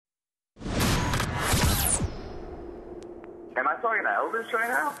Am I talking to Elvis right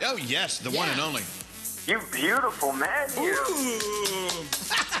now? Oh, yes, the one and only. You beautiful man, you.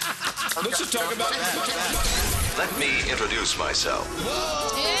 Let's just talk about that. Let me introduce myself.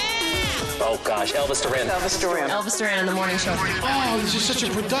 Oh, gosh, Elvis Duran. Elvis Duran in the morning show. Oh, this is such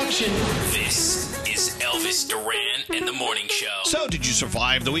a production. This is Elvis Duran and the Morning Show. So, did you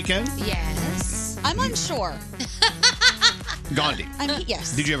survive the weekend? Yes. I'm unsure. Gandhi.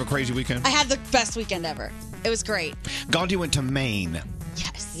 Yes. Did you have a crazy weekend? I had the best weekend ever. It was great. Gandhi went to Maine.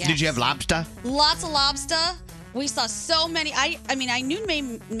 Yes. Did you have lobster? Lots of lobster. We saw so many. I mean, I knew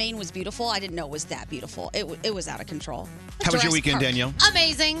Maine was beautiful. I didn't know it was that beautiful. It was out of control. How was your weekend, Danielle?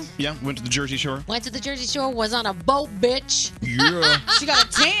 Amazing. Yeah, went to the Jersey Shore? Went to the Jersey Shore, was on a boat, bitch. Yeah. She got a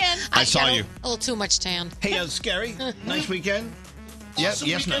tan. I saw you. A little too much tan. Hey, Scary. Nice weekend? Awesome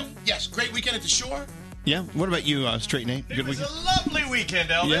Yes, weekend? no? Yes, great weekend at the shore. Yeah. What about you, Straight Nate? Good weekend? It was a lovely weekend,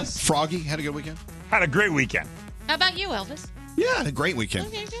 Elvis. Yeah. Froggy had a good weekend? Had a great weekend. How about you, Elvis? Yeah, I had a great weekend.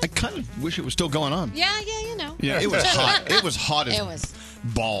 Okay, good. I kind of wish it was still going on. Yeah, you know. Yeah, it was hot. It was hot as It was.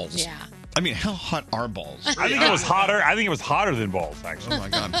 balls. Yeah. I mean, how hot are balls? I think it was hotter. I think it was hotter than balls, actually. Oh, my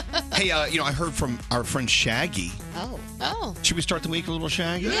God. Hey, I heard from our friend Shaggy. Oh. Should we start the week with a little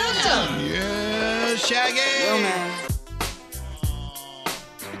Shaggy? Yeah. Yeah, Shaggy. Yo, man.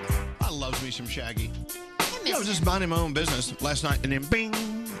 I love me some Shaggy. I I was just minding my own business last night, and then bing,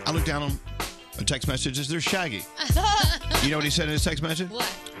 I looked down on a text message. There's Shaggy. You know what he said in his text message? What?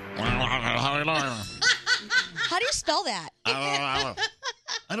 How do you spell that?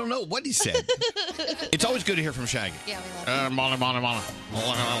 I don't know what he said. It's always good to hear from Shaggy. Yeah, we love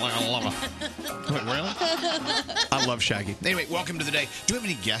Wait, really? I love Shaggy. Anyway, welcome to the day. Do we have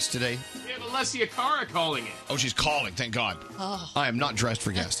any guests today? We have Alessia Cara calling in. Oh, she's calling. Thank God. Oh. I am not dressed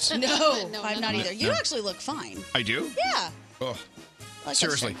for guests. No, I'm not either. You actually look fine. I do? Yeah. Oh. Like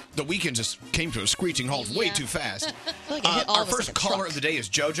Seriously, the weekend just came to a screeching halt way too fast. Like it hit all Our of us first like a caller truck. of the day is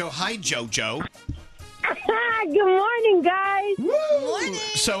JoJo. Hi, JoJo. Good morning, guys. Morning.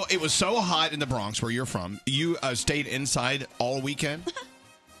 So it was so hot in the Bronx, where you're from. You stayed inside all weekend?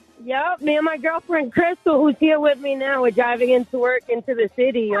 Yep, me and my girlfriend Crystal, who's here with me now, we're driving into work into the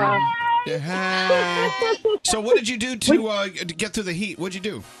city. So what did you do to get through the heat? What'd you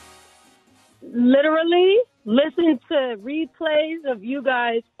do? Literally listen to replays of you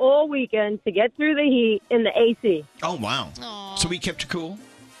guys all weekend to get through the heat in the AC. Oh, wow. So we kept you cool?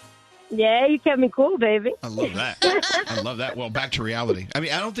 Yeah, you kept me cool, baby. I love that. I love that. Well, back to reality. I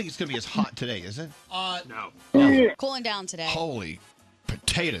mean, I don't think it's going to be as hot today, is it? No. Cooling down today. Holy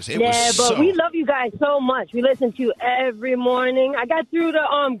potatoes. It Yeah, was but so... we love you guys so much. We listen to you every morning. I got through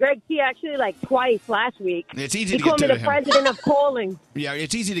to Greg T actually like twice last week. It's easy He to get called me through the to him. president of calling. Yeah,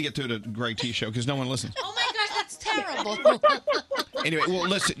 it's easy to get through the Greg T show because no one listens. Oh, my gosh, that's terrible. Anyway, well,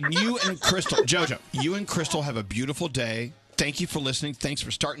 listen, you and Crystal, JoJo, you and Crystal have a beautiful day. Thank you for listening. Thanks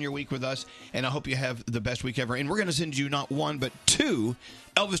for starting your week with us. And I hope you have the best week ever. And we're going to send you not one, but 2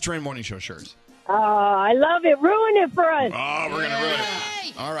 Elvis Duran Morning Show shirts. Oh, I love it. Ruin it for us. Oh, we're going to ruin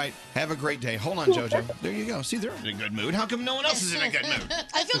it. All right. Have a great day. Hold on, JoJo. There you go. See, they're in a good mood. How come no one else is in a good mood?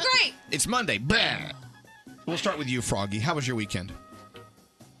 I feel great. It's Monday. Bah. We'll start with you, Froggy. How was your weekend?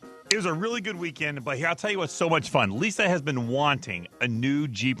 It was a really good weekend, but here, I'll tell you what's so much fun. Lisa has been wanting a new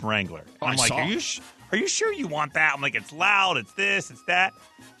Jeep Wrangler. Oh, I'm I like, saw. are you sure you want that? I'm like, it's loud, it's this, it's that.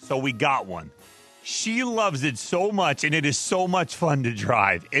 So we got one. She loves it so much, and it is so much fun to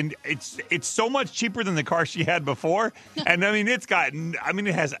drive. And it's so much cheaper than the car she had before. And I mean, it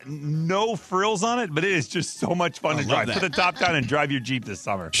has no frills on it, but it is just so much fun to drive. that. Put the top down and drive your Jeep this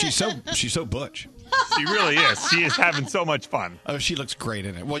summer. She's so butch. She really is. She is having so much fun. Oh, she looks great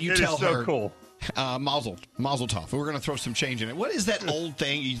in it. Well, you It tell is so her. cool. Mazel tov. We're going to throw some change in it. What is that old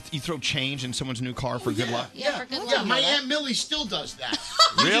thing? You throw change in someone's new car for good luck? Yeah, for good Yeah, luck. my Aunt Millie still does that.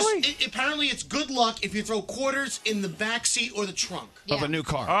 Really? Apparently, it's good luck if you throw quarters in the back seat or the trunk Of a new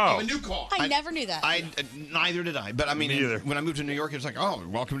car. Oh. of a new car. I never knew that. Neither did I. But I mean, Me either. when I moved to New York, it was like, oh,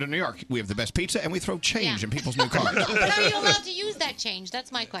 welcome to New York. We have the best pizza, and we throw change Yeah. in people's new cars. But are you allowed to use that change?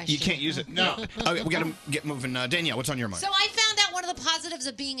 That's my question. You can't use it. No. Okay, we got to get moving. Danielle, what's on your mind? So I found out one of the positives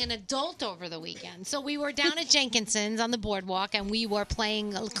of being an adult over the weekend. So we were down at Jenkinson's on the boardwalk, and we were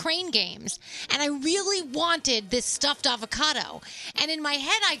playing crane games. And I really wanted this stuffed avocado. And in my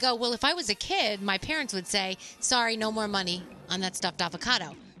head, I go, well, if I was a kid, my parents would say, sorry, no more money on that stuffed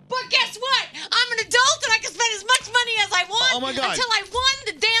avocado. But guess what? I'm an adult, and I can spend as much money as I want Oh, my God. until I won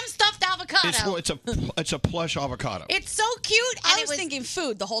the damn stuffed avocado. It's a plush avocado. It's so cute. And I was thinking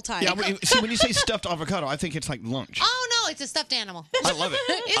food the whole time. Yeah, see, when you say stuffed avocado, I think it's like lunch. Oh, no, No, it's a stuffed animal. I love it.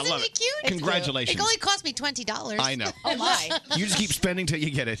 Isn't I love it cute? Congratulations. It only cost me $20. I know. Oh, my. You just keep spending till you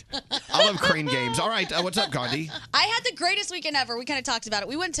get it. I love crane games. All right, what's up, Gandhi? I had the greatest weekend ever. We kind of talked about it.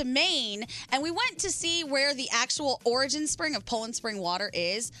 We went to Maine, and we went to see where the actual origin spring of Poland Spring water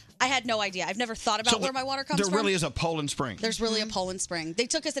is. I had no idea. I've never thought about where my water comes from. There really is a Poland Spring. There's really a Poland Spring. They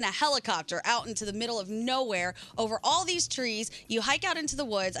took us in a helicopter out into the middle of nowhere over all these trees. You hike out into the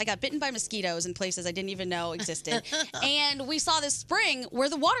woods. I got bitten by mosquitoes in places I didn't even know existed. And we saw this spring where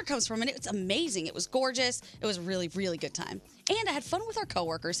the water comes from, and it's amazing. It was gorgeous. It was a really, really good time. And I had fun with our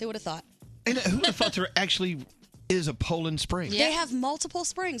coworkers. Who would have thought? And who would have thought there actually is a Poland Spring? They have multiple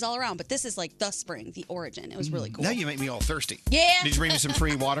springs all around, but this is like the spring, the origin. It was really cool. Now you make me all thirsty. Yeah. Did you bring me some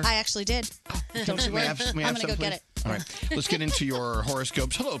free water? I actually did. Don't you worry. I'm I'm going to go get it. All right, let's get into your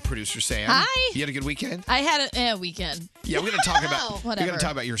horoscopes. Hello, producer Sam. Hi. You had a good weekend? I had a weekend. Yeah, we're going to talk about Whatever. we're going to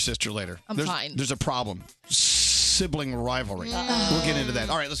talk about your sister later. I'm fine. There's a problem. Sibling rivalry. We'll get into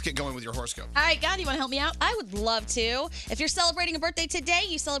that. All right, let's get going with your horoscope. All right, God, you want to help me out? I would love to. If you're celebrating a birthday today,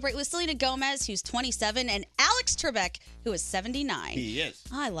 you celebrate with Selena Gomez, who's 27, and Alex Trebek, who is 79. He is.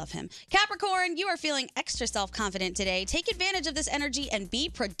 I love him. Capricorn, you are feeling extra self-confident today. Take advantage of this energy and be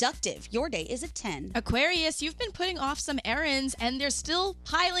productive. Your day is a 10. Aquarius, you've been putting off some errands and they're still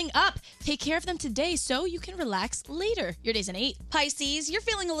piling up. Take care of them today so you can relax later. Your day's an 8. Pisces, you're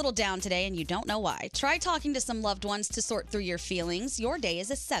feeling a little down today and you don't know why. Try talking to some loved ones to sort through your feelings. Your day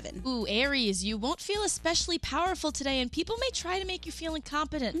is a 7. Ooh, Aries, you won't feel especially powerful today and people may try to make you feel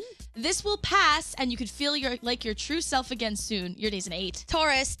incompetent. This will pass and you could feel like your true self again soon. Your day's an 8.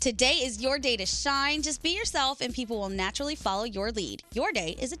 Taurus, today is your day to shine. Just be yourself and people will naturally follow your lead. Your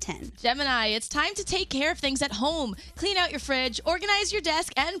day is a 10. Gemini, it's time to take care of things at home. Clean out your fridge, organize your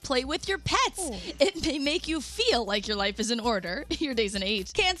desk, and play with your pets. Ooh. It may make you feel like your life is in order. Your day's an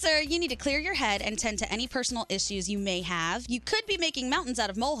 8. Cancer, you need to clear your head and tend to any personal issues you may have. You could be making mountains out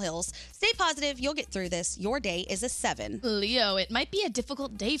of molehills. Stay positive. You'll get through this. Your day is a 7. Leo, it might be a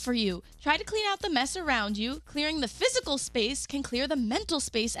difficult day for you. Try to clean out the mess around you. Clearing the physical space can clear the mental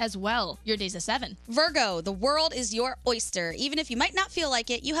space as well. Your day's a 7. Virgo, the world is your oyster. Even if you might not feel like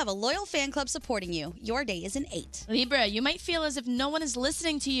it, you have a loyal fan club supporting you. Your day is an 8. Libra, you might feel as if no one is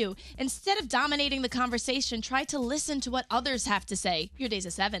listening to you. Instead of dominating the conversation, try to listen to what others have to say. Your day's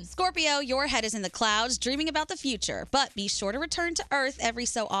a 7. Scorpio, your head is in the clouds, dreaming about the future. But be sure to return to Earth every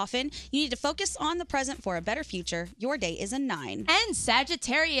so often. You need to focus on the present for a better future. Your day is a 9. And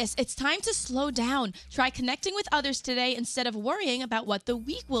Sagittarius, it's time to slow down. Try connecting with others today instead of worrying about what the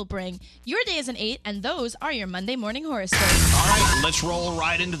week will bring. Your day is an 8, and those are your Monday morning horoscopes. All right, let's roll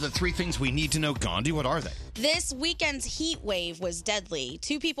right into the 3 things we need to know. Gandhi, what are they? This weekend's heat wave was deadly.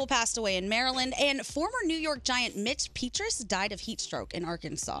 2 people passed away in Maryland, and former New York Giant Mitch Petrus died of heat stroke in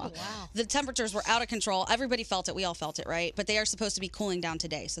Arkansas. Oh, wow. The temperatures were out of control. Everybody felt it. We all felt it, right? But they are supposed to be cooling down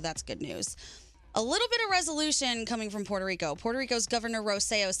today, so that's good news. A little bit of resolution coming from Puerto Rico. Puerto Rico's Governor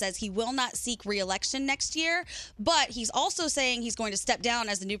Rosselló says he will not seek re-election next year, but he's also saying he's going to step down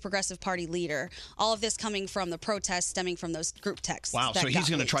as the new Progressive Party leader. All of this coming from the protests stemming from those group texts. Wow, so he's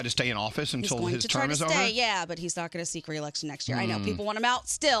going to try to stay in office until his term is over? Yeah, but he's not going to seek re-election next year. I know people want him out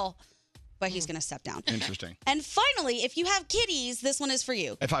still, but he's going to step down. Interesting. And finally, if you have kitties, this one is for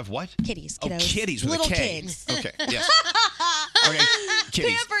you. If I have what? Kitties. Oh, Kiddos. kitties with Little a K. kids. Okay, yes. Okay,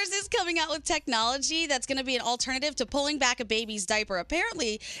 kitties. Pampers is coming out with technology that's going to be an alternative to pulling back a baby's diaper.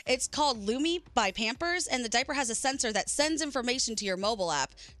 Apparently, it's called Lumi by Pampers, and the diaper has a sensor that sends information to your mobile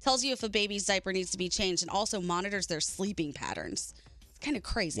app, tells you if a baby's diaper needs to be changed, and also monitors their sleeping patterns. It's kind of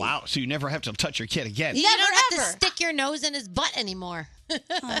crazy. Wow, so you never have to touch your kid again. You don't have to stick your nose in his butt anymore.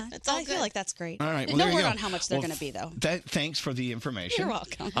 It's all I feel like that's great. All right, well, no there you word go. on how much they're going to be, though. Thanks for the information. You're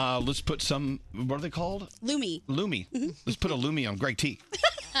welcome. Let's put some, what are they called? Lumi. Lumi. Let's put a Lumi on Greg T.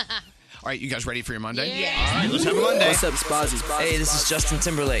 All right, you guys ready for your Monday? Yeah. All right, let's have a Monday. What's up, Spazzy? Hey, this is Justin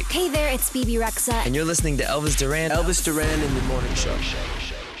Timberlake. Hey there, it's BB Rexa. And you're listening to Elvis Duran. Elvis Duran in the Morning Show.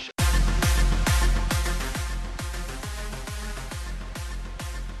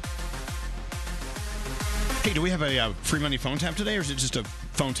 Hey, do we have a free money phone tap today, or is it just a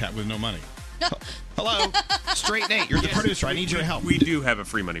phone tap with no money? Hello? Straight Nate, you're the producer. I need your help. We do have a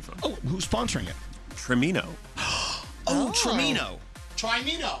free money phone. Oh, who's sponsoring it? Trimino. Oh, Trimino.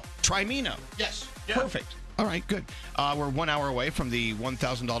 Trimino. Yes. Perfect. All right, good. We're 1 hour away from the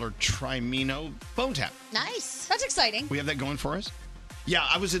 $1,000 Trimino phone tap. Nice. That's exciting. We have that going for us? Yeah,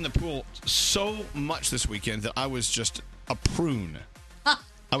 I was in the pool so much this weekend that I was just a prune.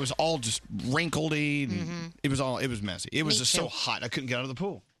 I was all just wrinkledy. And it was messy. It was just so hot I couldn't get out of the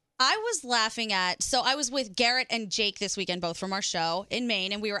pool. I was laughing at, so I was with Garrett and Jake this weekend, both from our show in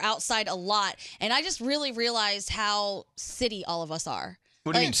Maine, and we were outside a lot. And I just really realized how city all of us are.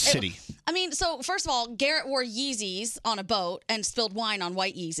 What do you mean city? So first of all, Garrett wore Yeezys on a boat and spilled wine on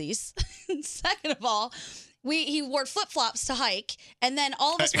white Yeezys. Second of all, he wore flip-flops to hike, and then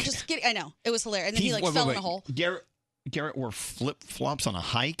all of us were just getting, I know, it was hilarious. And then he fell in a hole. Garrett wore flip-flops on a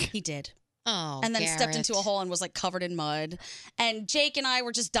hike? He did. Oh, and then Garrett. stepped into a hole and was covered in mud. And Jake and I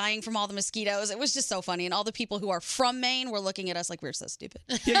were just dying from all the mosquitoes. It was just so funny. And all the people who are from Maine were looking at us like we were so stupid.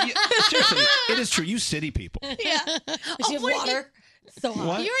 Yeah, seriously, it is true. You city people. Yeah. Does she have water? So hot.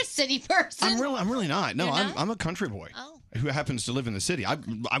 What? You're a city person. I'm really not. No, You're not? I'm a country boy who happens to live in the city. I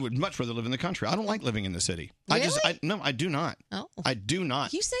would much rather live in the country. I don't like living in the city. Really? I do not. Oh. I do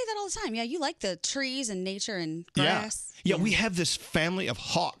not. You say that all the time. Yeah, you like the trees and nature and grass. Yeah, we have this family of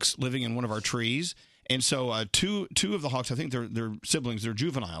hawks living in one of our trees. And so two of the hawks, I think they're siblings, they're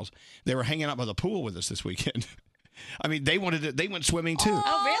juveniles. They were hanging out by the pool with us this weekend. I mean, they went swimming too.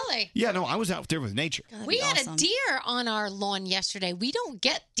 Oh, really? Yeah, no, I was out there with nature. We had a deer on our lawn yesterday. We don't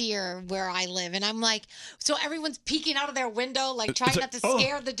get deer where I live. And I'm like, so everyone's peeking out of their window, trying not to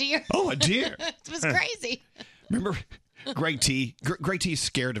scare the deer. Oh, a deer. It was crazy. Remember Greg T? Greg T's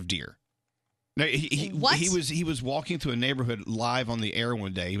scared of deer. No, What? He was walking through a neighborhood live on the air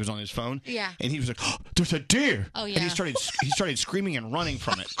one day. He was on his phone. Yeah. And he was like, oh, there's a deer. Oh, yeah. And he started screaming and running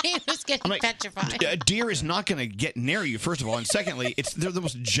from it. He was getting petrified. A deer is not going to get near you, first of all, and secondly, they're the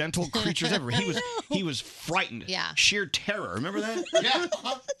most gentle creatures ever. He was frightened. Yeah. Sheer terror. Remember that?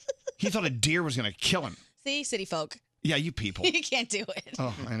 Yeah. He thought a deer was going to kill him. See, city folk. Yeah, you people. You can't do it.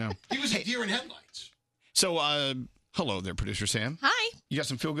 Oh, I know. He was a deer in headlights. So, hello there, producer Sam. Hi. You got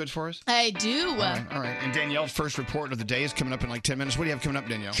some feel goods for us? I do. All right. And Danielle's first report of the day is coming up in 10 minutes. What do you have coming up,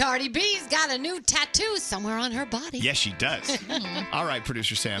 Danielle? Cardi B's got a new tattoo somewhere on her body. Yes, she does. All right,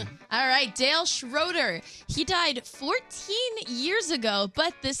 producer Sam. All right, Dale Schroeder. He died 14 years ago,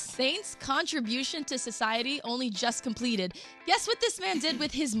 but the Saints' contribution to society only just completed. Guess what this man did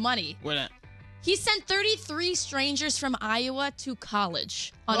with his money? What? He sent 33 strangers from Iowa to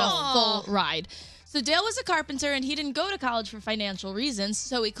college on a full ride. So Dale was a carpenter, and he didn't go to college for financial reasons,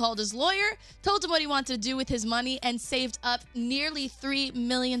 so he called his lawyer, told him what he wanted to do with his money, and saved up nearly $3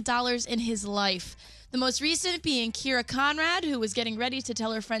 million in his life. The most recent being Kira Conrad, who was getting ready to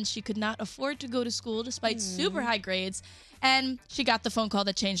tell her friends she could not afford to go to school despite super high grades, and she got the phone call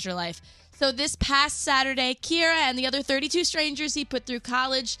that changed her life. So this past Saturday, Kira and the other 32 strangers he put through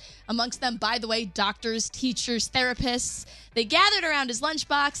college, amongst them, by the way, doctors, teachers, therapists, they gathered around his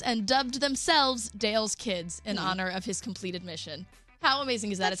lunchbox and dubbed themselves Dale's Kids in honor of his completed mission. How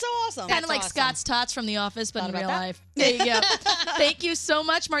amazing is that? That's so awesome. Kind of like Scott's Tots from The Office, but in real life. There you go. Thank you so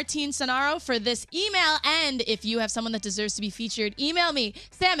much, Martine Sonaro, for this email. And if you have someone that deserves to be featured, email me,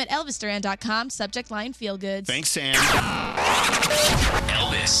 sam@elvisduran.com, subject line feel goods. Thanks, Sam.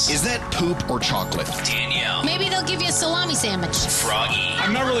 Elvis. Is that poop or chocolate? Danielle. Maybe they'll give you a salami sandwich. Froggy.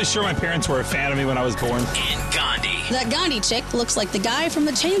 I'm not really sure my parents were a fan of me when I was born. And Gandhi. That Gandhi chick looks like the guy from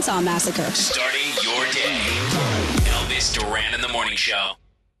the Chainsaw Massacre. Starting your day. Elvis Duran in the Morning Show.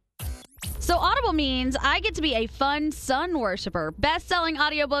 So Audible means I get to be a fun sun worshiper. Best-selling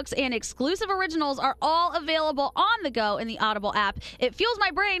audiobooks and exclusive originals are all available on the go in the Audible app. It fuels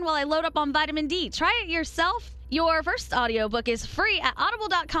my brain while I load up on vitamin D. Try it yourself. Your first audiobook is free at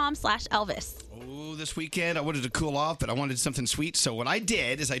audible.com/Elvis. Oh, this weekend I wanted to cool off, but I wanted something sweet. So what I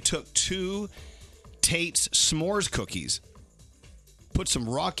did is I took 2 Tate's s'mores cookies, put some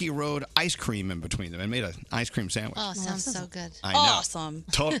Rocky Road ice cream in between them, and made an ice cream sandwich. Oh, sounds so good. I know. Awesome.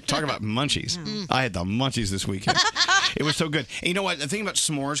 Talk about munchies. I had the munchies this weekend. It was so good. And you know what? The thing about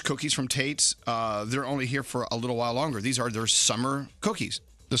s'mores cookies from Tate's, they're only here for a little while longer. These are their summer cookies.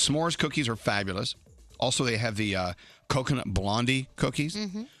 The s'mores cookies are fabulous. Also, they have the coconut blondie cookies.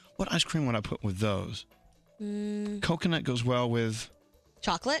 Mm-hmm. What ice cream would I put with those? Coconut goes well with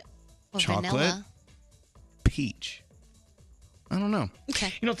Chocolate? Or chocolate, vanilla. peach. I don't know.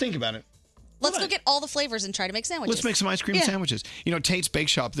 Okay. Think about it. Let's go get all the flavors and try to make sandwiches. Let's make some ice cream sandwiches. Tate's Bake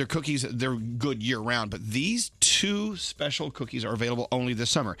Shop, their cookies, they're good year-round, but these 2 special cookies are available only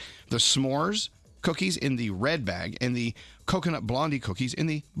this summer. The s'mores cookies in the red bag and the coconut blondie cookies in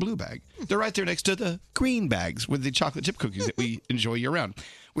the blue bag. They're right there next to the green bags with the chocolate chip cookies that we enjoy year-round.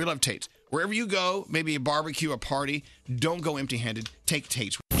 We love Tate's. Wherever you go, maybe a barbecue, a party, don't go empty-handed. Take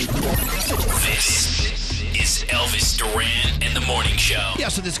Tate's. This is Elvis Duran in the Morning Show. Yeah,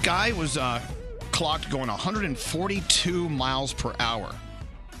 so this guy was clocked going 142 miles per hour.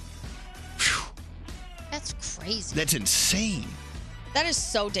 Whew. That's crazy. That's insane. That is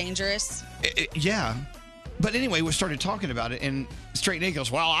so dangerous. Yeah. But anyway, we started talking about it, and straight in. He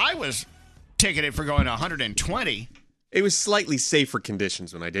goes, well, I was ticketed for going 120. It was slightly safer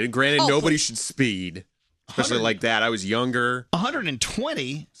conditions when I did it. Granted, nobody should speed, especially like that. I was younger.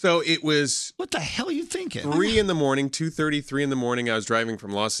 120? So it was... What the hell are you thinking? 3 in the morning, 2:30, 3 in the morning. I was driving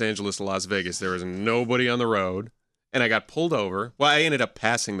from Los Angeles to Las Vegas. There was nobody on the road, and I got pulled over. Well, I ended up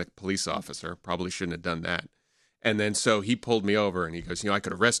passing the police officer. Probably shouldn't have done that. And then so he pulled me over, and he goes, I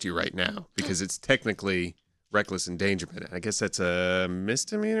could arrest you right now because it's technically reckless endangerment. I guess that's a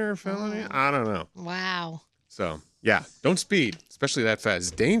misdemeanor or felony? I don't know. Wow. So, yeah, don't speed, especially that fast.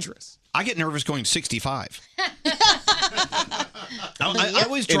 It's dangerous. I get nervous going 65. I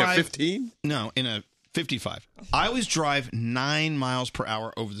always drive... In a 15? No, in a 55. I always drive 9 miles per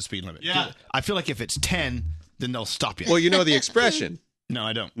hour over the speed limit. Yeah. I feel like if it's 10, then they'll stop you. Well, you know the expression. No,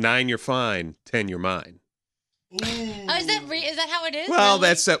 I don't. 9, you're fine. 10, you're mine. Oh, is that how it is? Well, really?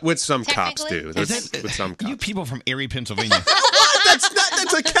 that's what some cops do. Is That's that- what some cops You people from Erie, Pennsylvania. What?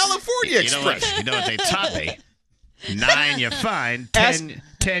 That's a California You know what? expression. You know what they taught me? 9, you're fine.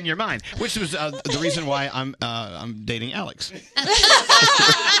 10, you're mine. Which was the reason why I'm dating Alex.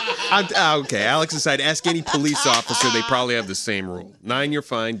 Okay, Alex aside, ask any police officer. They probably have the same rule. 9, you're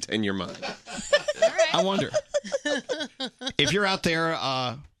fine. 10, you're mine. I wonder if you're out there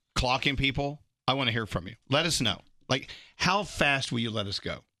clocking people. I want to hear from you. Let us know. Like, how fast will you let us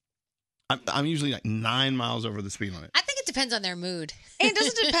go? I'm usually like 9 miles over the speed limit. I think it depends on their mood. And does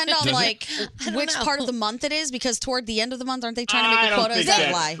it depend on which part of the month it is? Because toward the end of the month, aren't they trying to make a quota? Is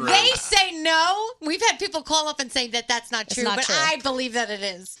that why? They say no. We've had people call up and say that that's not true, not but true. I believe that it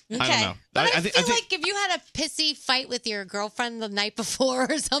is. I don't know. But I think feel like if you had a pissy fight with your girlfriend the night before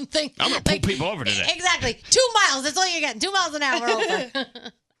or something. I'm going to pull people over today. Exactly. 2 miles. That's all you're getting. 2 miles an hour over.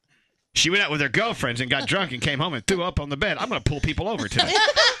 She went out with her girlfriends and got drunk and came home and threw up on the bed. I'm going to pull people over today.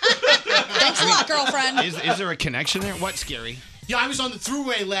 Thanks a lot, girlfriend. Is there a connection there? What's scary? Yeah, I was on the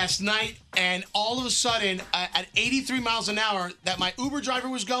thruway last night, and all of a sudden, at 83 miles an hour, that my Uber driver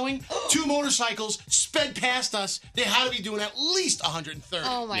was going, 2 motorcycles sped past us. They had to be doing at least 130.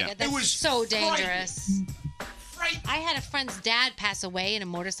 Oh, my God. That's so dangerous. I had a friend's dad pass away in a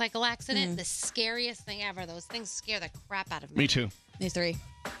motorcycle accident. The scariest thing ever. Those things scare the crap out of me. Me too. Me 3.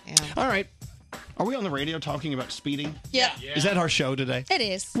 Yeah. All right. Are we on the radio talking about speeding? Yeah. Is that our show today? It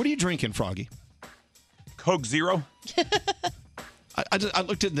is. What are you drinking, Froggy? Coke Zero. I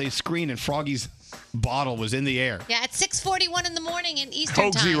looked at the screen and Froggy's bottle was in the air. Yeah, at 6:41 in the morning in Eastern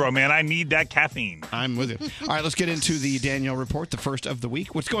Coke time. Zero, man. I need that caffeine. I'm with you. All right, let's get into the Danielle report, the first of the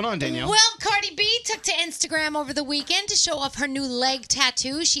week. What's going on, Danielle? Well, Cardi B took to Instagram over the weekend to show off her new leg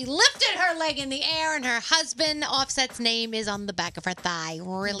tattoo. She lifted her leg in the air, and her husband, Offset's name, is on the back of her thigh,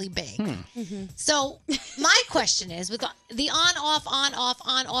 really big. So, my question is, with the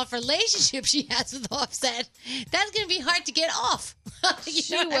on-off relationship she has with Offset, that's going to be hard to get off.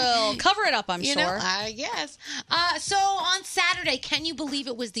 She will cover it up, I'm You sure. know, I guess. So on Saturday, can you believe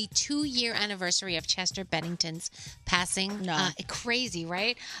it was the 2-year anniversary of Chester Bennington's passing? No. Crazy,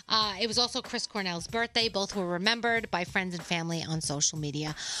 right? It was also Chris Cornell's birthday. Both were remembered by friends and family on social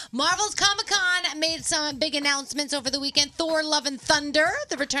media. Marvel's Comic-Con made some big announcements over the weekend. Thor Love and Thunder,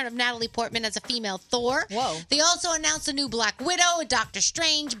 the return of Natalie Portman as a female Thor. Whoa. They also announced a new Black Widow, a Doctor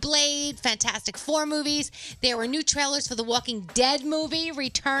Strange, Blade, Fantastic Four movies. There were new trailers for the Walking Dead movie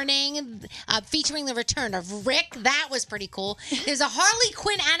returning, featuring the return of Rick. That was pretty cool. There's a Harley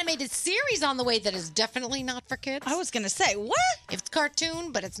Quinn animated series on the way that is definitely not for kids. I was going to say, what? It's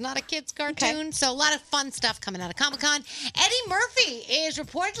cartoon, but it's not a kid's cartoon. Okay. So a lot of fun stuff coming out of Comic-Con. Eddie Murphy is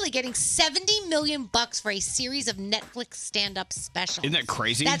reportedly getting $70 million for a series of Netflix stand-up specials. Isn't that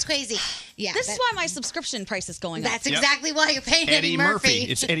crazy? That's crazy. Yeah. This is why my subscription price is going up. That's exactly why you're paying Eddie Murphy.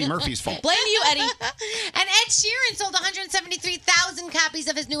 It's Eddie Murphy's fault. Blame you, Eddie. And Ed Sheeran sold 173,000 copies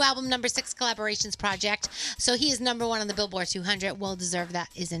of his new album, Number 6 Collaborations Project. So he is number 1 on the Billboard 200. Well deserved. That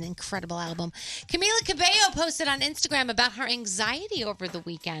is an incredible album. Camila Cabello posted on Instagram about her anxiety over the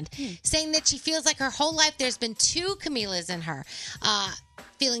weekend, saying that she feels like her whole life there's been 2 Camilas in her.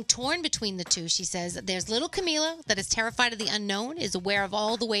 Feeling torn between the two, she says, there's little Camila that is terrified of the unknown, is aware of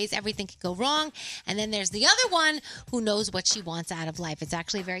all the ways everything could go wrong, and then there's the other one who knows what she wants out of life. It's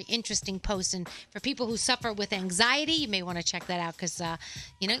actually a very interesting post, and for people who suffer with anxiety, you may want to check that out because,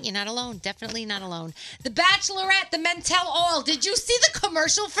 you're not alone. Definitely not alone. The Bachelorette, the Men Tell All. Did you see the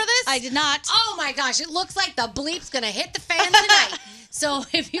commercial for this? I did not. Oh, my gosh. It looks like the bleep's going to hit the fan tonight. So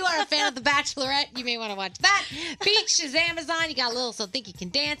if you are a fan of The Bachelorette, you may want to watch that. Beach is Amazon. You got a little So Think You Can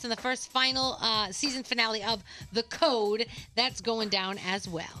Dance, and the first final season finale of The Code. That's going down as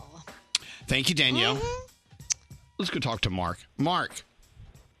well. Thank you, Danielle. Let's go talk to Mark. Mark.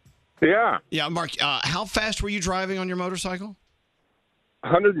 Yeah. Yeah, Mark, how fast were you driving on your motorcycle?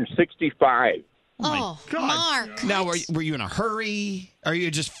 165. Oh, Mark. Now, were you in a hurry, or you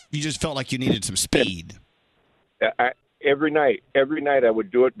just felt like you needed some speed? Every night I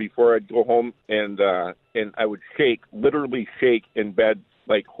would do it before I'd go home, and I would literally shake in bed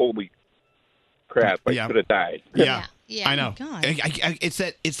like, holy crap, I could have died. Yeah. I know. Oh God. It's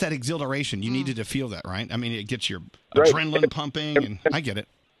that exhilaration. You needed to feel that, right? I mean, it gets your Right. adrenaline pumping, and I get it.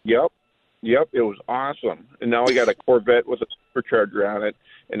 Yep, it was awesome. And now I got a Corvette with a supercharger on it,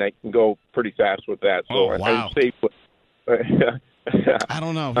 and I can go pretty fast with that. So Oh, wow. I'm safe with. I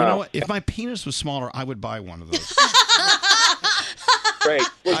don't know. You know what? If my penis was smaller, I would buy one of those. Right.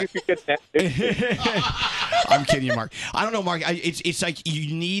 Well, you could get that. I'm kidding you, Mark. I don't know, Mark. It's like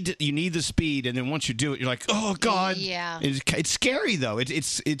you need the speed, and then once you do it, you're like, oh God. Yeah. It's scary though.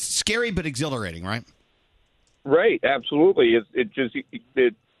 It's scary but exhilarating, right? Right. Absolutely.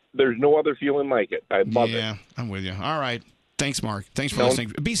 There's no other feeling like it. I love it. Yeah, I'm with you. All right. Thanks, Mark. Thanks for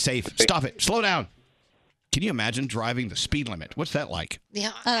listening. Be safe. Stop it. Slow down. Can you imagine driving the speed limit? What's that like?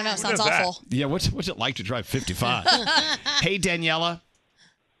 Yeah. I don't know. Sounds awful. Yeah, what's it like to drive 55? Hey, Daniela.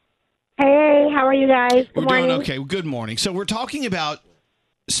 Hey, how are you guys? Good We're morning. doing okay. Good morning. So we're talking about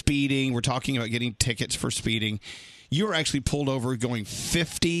speeding. We're talking about getting tickets for speeding. You were actually pulled over going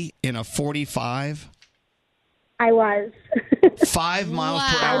 50 in a 45? I was. 5 miles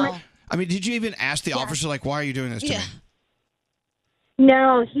per hour? I mean, did you even ask the officer, like, why are you doing this to me?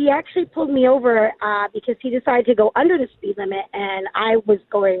 No, he actually pulled me over because he decided to go under the speed limit, and I was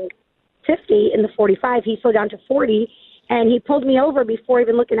going 50 in the 45. He slowed down to 40, and he pulled me over before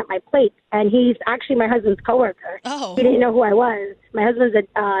even looking at my plates. And he's actually my husband's coworker. Oh. He didn't know who I was. My husband's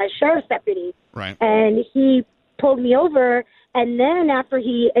a sheriff's deputy. Right. And he pulled me over, and then after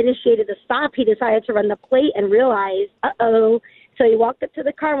he initiated the stop, he decided to run the plate and realized, uh-oh. So he walked up to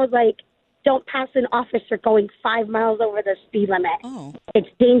the car and was like, don't pass an officer going 5 miles over the speed limit. Oh. It's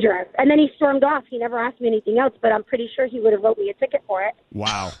dangerous. And then he stormed off. He never asked me anything else, but I'm pretty sure he would have wrote me a ticket for it.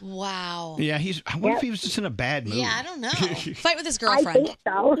 Wow. Wow. Yeah, I wonder if he was just in a bad mood. Yeah, I don't know. Fight with his I girlfriend. think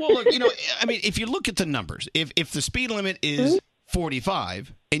so. Well, look, I mean, if you look at the numbers, if the speed limit is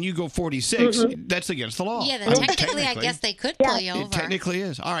 45 and you go 46, that's against the law. Yeah, then I mean, technically, I guess they could pull you over. It technically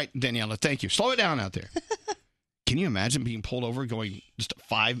is. All right, Daniela, thank you. Slow it down out there. Can you imagine being pulled over going just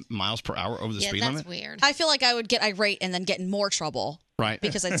 5 miles per hour over the speed limit? That's weird. I feel like I would get irate and then get in more trouble. Right.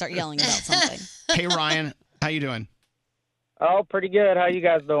 Because I'd start yelling about something. Hey, Ryan, how you doing? Oh, pretty good. How you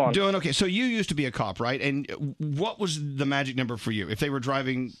guys doing? Doing okay. So you used to be a cop, right? And what was the magic number for you? If they were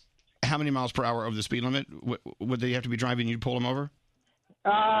driving how many miles per hour over the speed limit, would they have to be driving you to pull them over?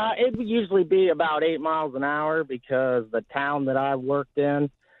 It would usually be about 8 miles an hour because the town that I worked in,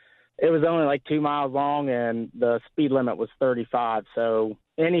 it was only like 2 miles long and the speed limit was 35. So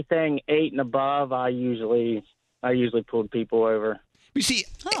anything 8 and above, I usually pulled people over. You see,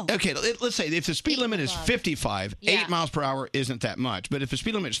 okay, let's say if the speed limit is 55, 8 miles per hour isn't that much. But if the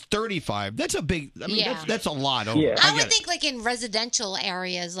speed limit is 35, that's a big, I mean, that's a lot over. Yeah. I would think, like, in residential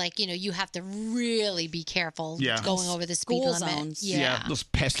areas, like, you have to really be careful going over the speed School limit. zones. Yeah, those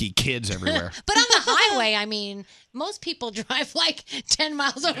pesky kids everywhere. But on the highway, I mean, most people drive like 10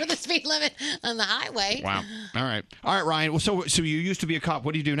 miles over the speed limit on the highway. Wow. All right, Ryan. Well, so you used to be a cop.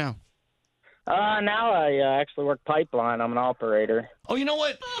 What do you do now? Now I actually work pipeline. I'm an operator. Oh, you know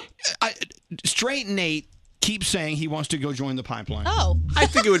what? Straight Nate keeps saying he wants to go join the pipeline. Oh. I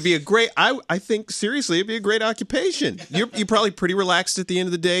think it would be a great. I think seriously, it'd be a great occupation. You're probably pretty relaxed at the end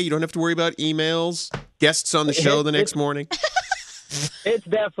of the day. You don't have to worry about emails, guests on the show the next morning. It's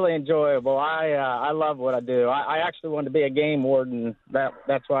definitely enjoyable. I love what I do. I actually wanted to be a game warden.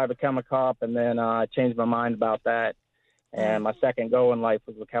 That's why I became a cop, and then I changed my mind about that. And my second goal in life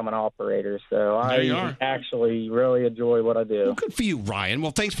was become an operator. So I actually really enjoy what I do. Well, good for you, Ryan.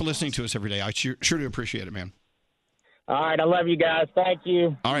 Well, thanks for listening to us every day. I sure do appreciate it, man. All right. I love you guys. Thank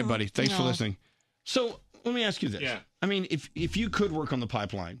you. All right, buddy. Thanks for listening. So let me ask you this. Yeah. I mean, if you could work on the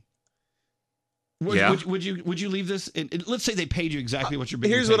pipeline, would you leave this? Let's say they paid you exactly what you're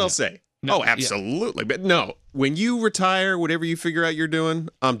being paid. Here's what I'll say. No, absolutely. Yeah. But no, when you retire, whatever you figure out you're doing,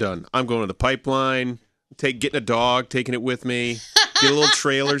 I'm done. I'm going to the pipeline. Getting a dog, taking it with me, get a little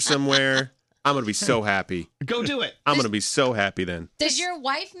trailer somewhere. I'm going to be so happy. Go do it. I'm going to be so happy then. Does your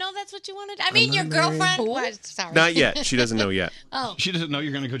wife know that's what you wanted? I mean, your girlfriend? What? Sorry. Not yet. She doesn't know yet. Oh. She doesn't know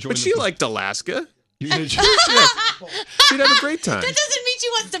you're going to go join. But she liked Alaska. You did. She'd have a great time. That doesn't mean she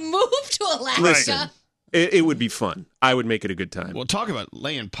wants to move to Alaska. Listen, It would be fun. I would make it a good time. Well, talk about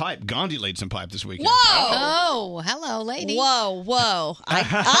laying pipe. Gandhi laid some pipe this weekend. Whoa! Oh, hello, lady. Whoa.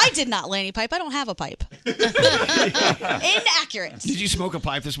 I did not lay any pipe. I don't have a pipe. Inaccurate. Did you smoke a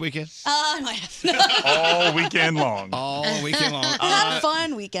pipe this weekend? I might have. All weekend long. All weekend long. Have a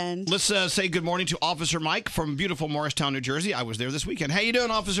fun weekend. Let's say good morning to Officer Mike from beautiful Morristown, New Jersey. I was there this weekend. How you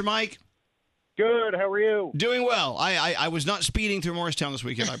doing, Officer Mike? Good. How are you? Doing well. I was not speeding through Morristown this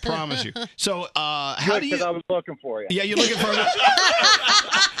weekend. I promise you. So how do you? Because I was looking for you. Yeah, you're looking for.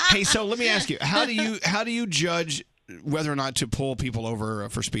 Hey, so let me ask you: how do you judge whether or not to pull people over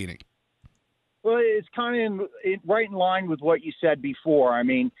for speeding? Well, it's kind of right in line with what you said before. I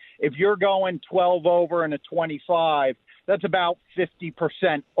mean, if you're going 12 over and a 25, that's about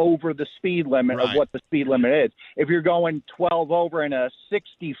 50% over the speed limit of what the speed limit is. If you're going 12 over and a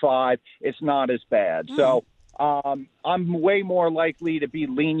 65, it's not as bad. So I'm way more likely to be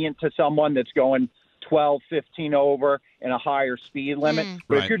lenient to someone that's going 12, 15 over and a higher speed limit.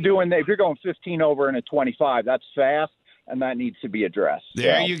 But if you're going 15 over and a 25, that's fast, and that needs to be addressed.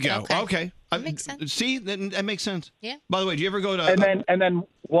 There you go. Okay. That makes sense. See, that makes sense. Yeah. By the way, do you ever go to? And then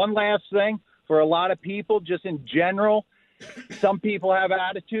one last thing for a lot of people, just in general, some people have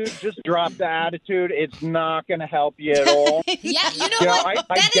attitude. Just drop the attitude. It's not going to help you at all. Yeah, you know what?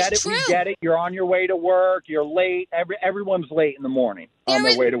 I get it. True. We get it. You're on your way to work. You're late. Everyone's late in the morning on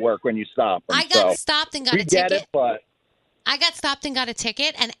their way to work when you stop them. I got stopped and got a we ticket. get it, but I got stopped and got a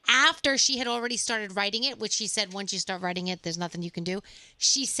ticket, and after she had already started writing it, which she said once you start writing it, there's nothing you can do,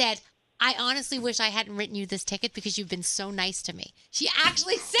 she said, I honestly wish I hadn't written you this ticket because you've been so nice to me. She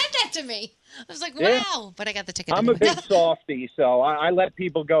actually said that to me. I was like, wow. Yeah. But I got the ticket I'm anyway. a big softie, so I let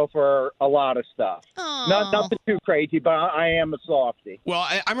people go for a lot of stuff. Nothing too crazy, but I am a softie. Well,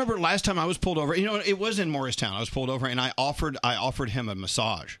 I remember last time I was pulled over. You know, it was in Morristown. I was pulled over, and I offered him a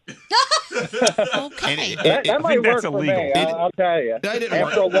massage. Okay. That might work for me. I'll tell you.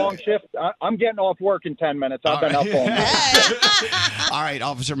 After a long shift, I'm getting off work in 10 minutes. I've been up all night. All right,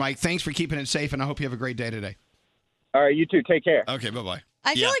 Officer Mike, thanks for keeping it safe, and I hope you have a great day today. All right, you too. Take care. Okay, bye-bye.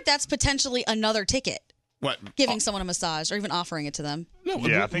 I feel like that's potentially another ticket. What? Giving someone a massage or even offering it to them.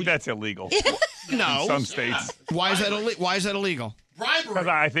 Yeah, I think that's illegal. No. In some states. Why is that illegal? Because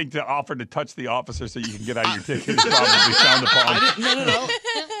I think to offer to touch the officer so you can get out of your ticket is probably frowned upon. No.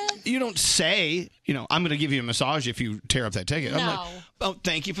 You don't say, I'm going to give you a massage if you tear up that ticket. I'm like, oh,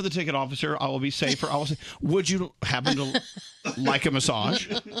 thank you for the ticket, officer. I will be safer. Would you happen to like a massage?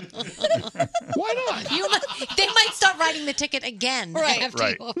 Why not? They might start writing the ticket again.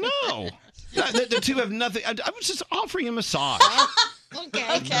 Right. No. The two have nothing. I was just offering a massage.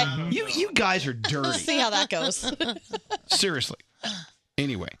 Okay. You guys are dirty. We'll see how that goes. Seriously.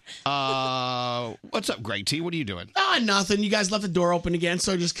 Anyway, what's up, Greg T? What are you doing? Nothing. You guys left the door open again,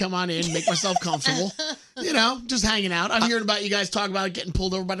 so I just come on in, make myself comfortable. Just hanging out. I'm hearing about you guys talk about getting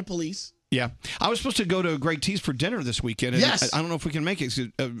pulled over by the police. Yeah. I was supposed to go to Greg T's for dinner this weekend. And Yes. I don't know if we can make it. 'Cause,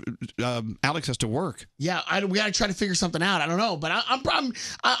 Alex has to work. Yeah, we got to try to figure something out. I don't know, but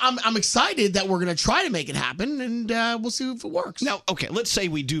I'm excited that we're gonna try to make it happen, and we'll see if it works. Now, okay, let's say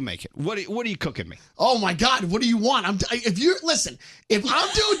we do make it. What are you cooking me? Oh my God, what do you want? If I'm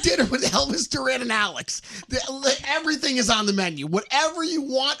doing dinner with Elvis Duran and Alex, everything is on the menu. Whatever you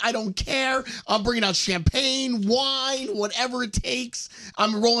want, I don't care. I'm bringing out champagne, wine, whatever it takes.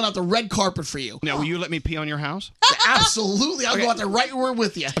 I'm rolling out the red carpet for you. Now, will you let me pee on your house? Absolutely, I'll go out there right where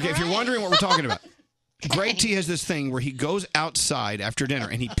with you. Okay, if you're wondering what we're talking about, Greg T has this thing where he goes outside after dinner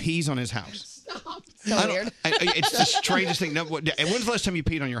and he pees on his house. So weird. It's the strangest thing. No, when's the last time you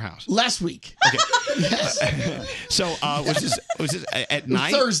peed on your house? Last week. Okay. So was this at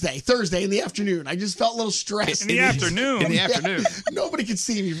night? Thursday in the afternoon. I just felt a little stressed. In the afternoon. Nobody could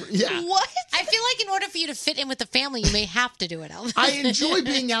see me. Yeah. What? I feel like in order for you to fit in with the family, you may have to do it, Elvis. I enjoy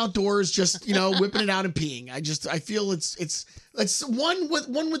being outdoors, just whipping it out and peeing. I feel it's one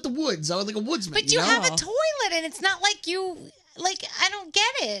with the woods. I was like a woodsman. But you have a toilet, and it's not like you. I don't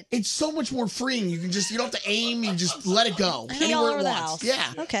get it. It's so much more freeing. You don't have to aim. You just let it go. Pee all over the house.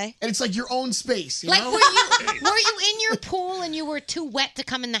 Yeah. Okay. And it's like your own space. Were you in your pool and you were too wet to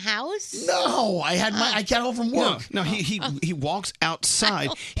come in the house? No, I got home from work. No, he walks outside.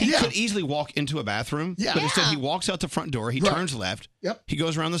 He could easily walk into a bathroom. Yeah. But instead he walks out the front door. He turns left. Yep. He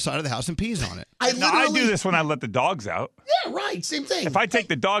goes around the side of the house and pees on it. I do this when I let the dogs out. Yeah, right. Same thing. If I take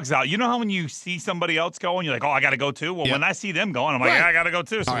the dogs out, you know how when you see somebody else going, you're like, oh, I got to go too? Well, when I see them going, I'm like, I got to go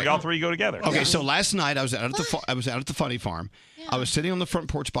too. So all three go together. Okay, so last night I was out at the Funny Farm. Yeah. I was sitting on the front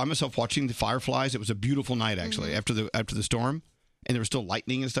porch by myself watching the fireflies. It was a beautiful night, actually, after the storm. And there was still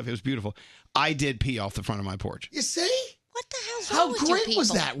lightning and stuff. It was beautiful. I did pee off the front of my porch. You see? What the hell hell's wrong How with you great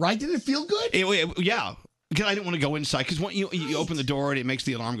was people? that, right? Did it feel good? Yeah. Because I didn't want to go inside. Because when you open the door and it makes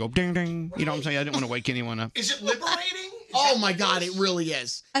the alarm go ding, ding. You know what I'm saying? I didn't want to wake anyone up. Is it liberating? Oh, my God, it really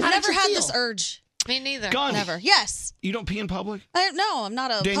is. I've How did never you had feel? this urge. Me neither. Gandhi. Never. Yes. You don't pee in public? No, I'm not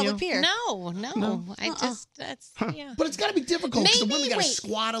a Danielle? public peer. No. I just, yeah. But it's got to be difficult because the Maybe- women got to wait.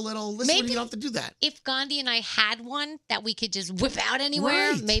 squat a little. Listen, Maybe- you don't have to do that. If Gandhi and I had one that we could just whip out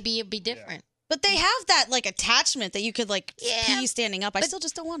anywhere, Right. maybe it'd be different. But they have that like attachment that you could like pee standing up. I still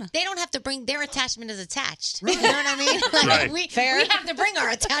just don't want to. They don't have to bring their attachment is attached. You know what I mean? Like, Right. we Fair. have to bring our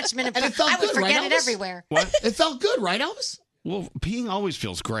attachment. And it felt I would good, forget right, it Elvis? everywhere. What? It felt good, right, Elvis? Well, peeing always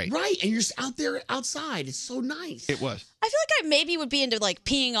feels great. Right, and you're just out there outside. It's so nice. It was. I feel like I maybe would be into like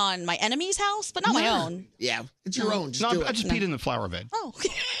peeing on my enemy's house, but not my Yeah. own. Yeah, it's your own. Just No, do I it. just peed in the flower bed. Oh.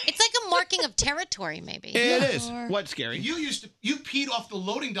 It's like a marking of territory, maybe. It is. What's scary? You peed off the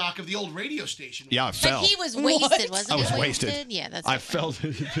loading dock of the old radio station. Yeah, I fell. But he was wasted, wasn't I he? was wasted. Yeah, that's I fell.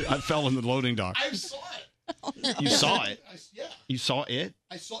 I fell in the loading dock. I saw it. You saw it. Yeah. You saw it.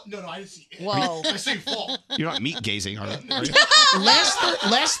 I saw. No, I didn't see it. Whoa. I saw you fall. You're not meat gazing, are you?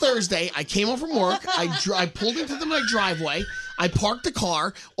 Last Thursday, I came home from work. I pulled into my driveway. I parked the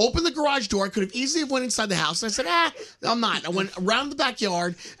car, opened the garage door. I could have easily went inside the house. And I said, I'm not. I went around the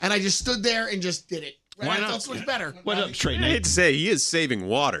backyard, and I just stood there and just did it. Why I not? felt so much better. What up, straight I hate Nate? to say he is saving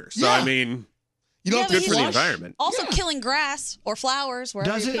water. So Yeah. I mean, You don't have good to for the flush? environment. Also killing grass or flowers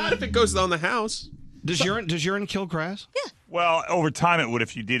wherever Does you it? pee. Not if it goes on the house. Does urine kill grass? Well, over time it would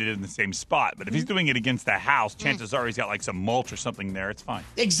if you did it in the same spot. But if Mm-hmm. he's doing it against the house, chances are he's got like some mulch or something there. It's fine.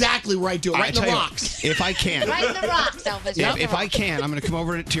 Exactly where I do it. Right in the tell you, rocks. If I can. Right in the rocks, Elvis. If I can, I'm going to come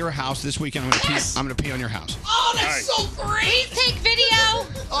over to your house this weekend. I'm going to pee on your house. Oh, that's so great. Please take video.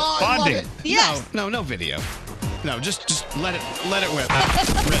 Oh, I love Bonding. it. Yes. No video. No, just let it whip.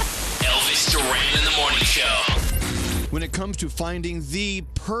 Elvis Duran in the morning show. When it comes to finding the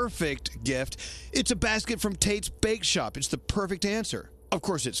perfect gift, it's a basket from Tate's Bake Shop. It's the perfect answer. Of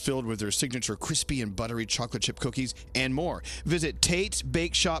course, it's filled with their signature crispy and buttery chocolate chip cookies and more. Visit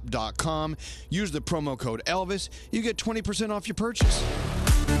Tate'sBakeShop.com. Use the promo code Elvis. You get 20% off your purchase.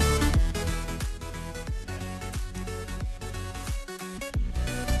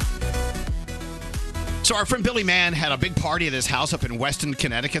 So our friend Billy Mann had a big party at his house up in Weston,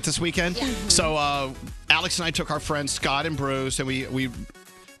 Connecticut this weekend. Yeah. So Alex and I took our friends Scott and Bruce, and we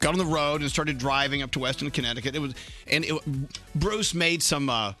got on the road and started driving up to Weston, Connecticut. Bruce made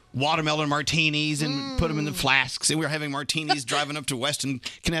some watermelon martinis and put them in the flasks, and we were having martinis driving up to Weston,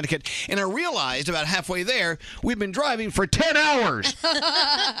 Connecticut. And I realized about halfway there, we've been driving for 10 hours.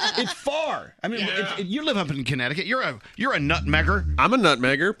 It's far. I mean, you live up in Connecticut. You're a nutmegger. I'm a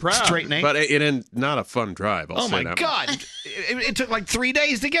nutmegger, proud. Straight Nate. But it not a fun drive. I'll Oh say my that. God! It took like 3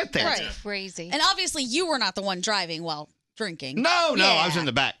 days to get there. Right. Crazy. And obviously you were not the one driving while drinking. No, I was Yeah. in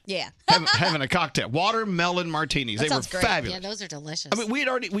the back. Yeah. having a cocktail. Watermelon martinis. That They were sounds great. fabulous. Yeah, those are delicious. I mean,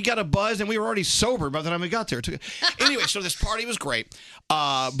 we got a buzz and we were already sober by the time we got there. Anyway, so this party was great.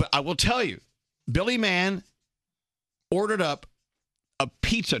 But I will tell you, Billy Mann ordered up a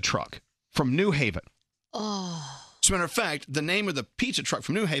pizza truck from New Haven. Oh. As a matter of fact, the name of the pizza truck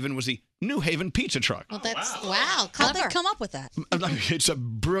from New Haven was the New Haven Pizza Truck. Well, that's wow. How'd Clever. they come up with that? It's a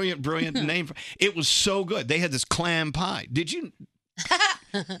brilliant name. It was so good. They had this clam pie. Would you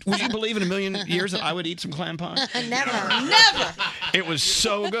believe in a million years that I would eat some clam pie? Never. It was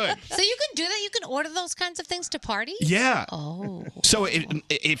so good. So you can do that? You can order those kinds of things to parties? Yeah. Oh. So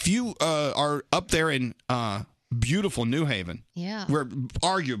if you are up there in beautiful New Haven, Yeah. we're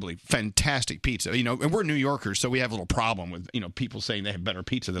arguably fantastic pizza, and we're New Yorkers, so we have a little problem with, people saying they have better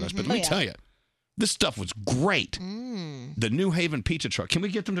pizza than us. But let me tell you, this stuff was great. The New Haven Pizza Truck. Can we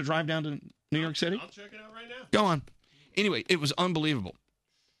get them to drive down to New York City? I'll check it out right now. Go on. Anyway, it was unbelievable.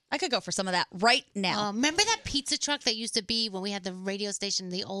 I could go for some of that right now. Remember that pizza truck that used to be when we had the radio station,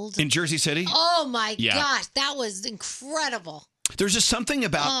 the old... In Jersey City? Oh, my Yeah. gosh. That was incredible. There's just something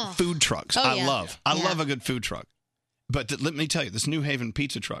about food trucks Oh, I yeah. love. I love a good food truck. But let me tell you, this New Haven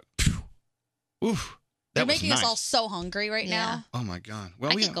Pizza truck, phew, oof, that You're was making nice. us all so hungry right now. Oh my God!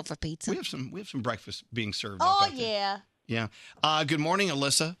 Well, I we can go for pizza. We have some breakfast being served. Oh, up back there. yeah. Yeah. Good morning,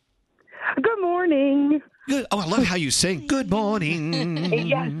 Alyssa. Good morning. Good. Oh, I love how you sing. Good morning.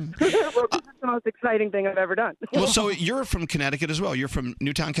 Yes. Well, this is the most exciting thing I've ever done. Well, so you're from Connecticut as well. You're from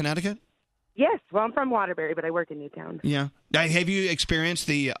Newtown, Connecticut. Yes. Well, I'm from Waterbury, but I work in Newtown. Yeah. Now, have you experienced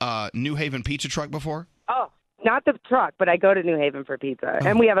the New Haven Pizza Truck before? Oh, not the truck, but I go to New Haven for pizza,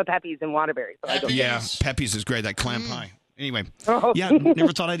 and we have a Pepe's in Waterbury. So I go Yeah, Pepe's is great. That clam pie. Anyway, Oh. yeah,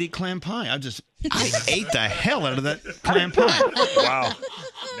 never thought I'd eat clam pie. I ate the hell out of that clam pie. Wow.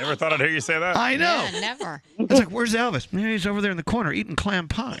 Never thought I'd hear you say that. I know. Yeah, never. It's like, where's Elvis? He's over there in the corner eating clam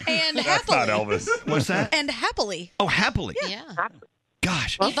pie. And That's not Elvis. What's that? And happily. Oh, happily. Yeah.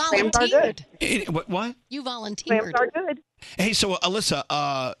 Gosh. You volunteered. What? You volunteered. Clams are good. Hey, so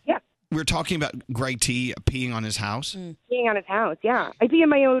Alyssa, we were talking about Greg T peeing on his house. Peeing on his house, yeah. I pee in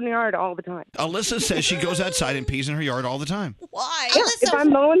my own yard all the time. Alyssa says she goes outside and pees in her yard all the time. Why? Yeah, if I'm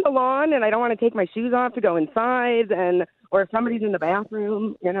mowing the lawn and I don't want to take my shoes off to go inside, or if somebody's in the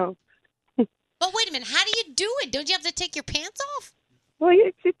bathroom, But wait a minute. How do you do it? Don't you have to take your pants off? Well,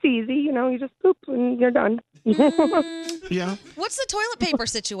 it's easy. You just poop and you're done. Yeah. What's the toilet paper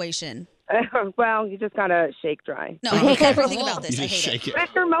situation? Well, you just gotta shake dry. No, I hate everything about this. You I just hate shake it.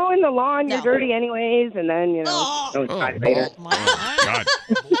 If you're mowing the lawn, you're No. dirty anyways, and then don't try to later. God.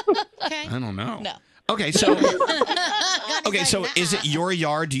 Okay. I don't know. No. Okay, so is it your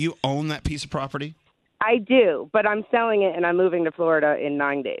yard? Do you own that piece of property? I do, but I'm selling it and I'm moving to Florida in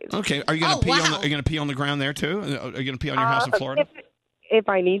 9 days. Okay. Are you gonna pee are you gonna pee on the ground there too? Are you gonna pee on your house in Florida? If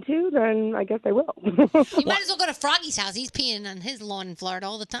I need to, then I guess I will. You might as well go to Froggy's house. He's peeing on his lawn in Florida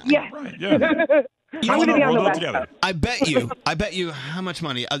all the time. Yeah. Right. Yeah. I'm going to be on the west together. I bet you how much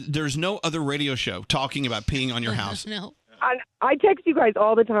money? There's no other radio show talking about peeing on your house. No. I text you guys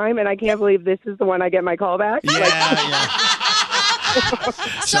all the time, and I can't believe this is the one I get my call back.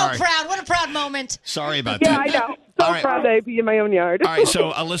 So proud. What a proud moment. Sorry about Yeah, that. I know. So All right. proud that I pee in my own yard. All right,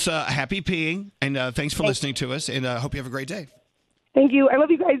 so Alyssa, happy peeing, and thanks for listening to us, and hope you have a great day. Thank you. I love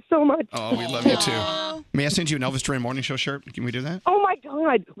you guys so much. Oh, we love you too. May I send you an Elvis Duran Morning Show shirt? Can we do that? Oh, my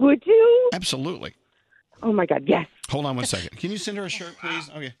God. Would you? Absolutely. Oh, my God. Yes. Hold on one second. Can you send her a shirt, please?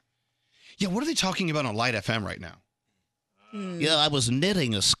 Okay. Yeah, what are they talking about on Light FM right now? Yeah, I was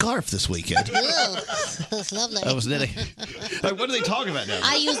knitting a scarf this weekend. That's lovely. I was knitting. Like, what are they talking about now?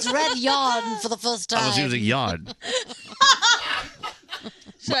 I used red yarn for the first time. I was using yarn.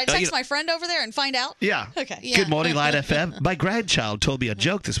 Should I text my friend over there and find out? Yeah. Okay. Good morning, Light FM. My grandchild told me a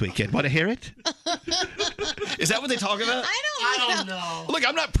joke this weekend. Want to hear it? Is that what they talk about? I don't know. Look,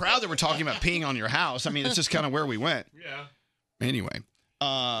 I'm not proud that we're talking about peeing on your house. I mean, it's just kind of where we went. Yeah. Anyway.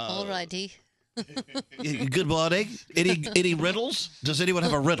 All righty. Good morning. Any riddles? Does anyone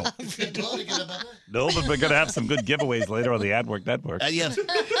have a riddle? No, but we're going to have some good giveaways later on the AdWork Network. Yes.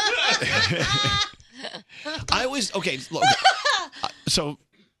 I always, look. So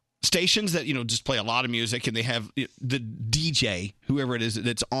stations that, just play a lot of music and they have the DJ, whoever it is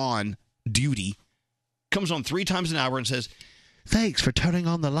that's on duty, comes on 3 times an hour and says, "Thanks for turning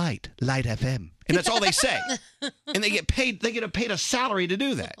on the Light FM." And that's all they say. And they get paid a salary to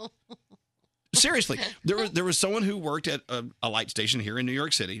do that. Seriously, there was someone who worked at a light station here in New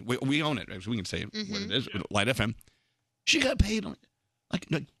York City. We own it, we can say what it is, Light FM. She got paid like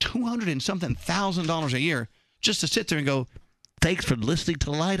 $200 and something thousand a year just to sit there and go, "Thanks for listening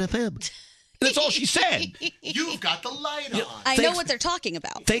to Light FM." That's all she said. You've got the light on. I know what they're talking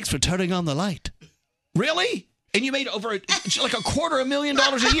about. Thanks for turning on the light. Really? And you made over like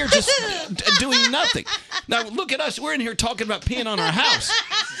 $250,000 a year just doing nothing. Now look at us. We're in here talking about peeing on our house.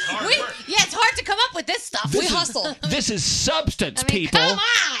 It's hard to come up with this stuff. We hustle. This is substance, people. Come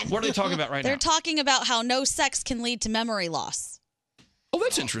on. What are they talking about right They're now? talking about how no sex can lead to memory loss. Oh,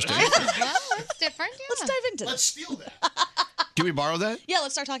 that's interesting. Well, that's different. Yeah. Let's dive into Let's this. steal that. Can we borrow that? Yeah,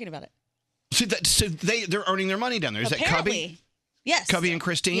 let's start talking about it. So they're earning their money down there. Is that Cubby? Apparently. Yes. Cubby and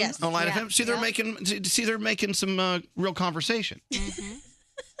Christine Yes. on Light Yeah. FM? They're making some real conversation.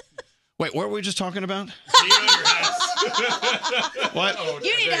 Wait, what were we just talking about? What?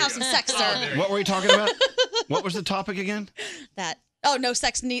 You need to have some sex, sir. What were we talking about? What was the topic again? No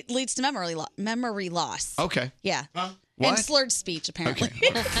sex leads to memory loss. Okay. Yeah. What? And slurred speech, apparently.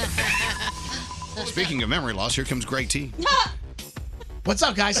 Speaking of memory loss, here comes Greg T. What's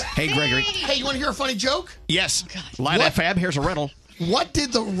up, guys? Hey, Gregory. Hey, you want to hear a funny joke? Yes. Light FM, here's a riddle. What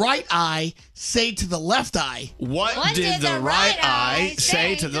did the right eye say to the left eye? What did the right eye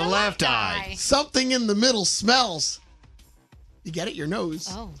say to the left eye? Something in the middle smells. You get it? Your nose.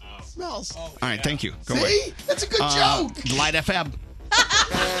 Oh. Smells. All right, thank you. Go See? away. That's a good joke. Light FM.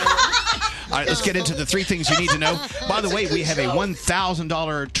 All right, let's get into the 3 things you need to know. By the way, we have a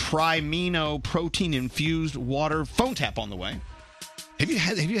 $1,000 Trimino protein-infused water phone tap on the way. Have you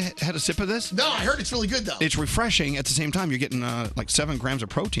had a sip of this? No, I heard it's really good, though. It's refreshing. At the same time, you're getting like 7 grams of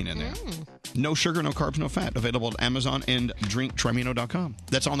protein in there. No sugar, no carbs, no fat. Available at Amazon and drinktrimino.com.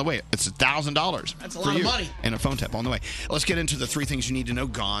 That's on the way. It's $1,000. That's a lot of money. And a phone tap on the way. Let's get into the 3 things you need to know.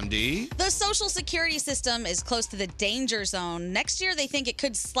 Gandhi. The Social Security system is close to the danger zone. Next year, they think it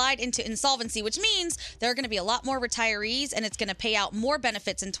could slide into insolvency, which means there are going to be a lot more retirees, and it's going to pay out more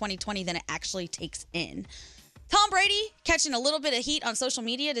benefits in 2020 than it actually takes in. Tom Brady catching a little bit of heat on social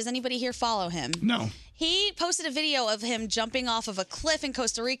media. Does anybody here follow him? No. He posted a video of him jumping off of a cliff in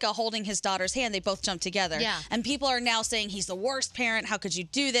Costa Rica holding his daughter's hand. They both jumped together. Yeah. And people are now saying he's the worst parent. How could you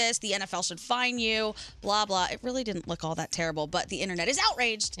do this? The NFL should fine you. Blah, blah. It really didn't look all that terrible, but the internet is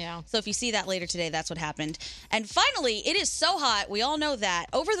outraged. Yeah. So if you see that later today, that's what happened. And finally, it is so hot. We all know that.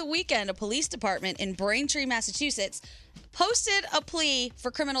 Over the weekend, a police department in Braintree, Massachusetts, posted a plea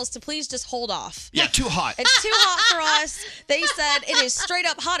for criminals to please just hold off. Yeah, too hot. It's too hot for us. They said it is straight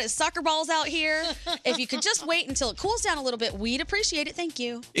up hot as soccer balls out here. If you could just wait until it cools down a little bit, we'd appreciate it. Thank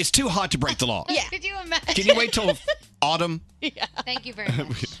you. It's too hot to break the law. Yeah. Could you imagine? Can you wait till autumn? Yeah. Thank you very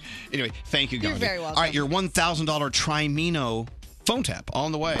much. Anyway, thank you, Gandhi. You're very welcome. All right, your $1,000 Trimino phone tap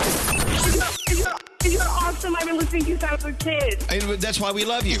on the way. You're awesome. I've been listening to you since I was a kid. And that's why we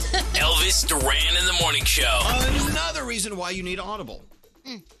love you. Elvis Duran in the Morning Show. Another reason why you need Audible.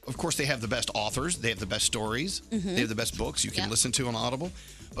 Of course, they have the best authors. They have the best stories. Mhm. They have the best books you can listen to on Audible.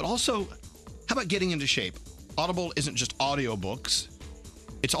 But also, how about getting into shape? Audible isn't just audiobooks.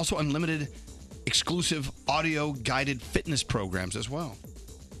 It's also unlimited, exclusive audio-guided fitness programs as well.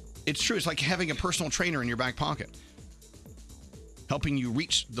 It's true. It's like having a personal trainer in your back pocket, helping you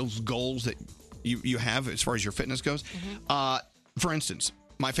reach those goals that you have as far as your fitness goes. For instance,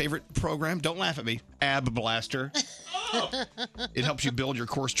 my favorite program, don't laugh at me, Ab Blaster. It helps you build your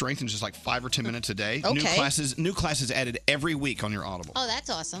core strength in just like 5 or 10 minutes a day. Okay. New classes added every week on your Audible. Oh,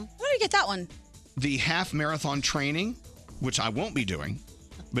 that's awesome. Where do you get that one? The half marathon training, which I won't be doing,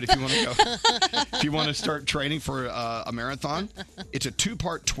 but if you want to go, if you want to start training for a marathon, it's a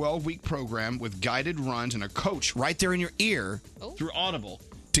 2-part 12-week program with guided runs and a coach right there in your ear through Audible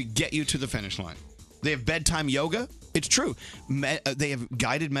to get you to the finish line. They have bedtime yoga. It's true. They have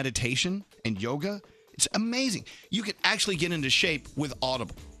guided meditation and yoga. It's amazing. You can actually get into shape with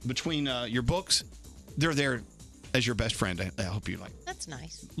Audible. Between your books, they're there as your best friend. I hope you like. That's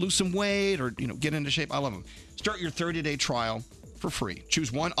nice. Lose some weight or get into shape. I love them. Start your 30-day trial for free.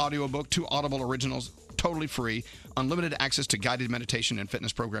 Choose one audiobook, 2 Audible originals, totally free. Unlimited access to guided meditation and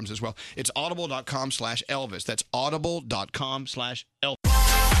fitness programs as well. It's audible.com/Elvis. That's audible.com/Elvis.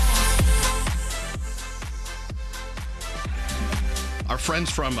 Our friends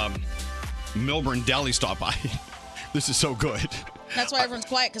from Milburn Deli stopped by. This is so good. That's why everyone's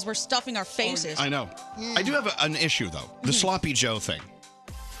quiet, because we're stuffing our faces. I know. I do have an issue, though. The Sloppy Joe thing.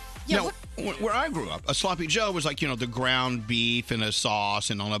 Yeah, now, where I grew up, a Sloppy Joe was like, the ground beef and a sauce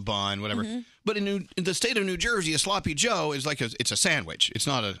and on a bun, whatever. Mhm. But in the state of New Jersey, a Sloppy Joe is like it's a sandwich. It's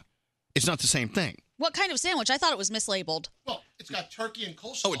not the same thing. What kind of sandwich? I thought it was mislabeled. Well, it's got turkey and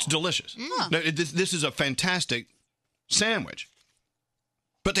coleslaw. Oh, it's delicious. Huh. No, this is a fantastic sandwich.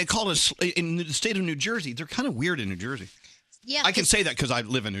 But they call it, in the state of New Jersey, they're kind of weird in New Jersey. Yeah, I can say that because I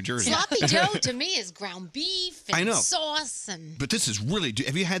live in New Jersey. Sloppy Joe to me is ground beef and I know. sauce and. But this is really,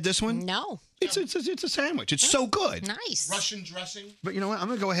 have you had this one? No. It's a sandwich. It's so good. Nice. Russian dressing. But you know what? I'm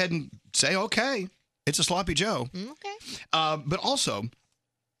going to go ahead and say, okay, it's a Sloppy Joe. Okay. But also,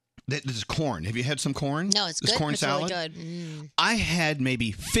 this is corn. Have you had some corn? No, it's this good. corn It's salad? really good. I had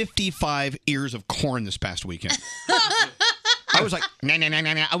maybe 55 ears of corn this past weekend. I was like, nah.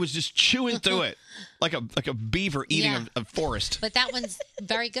 I was just chewing through it like a beaver eating Yeah. a forest. But that one's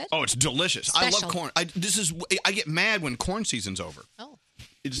very good. Oh, it's delicious. I Special. love corn. I get mad when corn season's over. Oh.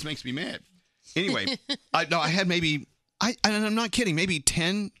 It just makes me mad. Anyway, I had maybe, and I'm not kidding, maybe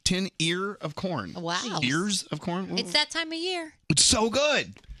 10 ear of corn. Wow. Ears of corn? It's that time of year. It's so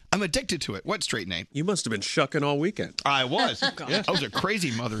good. I'm addicted to it. What straight name? You must have been shucking all weekend. I was. Yeah. I was a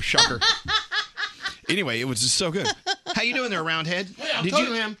crazy mother shucker. Anyway, it was just so good. How you doing there, Roundhead? Yeah, I'm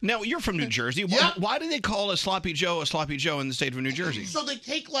good, man. Now, you're from New Jersey. Why do they call a Sloppy Joe in the state of New Jersey? So they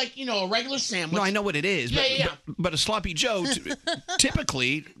take a regular sandwich. No, I know what it is. But, Yeah. but a Sloppy Joe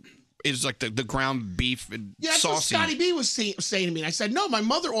typically is like the ground beef and Yeah, that's saucy. what Scotty B was saying to me. And I said, no, my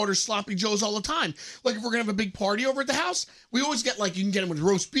mother orders Sloppy Joes all the time. Like, if we're going to have a big party over at the house, we always get, you can get them with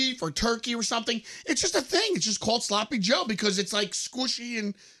roast beef or turkey or something. It's just a thing. It's just called Sloppy Joe because it's, squishy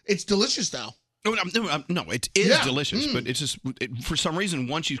and it's delicious, though. No, it is Yeah. delicious, but it's just, for some reason,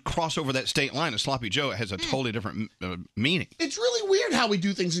 once you cross over that state line, a Sloppy Joe has a totally different meaning. It's really weird how we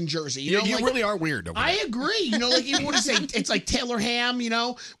do things in Jersey. You really are weird over I there. agree. You want to say, it's like Taylor ham,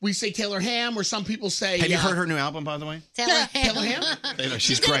 we say Taylor ham, or some people say... Have you heard her new album, by the way? Taylor Taylor ham?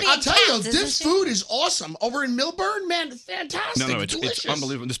 She's gonna great. be I'll tell you, Cats, isn't this she? food is awesome. Over in Milburn, man, it's fantastic. No, it's delicious.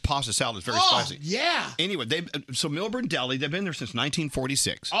 unbelievable. This pasta salad is very Oh, spicy. yeah. Anyway, so Milburn Deli, they've been there since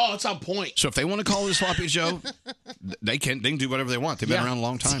 1946. Oh, it's on point. So if they want to call it a Sloppy Joe, they can do whatever they want. They've been Yeah. around a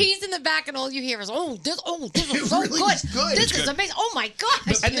long time. He's in the back, and all you hear is, "Oh, this is It so really good. is good. This It's is good. amazing. Oh my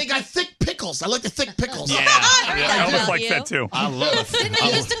gosh!" And they got thick pickles pickles. I like the thick pickles. Yeah. I almost like that too. I love it. Didn't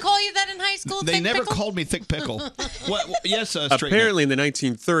they used to call you that in high school? They Thick never pickle? called me Thick Pickle. Yes, straight Apparently, in the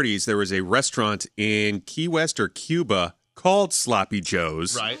 1930s, there was a restaurant in Key West or Cuba called Sloppy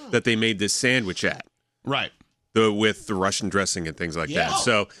Joe's Right. that they made this sandwich at. Right. With the Russian dressing and things like that.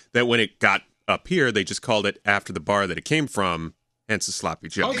 So that when it got up here, they just called it after the bar that it came from, hence the Sloppy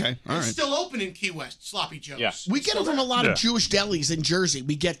Joe. Okay, all It's right. still open in Key West, Sloppy Joe's. Yeah. We get them from a lot Yeah. of Jewish delis in Jersey.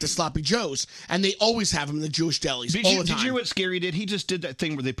 We get the Sloppy Joes, and they always have them in the Jewish delis Did all you, the did time. you hear what Scary did? He just did that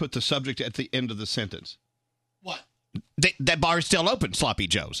thing where they put the subject at the end of the sentence. What? That bar is still open, Sloppy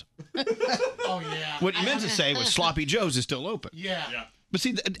Joe's. Oh, yeah. What you meant to say was Sloppy Joe's is still open. Yeah. But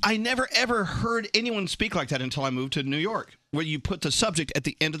see, I never ever heard anyone speak like that until I moved to New York, where you put the subject at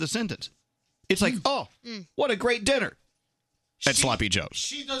the end of the sentence. It's like, oh, what a great dinner at Sloppy Joe's.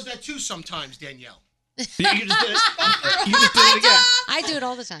 She does that too sometimes, Danielle. You just did it. You just did it again. I do it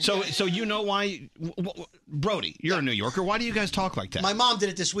all the time. So you know why, Brody? You're a New Yorker. Why do you guys talk like that? My mom did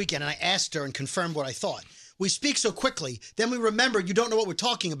it this weekend, and I asked her and confirmed what I thought. We speak so quickly, then we remember you don't know what we're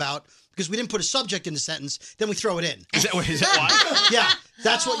talking about because we didn't put a subject in the sentence, then we throw it in. Is that why? Yeah,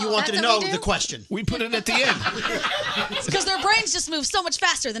 that's what you wanted to know, what we the do? question. We put it at the end. It's because their brains just move so much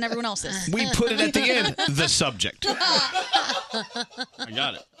faster than everyone else's. We put it at the end, the subject. I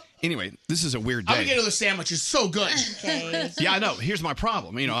got it. Anyway, this is a weird day. I'm gonna get the sandwich. It's so good. Yeah, I know. Here's my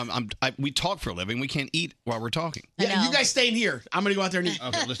problem. You know, we talk for a living. We can't eat while we're talking. Yeah, you guys stay in here. I'm gonna go out there and eat.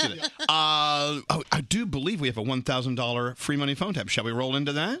 Okay, let's do that. I do believe we have a $1,000 free money phone tap. Shall we roll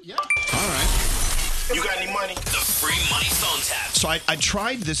into that? Yeah. All right. You got any money? The free money phone tap. So I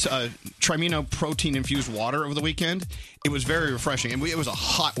tried this Trimino protein-infused water over the weekend. It was very refreshing. And it was a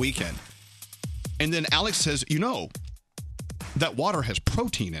hot weekend. And then Alex says, that water has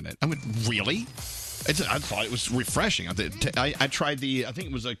protein in it. I went, really? I thought it was refreshing. I tried I think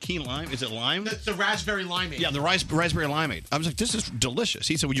it was a key lime. Is it lime? The raspberry limeade. Yeah, the raspberry limeade. I was like, this is delicious.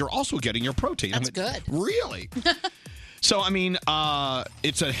 He said, well, you're also getting your protein. That's I went, good. Really? So, I mean,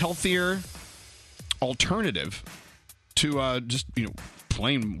 it's a healthier alternative to just,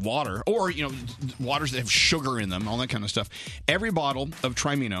 plain water or, waters that have sugar in them, all that kind of stuff. Every bottle of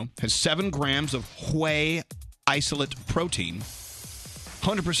Trimino has 7 grams of whey isolate protein,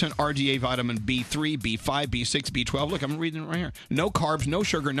 100% RDA vitamin B3, B5, B6, B12. Look, I'm reading it right here. No carbs, no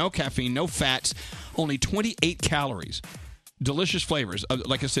sugar, no caffeine, no fats, only 28 calories. Delicious flavors.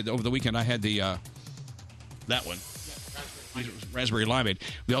 Like I said, over the weekend I had that one. Raspberry limeade.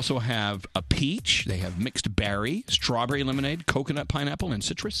 We also have a peach. They have mixed berry, strawberry lemonade, coconut, pineapple, and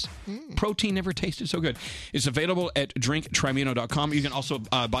citrus. Protein never tasted so good. It's available at drinktrimino.com. You can also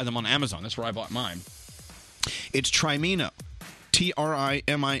buy them on Amazon. That's where I bought mine. It's Trimino.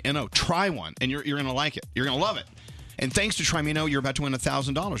 Trimino. Try one, and you're going to like it. You're going to love it. And thanks to Trimino, you're about to win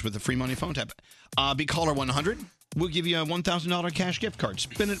 $1,000 with the free money phone tap. Be caller 100. We'll give you a $1,000 cash gift card.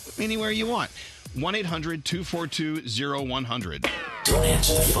 Spend it anywhere you want. 1-800-242-0100. Don't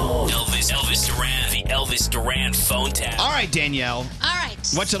answer the phone. Elvis Duran, the Elvis Duran phone tap. All right, Danielle. All right.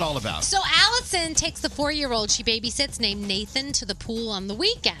 What's it all about? So Allison takes the 4-year-old she babysits named Nathan to the pool on the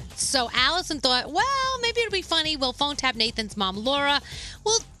weekend. So Allison thought, well, maybe it'll be funny. We'll phone tap Nathan's mom, Laura.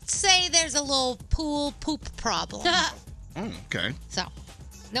 We'll say there's a little pool poop problem. Okay. So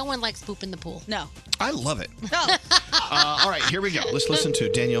no one likes poop in the pool. No. I love it. All right, here we go. Let's listen to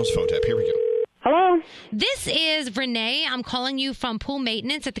Danielle's phone tap. Here we go. Hello. This is Renee. I'm calling you from pool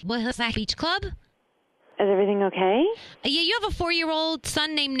maintenance at the Hillside Beach Club. Is everything okay? Yeah, you have a 4-year-old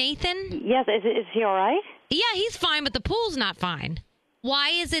son named Nathan? Yes. Is he all right? Yeah, he's fine, but the pool's not fine. Why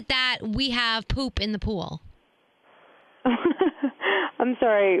is it that we have poop in the pool? I'm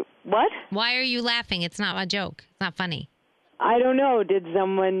sorry, what? Why are you laughing? It's not a joke. It's not funny. I don't know. Did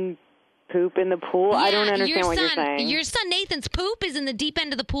someone poop in the pool? I don't understand what you're saying. Your son Nathan's poop is in the deep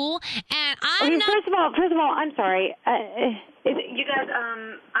end of the pool, and I'm not... First of all, I'm sorry. You guys,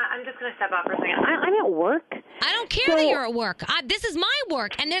 I'm just going to step out for a second. I'm at work. I don't care that you're at work. This is my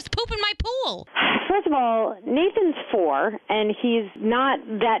work, and there's poop in my pool. First of all, Nathan's 4, and he's not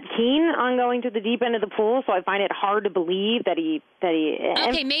that keen on going to the deep end of the pool, so I find it hard to believe that he.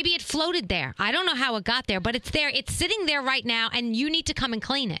 Okay, maybe it floated there. I don't know how it got there, but it's there. It's sitting there right now, and you need to come and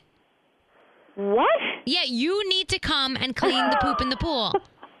clean it. What? Yeah, you need to come and clean the poop in the pool.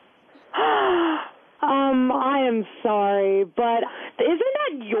 I am sorry, but isn't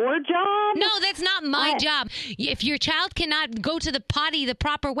that your job? No, that's not my job. If your child cannot go to the potty the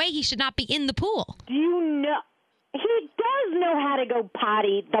proper way, he should not be in the pool. Do you know? He does know how to go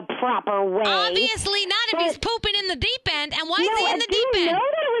potty the proper way. Obviously not if he's pooping in the deep end. And why is he in the deep end? end? You know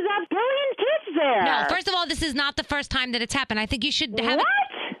that it was a billion kids there. No, first of all, this is not the first time that it's happened. I think you should have... What?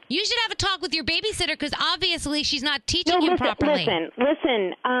 You should have a talk with your babysitter because obviously she's not teaching him properly.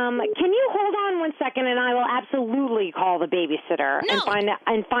 Listen. Can you hold on 1 second, and I will absolutely call the babysitter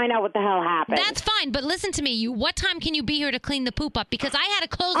and find out what the hell happened. That's fine, but listen to me. What time can you be here to clean the poop up? Because I had to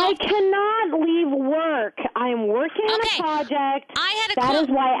close. I cannot leave work. I'm working on a project. I had to. That is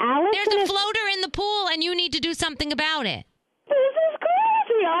why Allison. There's a floater in the pool, and you need to do something about it. This is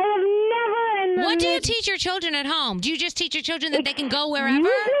crazy. I have never. What do you teach your children at home? Do you just teach your children that they can go wherever?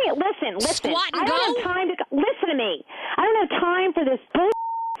 Listen. Squat and I don't have time to listen to me. I don't have time for this bull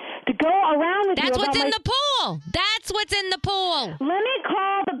to go around with you. That's what's in the pool. That's what's in the pool. Let me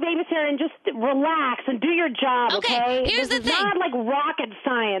call the babysitter and just relax and do your job. Okay. Here's the thing. It's not like rocket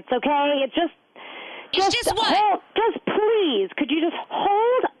science. Okay. It's just what? Just please, could you just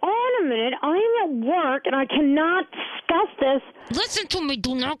hold on a minute? I'm at work and I cannot discuss this. Listen to me.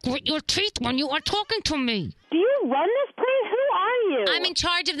 Do not grit your teeth when you are talking to me. Do you run this place? Who are you? I'm in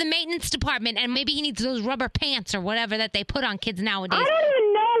charge of the maintenance department, and maybe he needs those rubber pants or whatever that they put on kids nowadays. I don't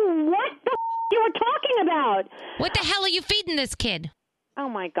even know what the you were talking about. What the hell are you feeding this kid? Oh,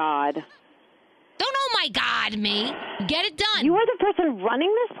 my God. Don't oh my God me. Get it done. You are the person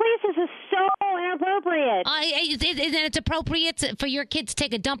running this place? This is so inappropriate. Isn't it appropriate for your kids to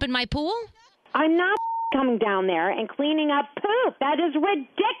take a dump in my pool? I'm not coming down there and cleaning up poop. That is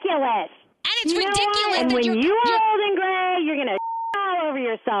ridiculous. And it's ridiculous. And that when you're old and gray, you're going to all over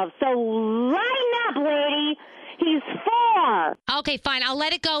yourself. So lighten up, lady. He's 4. Okay, fine. I'll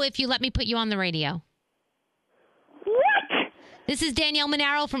let it go if you let me put you on the radio. What? This is Danielle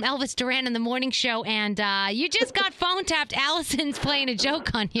Monaro from Elvis Duran in the Morning Show, and you just got phone tapped. Allison's playing a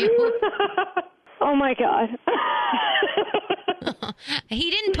joke on you. Oh, my God.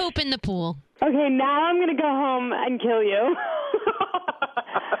 He didn't poop in the pool. Okay, now I'm going to go home and kill you.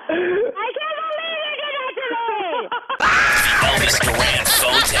 I can't believe you did that to me! Elvis Duran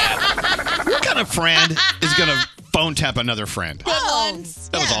phone tap. What kind of friend is going to phone tap another friend? Good ones.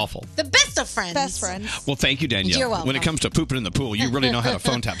 That was awful. The best of friends. Best friends. Well, thank you, Danielle. You're welcome. When it comes to pooping in the pool, you really know how to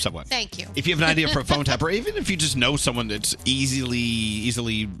phone tap someone. Thank you. If you have an idea for a phone tap, or even if you just know someone that's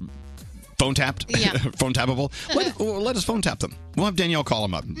easily phone tapped, phone tappable, let us phone tap them. We'll have Danielle call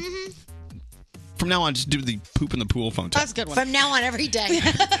them up. Mm-hmm. From now on, just do the poop in the pool phone tap. That's a good one. From now on, every day.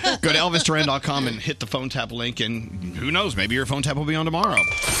 Go to ElvisDuran.com and hit the phone tap link, and who knows, maybe your phone tap will be on tomorrow.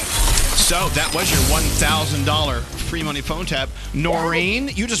 So that was your $1,000 free money phone tap. Noreen,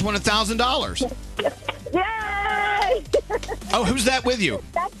 you just won $1,000. Yay! Oh, who's that with you?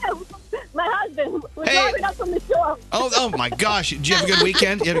 That's my husband. We're driving up from the shore. Oh my gosh. Did you have a good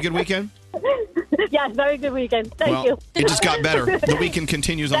weekend? You had a good weekend? Yes, very good weekend. Thank you. It just got better. The weekend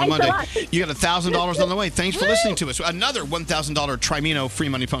continues on Thanks Monday. a lot. You got $1,000 on the way. Thanks for listening to us. Another $1,000 Trimino free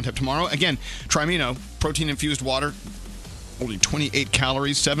money phone tap tomorrow. Again, Trimino, protein-infused water, only 28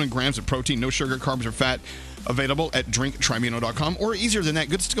 calories, 7 grams of protein, no sugar, carbs, or fat. Available at drinktrimino.com, or easier than that,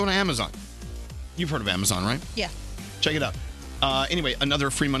 good to go to Amazon. You've heard of Amazon, right? Yeah. Check it out. Anyway, another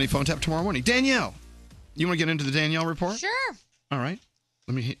free money phone tap tomorrow morning. Danielle, you want to get into the Danielle report? Sure. All right.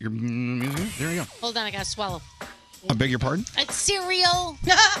 Let me hit your music. There you go. Hold on, I gotta swallow. I beg your pardon? It's cereal. All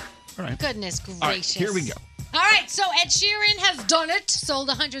right. Goodness gracious. All right, here we go. All right, so Ed Sheeran has done it. Sold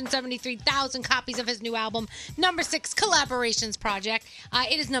 173,000 copies of his new album, number 6 Collaborations Project.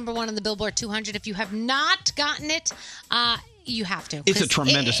 It is number 1 on the Billboard 200. If you have not gotten it, you have to. It's a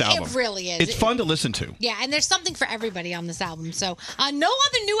tremendous album. It really is. It's fun to listen to. Yeah, and there's something for everybody on this album. So no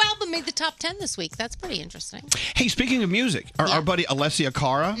other new album made the top 10 this week. That's pretty interesting. Hey, speaking of music, our buddy Alessia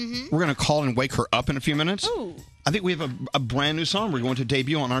Cara, we're going to call and wake her up in a few minutes. Ooh. I think we have a brand new song we're going to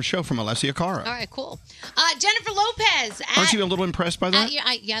debut on our show from Alessia Cara. All right, cool. Jennifer Lopez. Aren't you a little impressed by that?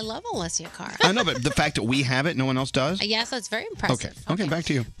 I love Alessia Cara. I know, but the fact that we have it, no one else does? Yes, that's very impressive. Okay, back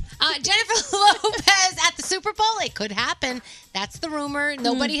to you. Jennifer Lopez at the Super Bowl. It could happen. That's the rumor.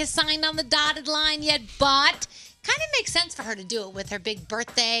 Nobody has signed on the dotted line yet, but kind of makes sense for her to do it with her big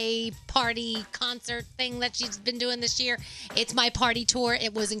birthday party concert thing that she's been doing this year. It's My Party Tour.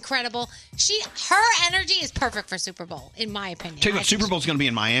 It was incredible. Her energy is perfect for Super Bowl, in my opinion. Tell you what, Super Bowl's going to be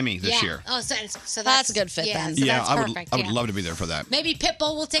in Miami this year. Oh, so that's a good fit then. So Yeah, that's I perfect. would love to be there for that. Maybe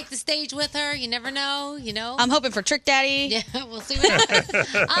Pitbull will take the stage with her. You never know, I'm hoping for Trick Daddy. Yeah, we'll see what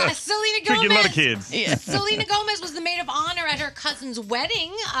happens. Selena Gomez. Tricking a lot of kids. Yeah. Selena Gomez was the maid of honor at her cousin's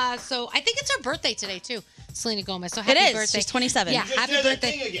wedding. So I think it's her birthday today, too. Selena Gomez. So happy It is. birthday. She's 27. Yeah, You just happy did that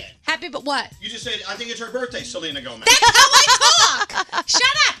birthday. thing again. Happy, but what? You just said, I think it's her birthday, Selena Gomez. That's how I talk. Shut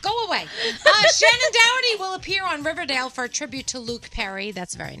up. Go away. Shannon Doherty will appear on Riverdale for a tribute to Luke Perry.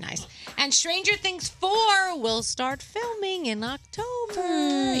 That's very nice. And Stranger Things 4 will start filming in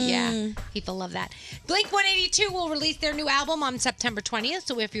October. Yeah, people love that. Blink-182 will release their new album on September 20th.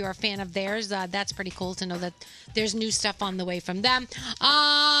 So if you're a fan of theirs, that's pretty cool to know that there's new stuff on the way from them.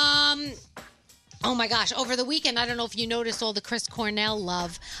 Oh my gosh, over the weekend, I don't know if you noticed all the Chris Cornell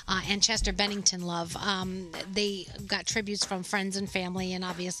love and Chester Bennington love. They got tributes from friends and family and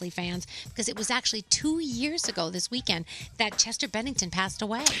obviously fans because it was actually 2 years ago this weekend that Chester Bennington passed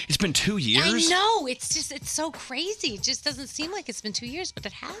away. It's been 2 years? I know. It's so crazy. It just doesn't seem like it's been 2 years, but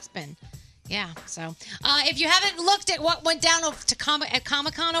it has been. Yeah, so if you haven't looked at what went down at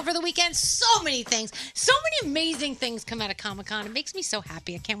Comic-Con over the weekend, so many things, so many amazing things come out of Comic-Con. It makes me so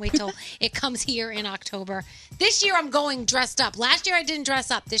happy. I can't wait till it comes here in October. This year I'm going dressed up. Last year I didn't dress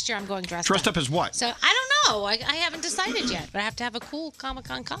up. This year I'm going dressed up. Dressed up as what? So I don't know. I haven't decided yet, but I have to have a cool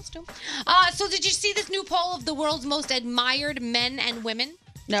Comic-Con costume. So did you see this new poll of the world's most admired men and women?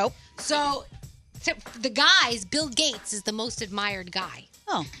 Nope. So the guys, Bill Gates is the most admired guy.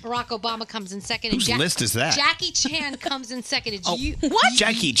 Oh. Barack Obama comes in second. Whose list is that? Jackie Chan comes in second. It's what?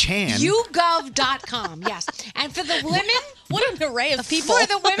 Jackie Chan? YouGov.com, yes. And for the women... What an array of people. For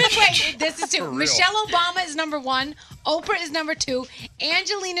the women, wait, this is For two. real. Michelle Obama is number 1. Oprah is number 2.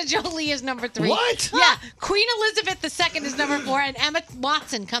 Angelina Jolie is number 3. What? Yeah. Queen Elizabeth II is number 4. And Emma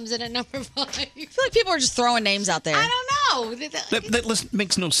Watson comes in at number 5. I feel like people are just throwing names out there. I don't know. That list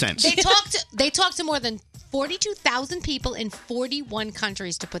makes no sense. They talked to more than 42,000 people in 41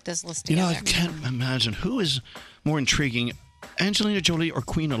 countries to put this list You know, together. I can't imagine who is more intriguing, Angelina Jolie or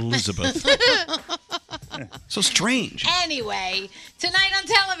Queen Elizabeth. So strange. Anyway, tonight on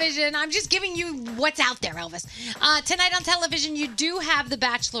television, I'm just giving you what's out there, Elvis. Tonight on television, you do have The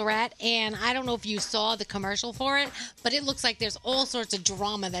Bachelorette, and I don't know if you saw the commercial for it, but it looks like there's all sorts of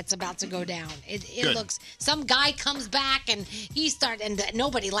drama that's about to go down. It Good. looks, some guy comes back and and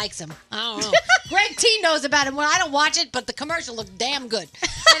nobody likes him. I don't know. Greg T knows about him. Well, I don't watch it, but the commercial looked damn good.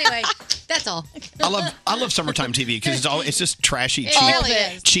 Anyway, that's all. I love summertime TV because it's just trashy, It cheap, really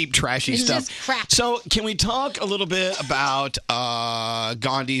is. cheap, trashy It's stuff. just crap. So, can we talk a little bit about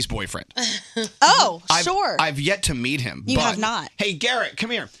Gandhi's boyfriend? Oh, sure. I've yet to meet him. You but- have not. Hey, Garrett, come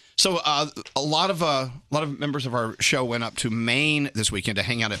here. So, a lot of members of our show went up to Maine this weekend to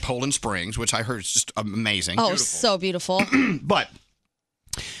hang out at Poland Springs, which I heard is just amazing. Oh, so beautiful. But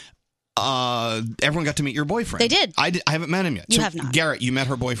everyone got to meet your boyfriend. They did. I haven't met him yet. You So, have not. Garrett, you met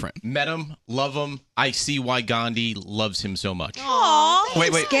her boyfriend. Met him, love him. I see why Gandhi loves him so much. Aww.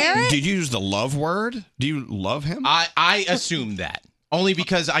 Wait. Did you use the love word? Do you love him? I assume that. Only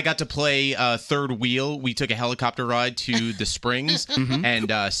because I got to play third wheel. We took a helicopter ride to the Springs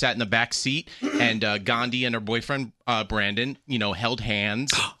and sat in the back seat. And Gandhi and her boyfriend, Brandon, held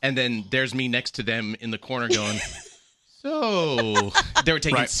hands. And then there's me next to them in the corner going, so they were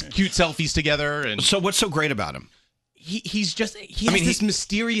taking cute selfies together. And so what's so great about him? He has this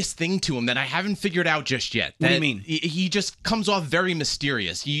mysterious thing to him that I haven't figured out just yet. What do you That mean? He just comes off very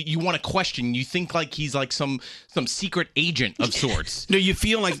mysterious. You want to question. You think like he's like some secret agent of sorts. No, you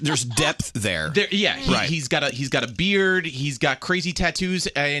feel like there's depth there. He's got a beard. He's got crazy tattoos.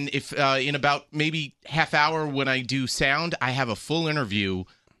 And if in about maybe half hour when I do sound, I have a full interview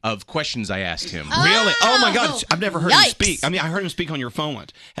of questions I asked him. Really? Oh my God! I've never heard him Yikes. speak. I mean, I heard him speak on your phone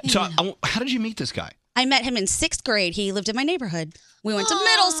once. So, how did you meet this guy? I met him in 6th grade. He lived in my neighborhood. We went to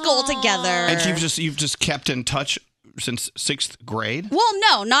middle school together. And you've just kept in touch since 6th grade. Well,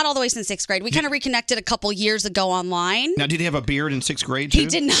 no, not all the way since 6th grade. We kind of reconnected a couple years ago online. Now, did he have a beard in 6th grade too? He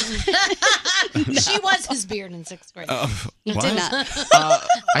did not. She was his beard in 6th grade. He what? did not.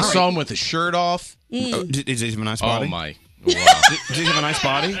 I saw him with a shirt off. Oh, does he have a nice body? Oh my! Wow. Does he have a nice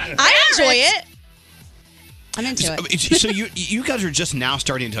body? I enjoy it. I'm into it. So you guys are just now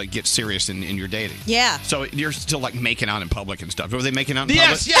starting to get serious in your dating. Yeah. So you're still like making out in public and stuff. Were they making out in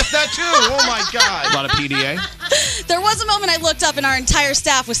Yes, public? yes, that too. Oh my God! A lot of PDA. There was a moment I looked up and our entire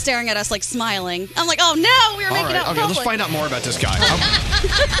staff was staring at us like smiling. I'm like, oh no, we were All making right. out in Okay, let's public. find out more about this guy.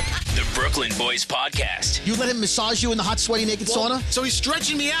 The Brooklyn Boys Podcast. You let him massage you in the hot, sweaty, naked sauna? So he's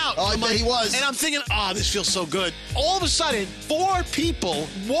stretching me out. Oh, I bet he was. And I'm thinking, this feels so good. All of a sudden, 4 people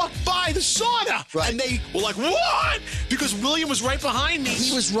walked by the sauna. Right. And they were like, what? Because William was right behind me.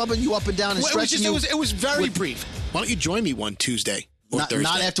 He was rubbing you up and down and Well, it was stretching just, you. it was very brief. Why don't you join me one Tuesday or Not, Thursday?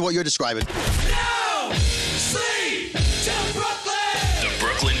 not after what you're describing. The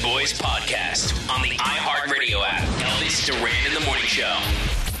Brooklyn Boys Podcast on the iHeartRadio app. Elvis Duran in the Morning Show.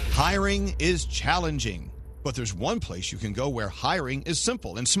 Hiring is challenging, but there's one place you can go where hiring is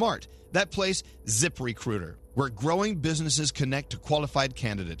simple and smart. That place, ZipRecruiter, where growing businesses connect to qualified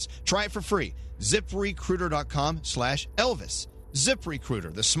candidates. Try it for free. ZipRecruiter.com/Elvis.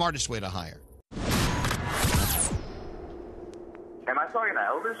 ZipRecruiter, the smartest way to hire. Am I talking to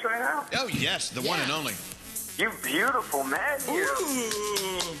Elvis right now? Oh, yes, the one and only. You beautiful man, you.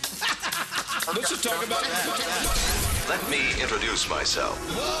 Let's just talk about that. Let me introduce myself.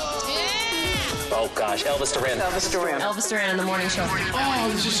 Oh gosh, Elvis Duran. Elvis Duran. Elvis Duran in the morning show. Oh,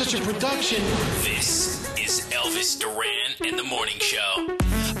 this is such a production. This is Elvis Duran and the Morning Show.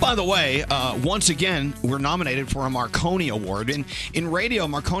 By the way, once again, we're nominated for a Marconi Award. And in radio,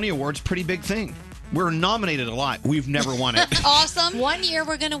 Marconi Award's a pretty big thing. We're nominated a lot. We've never won it. Awesome. One year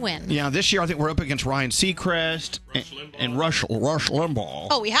we're going to win. Yeah, this year I think we're up against Ryan Seacrest and Rush Limbaugh.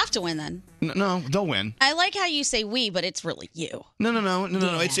 Oh, we have to win then. No, they'll win. I like how you say we, but it's really you. No.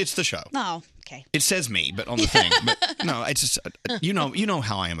 It's the show. Oh, okay. It says me, but on the thing. But no, it's just you know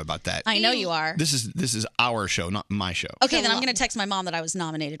how I am about that. I know you are. This is our show, not my show. Okay, then I'm going to text my mom that I was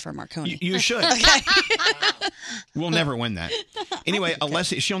nominated for Marconi. You should. Okay. We'll never win that. Anyway,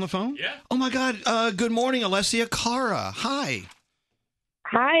 Alessia, is she on the phone? Yeah. Oh my God. Good morning, Alessia Cara. Hi.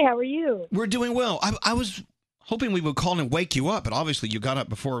 Hi, how are you? We're doing well. I was hoping we would call and wake you up, but obviously you got up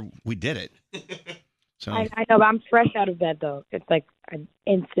before we did it. So I know, but I'm fresh out of bed, though. It's like I'm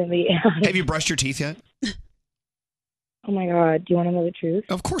instantly... Have you brushed your teeth yet? Oh, my God. Do you want to know the truth?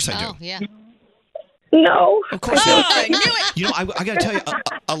 Of course I do. Oh, yeah. No. Of course I knew it. You know, I got to tell you,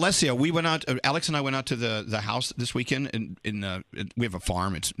 Alessia, we went out, Alex and I went out to the house this weekend, and we have a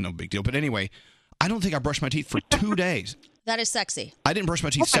farm. It's no big deal. But anyway, I don't think I brushed my teeth for 2 days. That is sexy. I didn't brush my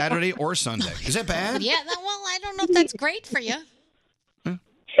teeth Saturday or Sunday. Is that bad? Yeah, well, I don't know if that's great for you.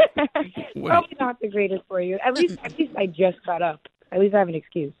 Probably not the greatest for you. At least I just got up. At least I have an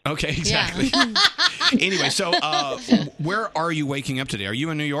excuse. Okay, exactly. Anyway, so where are you waking up today? Are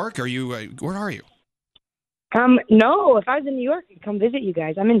you in New York? Are you where are you? No. If I was in New York, I'd come visit you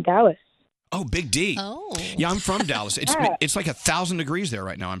guys. I'm in Dallas. Oh, Big D. Oh. Yeah, I'm from Dallas. It's like 1,000 degrees there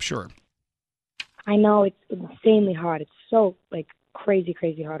right now, I'm sure. I know, it's insanely hot. It's so crazy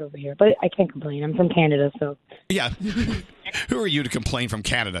hot over here. But I can't complain. I'm from Canada, so. Yeah. Who are you to complain from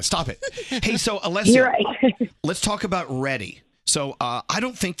Canada? Stop it. Hey, so Alessia, You're right. let's talk about Ready. So I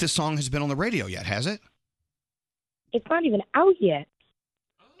don't think this song has been on the radio yet, has it? It's not even out yet.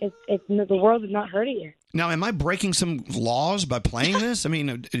 It's the world has not heard it yet. Now, am I breaking some laws by playing this? I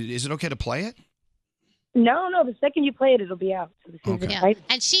mean, is it okay to play it? No. The second you play it, it'll be out. So this is Yeah. exciting.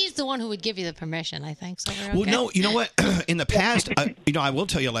 And she's the one who would give you the permission, I think. So we're Well, okay. no, you know what? In the past, I will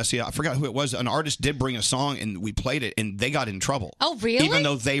tell you, Alessia, I forgot who it was. An artist did bring a song, and we played it, and they got in trouble. Oh, really? Even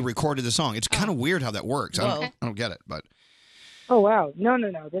though they recorded the song. It's kind of weird how that works. I don't get it, but... Oh, wow. No.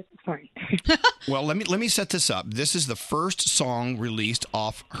 This is fine. Well, let me set this up. This is the first song released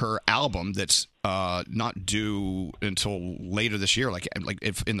off her album that's not due until later this year, like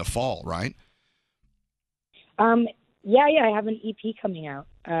if in the fall, right? Yeah, I have an EP coming out.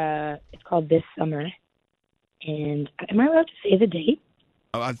 It's called This Summer. And am I allowed to say the date?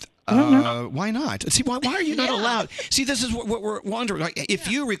 Why not? See, why are you not allowed? See, this is what we're wondering. Like, if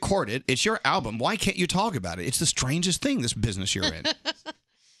you record it, it's your album. Why can't you talk about it? It's the strangest thing, this business you're in.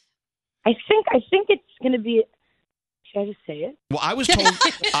 I think it's going to be. Should I just say it? Well, I was told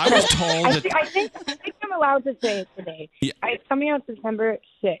that. I think I'm allowed to say it today. Yeah. It's coming out September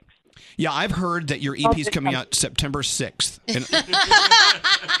 6th. Yeah, I've heard that your EP is coming out September 6th.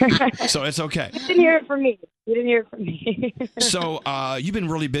 So it's okay. You didn't hear it from me. So you've been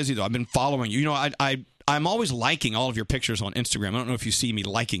really busy, though. I've been following you. You know, I'm always liking all of your pictures on Instagram. I don't know if you see me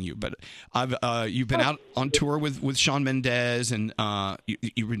liking you, but you've been out on tour with Shawn Mendes, and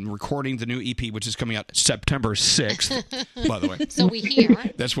you've been recording the new EP, which is coming out September 6th, by the way. So we hear.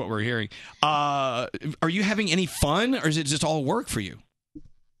 That's what we're hearing. Are you having any fun, or is it just all work for you?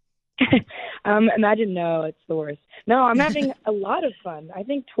 Imagine no, it's the worst. No, I'm having a lot of fun. I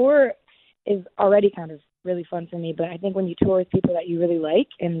think tour is already kind of really fun for me, but I think when you tour with people that you really like,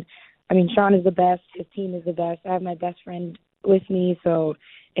 and I mean, Shawn is the best, his team is the best, I have my best friend with me, so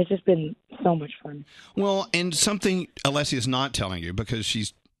it's just been so much fun. Well, and something Alessia is not telling you, because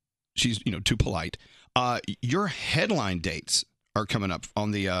she's too polite, your headline dates are coming up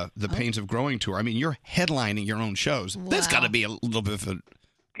on the Pains of Growing tour. I mean, you're headlining your own shows. Wow. That's got to be a little bit of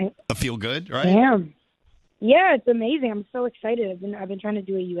a feel good, right? Damn. Yeah, it's amazing. I'm so excited. I've been trying to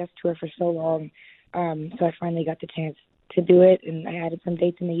do a U.S. tour for so long, so I finally got the chance to do it, and I added some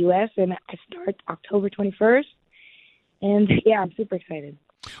dates in the U.S., and I start October 21st, and yeah, I'm super excited.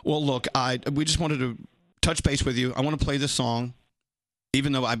 Well, look, we just wanted to touch base with you. I want to play this song,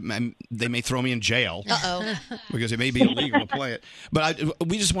 Even though they may throw me in jail. Uh-oh. Because it may be illegal to play it. But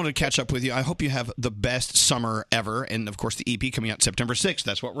we just wanted to catch up with you. I hope you have the best summer ever. And, of course, the EP coming out September 6th.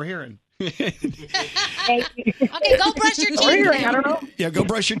 That's what we're hearing. Okay, go brush your teeth. I don't know. Yeah, go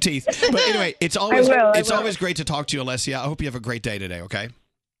brush your teeth. But anyway, it's always great to talk to you, Alessia. I hope you have a great day today, okay?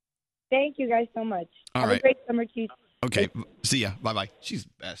 Thank you guys so much. All Have right. a great summer to you. Okay, see ya. Bye-bye. She's the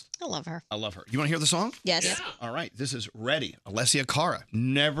best. I love her. I love her. You want to hear the song? Yes. Yeah. All right, this is Ready. Alessia Cara.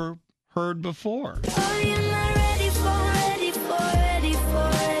 Never heard before.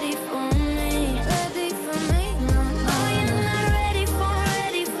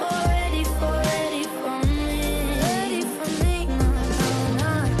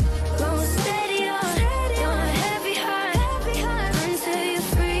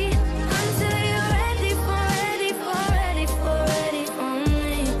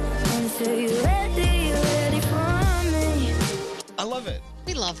 I love it.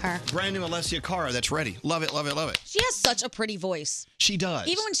 We love her. Brand new Alessia Cara that's ready. Love it, love it, love it. She has such a pretty voice. She does.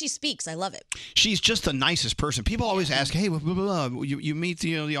 Even when she speaks, I love it. She's just the nicest person. People always ask, "Hey, blah, blah, blah. You meet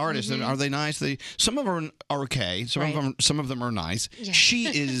the artists, and are they nice?" Some of them are okay. Some of them are nice. Yeah. She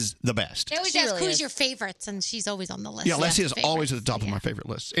is the best. They always ask, who's your favorites? And she's always on the list. Yeah, Alessia is always at the top of my favorite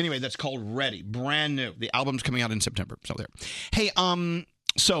list. Anyway, that's called Ready, brand new. The album's coming out in September. So there. Hey,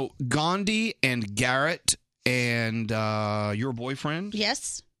 so Gandhi and Garrett and your boyfriend,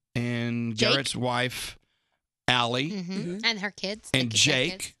 yes, and Jake. Garrett's wife, Allie, And her kids. and They kiss their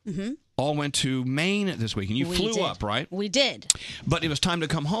Jake. kids. All went to Maine this week, and you We flew did. up, right? We did. But it was time to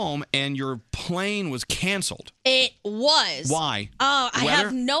come home, and your plane was canceled. It was. Why? Oh, I Weather?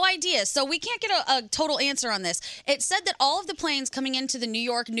 have no idea. So we can't get a total answer on this. It said that all of the planes coming into the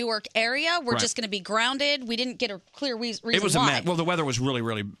Newark area were Right. just going to be grounded. We didn't get a clear reason It was why. a mess. Well, the weather was really,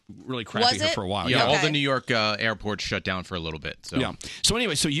 really, really crappy Was here it? for a while. Yeah, all Okay. the New York airports shut down for a little bit. So. Yeah. So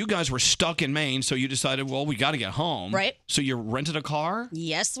anyway, so you guys were stuck in Maine, so you decided, well, we got to get home. Right. So you rented a car?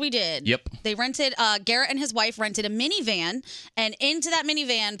 Yes, we did. Yep. They rented, Garrett and his wife rented a minivan, and into that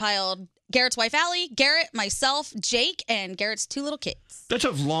minivan piled Garrett's wife, Allie, Garrett, myself, Jake, and Garrett's two little kids. That's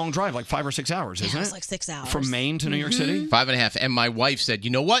a long drive, like 5 or 6 hours, isn't it it? was like 6 hours. From Maine to New York City? 5.5. And my wife said,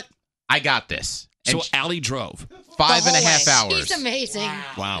 you know what? I got this. And So Allie drove. 5.5 hours. She's amazing.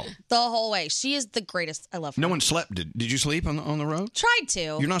 Wow. The whole way. She is the greatest. I love her. No one slept. Did you sleep on the road? Tried to.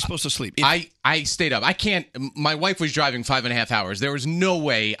 You're not supposed to sleep. I stayed up. I can't. My wife was driving 5.5 hours. There was no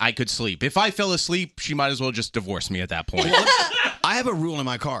way I could sleep. If I fell asleep, she might as well just divorce me at that point. I have a rule in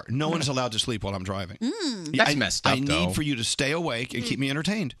my car. No one is allowed to sleep while I'm driving. That's messed up, I though. need for you to stay awake and keep me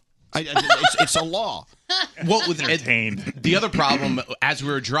entertained. It's a law. Well, the other problem, as we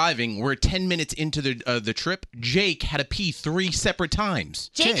were driving, we're 10 minutes into the trip. Jake had to pee 3 separate times.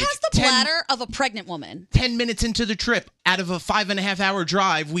 Jake has the bladder of a pregnant woman. 10 minutes into the trip, out of a 5.5 hour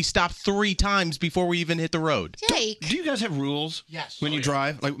drive, we stopped 3 times before we even hit the road. Jake. Do you guys have rules? Yes. When you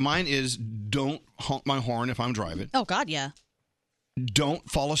drive? Like mine is don't honk my horn if I'm driving. Oh, God, yeah. Don't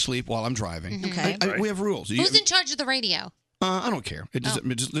fall asleep while I'm driving. Okay. We have rules. Who's in charge of the radio? I don't care.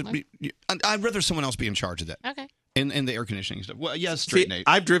 I'd rather someone else be in charge of that. Okay. And the air conditioning stuff. Well, yes, straight, See, Nate.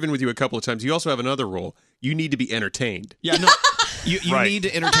 I've driven with you a couple of times. You also have another rule. You need to be entertained. Yeah, no. You need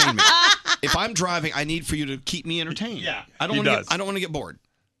to entertain me. If I'm driving, I need for you to keep me entertained. Yeah, I don't want to get bored.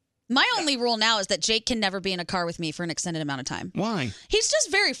 My only rule now is that Jake can never be in a car with me for an extended amount of time. Why? He's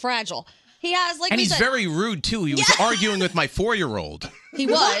just very fragile. He has, like And we he's said, very rude, too. He was arguing with my 4-year-old. He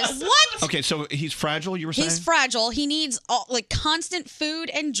was. What? Okay, so he's fragile, you were saying? He's fragile. He needs constant food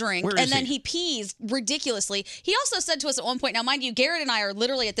and drink, Where and is then he? he pees ridiculously. He also said to us at one point, now mind you, Garrett and I are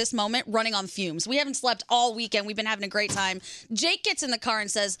literally at this moment running on fumes. We haven't slept all weekend. We've been having a great time. Jake gets in the car and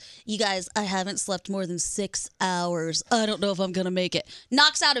says, you guys, I haven't slept more than 6 hours. I don't know if I'm going to make it.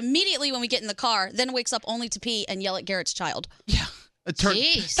 Knocks out immediately when we get in the car, then wakes up only to pee and yell at Garrett's child. Yeah. Turn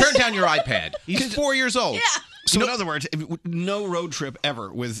down your iPad. He's 4 years old. Yeah. So in other words, no road trip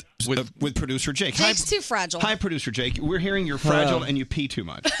ever with producer Jake. Jake's too fragile. Hi, producer Jake. We're hearing you're fragile and you pee too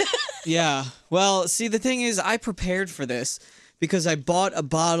much. Yeah. Well, see, the thing is, I prepared for this because I bought a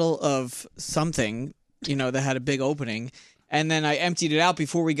bottle of something, that had a big opening, and then I emptied it out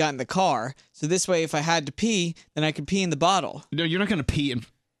before we got in the car. So this way, if I had to pee, then I could pee in the bottle. No, you're not going to pee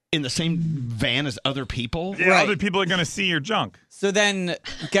in the same van as other people? Yeah, other people are going to see your junk. So then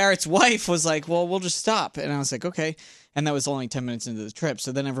Garrett's wife was like, well, we'll just stop. And I was like, okay. And that was only 10 minutes into the trip.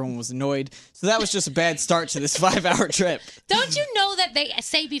 So then everyone was annoyed. So that was just a bad start to this 5-hour trip. Don't you know that they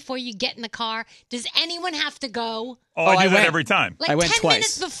say before you get in the car, does anyone have to go? Oh, I do that every time. Like I went 10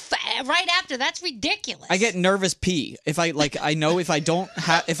 twice. minutes right after. That's ridiculous. I get nervous pee. I know if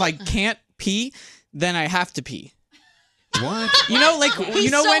I can't pee, then I have to pee. What? You know, like He's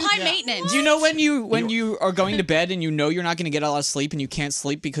you know so when high maintenance. Do you know when you are going to bed and you know you're not going to get a lot of sleep and you can't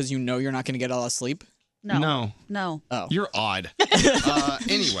sleep because you know you're not going to get a lot of sleep? No. Oh. You're odd.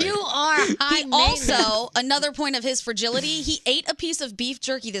 Anyway. You are high He also, another point of his fragility, he ate a piece of beef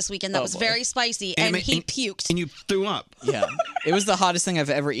jerky this weekend that Oh, was boy. very spicy, and he puked. And you threw up. Yeah. It was the hottest thing I've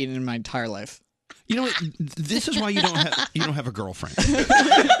ever eaten in my entire life. You know what? This is why you don't have a girlfriend,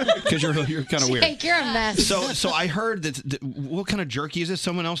 because you're kind of weird. Jake, you're a mess. So I heard that. What kind of jerky is this?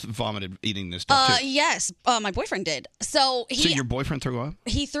 Someone else vomited eating this stuff too. Yes, my boyfriend did. So So your boyfriend threw up?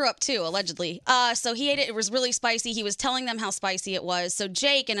 He threw up too, allegedly. So he ate it. It was really spicy. He was telling them how spicy it was. So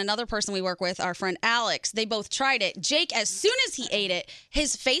Jake and another person we work with, our friend Alex, they both tried it. Jake, as soon as he ate it,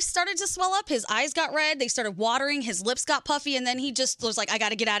 his face started to swell up. His eyes got red. They started watering. His lips got puffy. And then he just was like, I got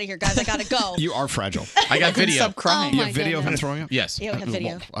to get out of here, guys. I got to go. You are fragile. I got video. Stop crying. You have video of him throwing up? Yes. Yeah, we have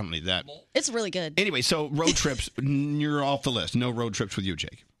video. Well, I don't need that. It's really good. Anyway, so road trips, you're off the list. No road trips with you,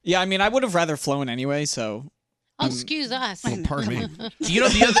 Jake. Yeah, I mean, I would have rather flown anyway, so. Oh, excuse us. Well, pardon me. You know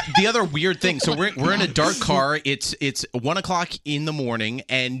the other weird thing. So we're in a dark car. It's 1:00 in the morning,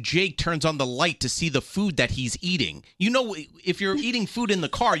 and Jake turns on the light to see the food that he's eating. You know, if you're eating food in the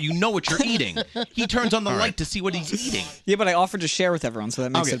car, you know what you're eating. He turns on the light to see what he's eating. Yeah, but I offered to share with everyone, so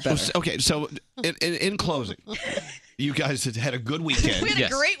that makes it better. Okay, so in closing, you guys had a good weekend. We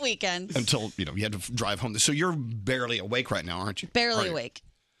had a great weekend. Until you had to drive home. So you're barely awake right now, aren't you? Barely Are you? awake.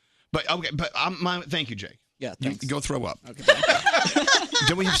 But thank you, Jake. Yeah, you thanks. go throw up. Okay.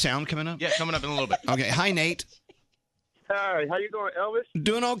 Do we have sound coming up? Yeah, coming up in a little bit. Okay. Hi, Nate. Hi, how you doing, Elvis?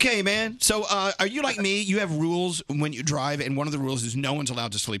 Doing okay, man. So, are you like me? You have rules when you drive, and one of the rules is no one's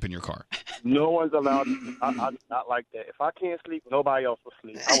allowed to sleep in your car. No one's allowed. I'm not like that. If I can't sleep, nobody else will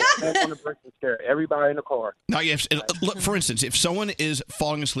sleep. I will stand on the brakes and scare everybody in the car. Now, look. For instance, if someone is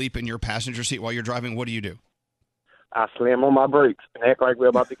falling asleep in your passenger seat while you're driving, what do you do? I slam on my brakes and act like we're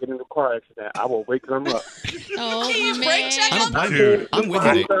about to get in a car accident. I will wake them up. Oh, Can you brake check I don't him? blame you. I'm with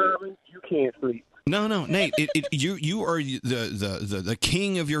you, Nate. You can't sleep. No, Nate. You are the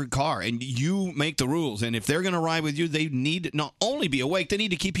king of your car, and you make the rules. And if they're going to ride with you, they need to not only be awake, they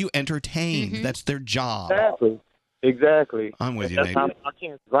need to keep you entertained. Mm-hmm. That's their job. Exactly. I'm with you, That's Nate. how I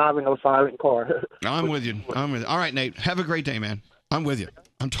can't drive in no silent car. I'm with you. All right, Nate. Have a great day, man. I'm with you.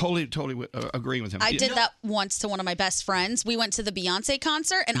 I'm totally agreeing with him. I did that once to one of my best friends. We went to the Beyonce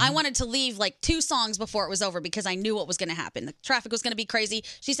concert, and I wanted to leave like 2 songs before it was over because I knew what was going to happen. The traffic was going to be crazy.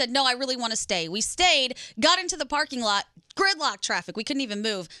 She said, no, I really want to stay. We stayed, got into the parking lot, gridlock traffic. We couldn't even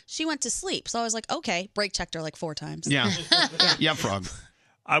move. She went to sleep. So I was like, okay, brake checked her like 4 times. Yeah. Yeah, Frog.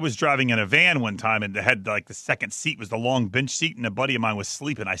 I was driving in a van one time and had like the second seat was the long bench seat and a buddy of mine was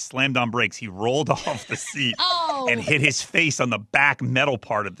sleeping. I slammed on brakes. He rolled off the seat and hit his face on the back metal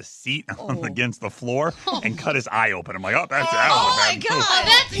part of the seat against the floor and cut his eye open. I'm like, oh, that's my God.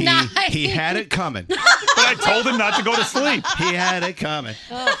 That's nice. He had it coming. But I told him not to go to sleep. He had it coming.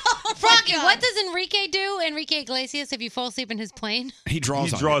 Froggy, what does Enrique do? Enrique Iglesias, if you fall asleep in his plane? He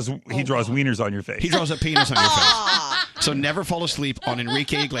draws. He draws wieners on your face. He draws a penis on your face. So never fall asleep on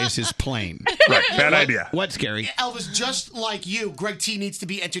Enrique Iglesias' plane. Right, bad idea. What's scary? Elvis, just like you, Greg T needs to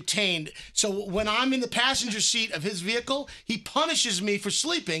be entertained. So when I'm in the passenger seat of his vehicle, he punishes me for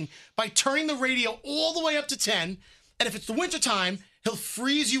sleeping by turning the radio all the way up to 10. And if it's the wintertime, he'll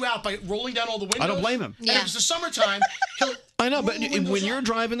freeze you out by rolling down all the windows. I don't blame him. And if it's the summertime, he'll... I know, but when you're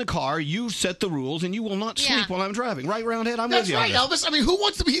driving the car, you set the rules, and you will not sleep while I'm driving. Right, Roundhead? I'm That's with you. right, on this. Elvis. I mean, who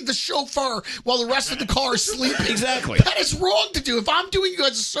wants to be the chauffeur while the rest of the car is sleeping? Exactly. That is wrong to do. If I'm doing you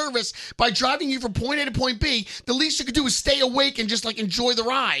guys a service by driving you from point A to point B, the least you could do is stay awake and just like enjoy the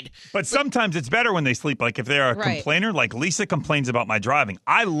ride. But sometimes it's better when they sleep. Like if they're a Right. complainer, like Lisa complains about my driving.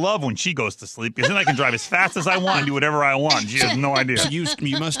 I love when she goes to sleep because then I can drive as fast as I want and do whatever I want. She has no idea. So you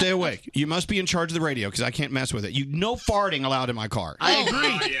must stay awake. You must be in charge of the radio because I can't mess with it. No farting allowed in my car. I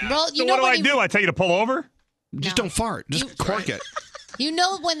agree. Well, So what do I do? I tell you to pull over? Just don't fart. Just cork it. You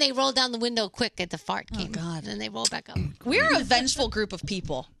know when they roll down the window quick at the fart came. Oh, God. And they roll back up. We're a vengeful group of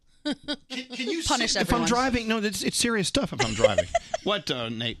people. Can you punish If everyone? I'm driving, no, it's serious stuff if I'm driving. What,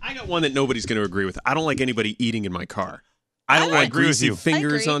 Nate? I got one that nobody's going to agree with. I don't like anybody eating in my car. I don't I want agree with greasy you.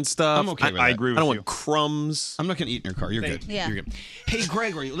 fingers I agree. on stuff. I'm okay with that. I agree with I don't you. want crumbs. I'm not going to eat in your car. You're good. Yeah. You're good. Hey,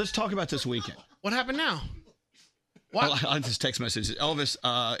 Gregory, let's talk about this weekend. What happened now? I this text message. Elvis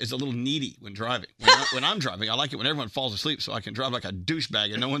is a little needy when driving. When I'm driving, I like it when everyone falls asleep so I can drive like a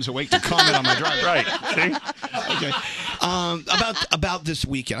douchebag and no one's awake to comment on my driving. Right. See? Okay. About this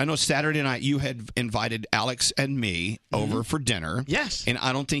weekend. I know Saturday night you had invited Alex and me over for dinner. Yes. And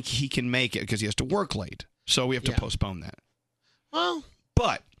I don't think he can make it because he has to work late. So we have to postpone that. Well,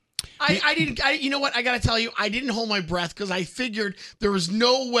 But I didn't. You know what? I got to tell you, I didn't hold my breath because I figured there was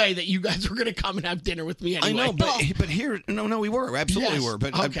no way that you guys were going to come and have dinner with me anyway. I know, but here, no, we were absolutely Yes. were.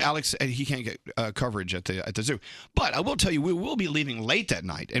 But Okay. Alex, he can't get coverage at the zoo. But I will tell you, we will be leaving late that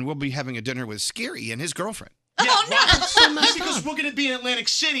night, and we'll be having a dinner with Scary and his girlfriend. Yeah, so messed because up. we're going to be in Atlantic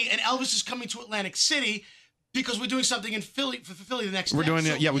City, and Elvis is coming to Atlantic City because we're doing something in Philly for Philly the next We're day. doing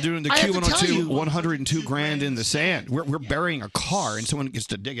So- we're doing the I have to tell Q102, you- 102 grand in the sand. We're burying a car, and someone gets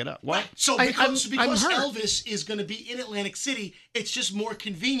to dig it up. What? So because I'm hurt. Elvis is going to be in Atlantic City, it's just more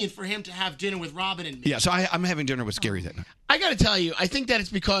convenient for him to have dinner with Robin and me. Yeah, so I'm having dinner with Scary that night. I got to tell you, I think that it's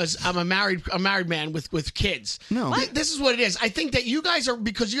because I'm a married man with kids. No. This is what it is. I think that you guys are,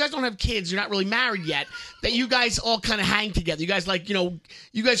 because you guys don't have kids, you're not really married yet, that you guys all kind of hang together. You guys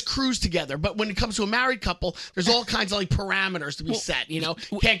you guys cruise together. But when it comes to a married couple, there's all kinds of like parameters to be set.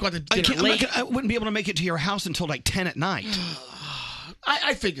 Can't go out to dinner late. I wouldn't be able to make it to your house until like 10 at night.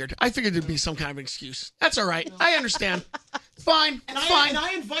 I figured there'd be some kind of excuse. That's all right. I understand. Fine. And fine.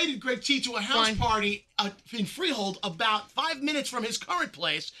 I invited Greg T to a house Fine. party in Freehold about 5 minutes from his current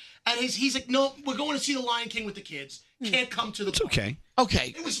place, and he's like, "No, we're going to see The Lion King with the kids. Can't come to the." It's okay.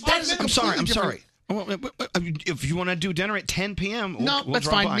 Okay. It was That is a I'm sorry. completely different- Well, if you want to do dinner at 10 p.m., we'll that's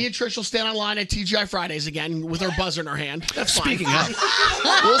drop fine. by. Me and Trish will stand on line at TGI Fridays again with our buzzer in our hand. That's fine. Speaking of,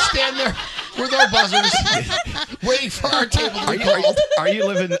 we'll stand there with our buzzers, waiting for our table to be called. Are you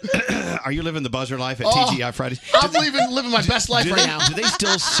living? Are you living the buzzer life at Oh, TGI Fridays? I'm living my best life do right they, now. Do they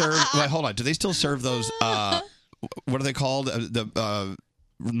still serve? Wait, hold on. Do they still serve those? What are they called? The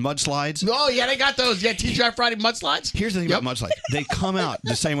mudslides? Oh, yeah, they got those. Yeah, TGI Friday mudslides. Here's the thing about mudslides. They come out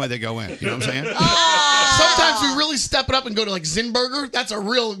the same way they go in. You know what I'm saying? Sometimes we really step it up and go to like Zinburger. That's a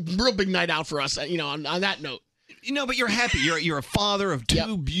real big night out for us. On that note. But you're happy. You're a father of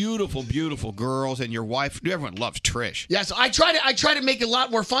two beautiful, beautiful girls, and your wife. Everyone loves Trish. Yeah, so I try to make it a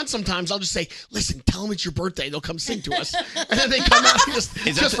lot more fun sometimes. I'll just say, listen, tell them it's your birthday. They'll come sing to us. And then they come out just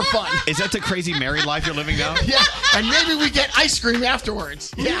for fun. Is that the crazy married life you're living now? Yeah, and maybe we get ice cream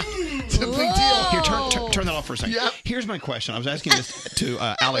afterwards. Yeah, it's a big deal. Here, turn that off for a second. Yep. Here's my question. I was asking this to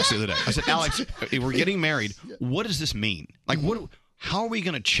Alex the other day. I said, Alex, we're getting married. What does this mean? Like, how are we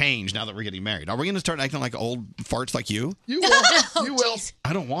going to change now that we're getting married? Are we going to start acting like old farts like you? You will. You will.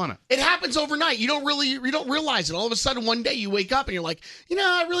 I don't want to. It happens overnight. You don't realize it. All of a sudden, one day you wake up and you're like,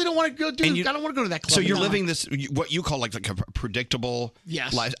 I really don't want to go I don't want to go to that club. So you're anymore. living this, what you call like a predictable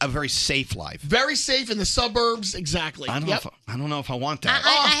life, a very safe life. Very safe in the suburbs. Exactly. I don't know if I want that.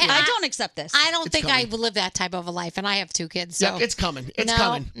 I don't accept this. I don't think coming. I would live that type of a life, and I have two kids. So. Yeah, it's coming. It's No,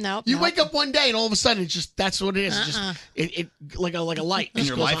 coming. no, You no. wake up one day and all of a sudden it's just that's what it is. It's just it like a light. And just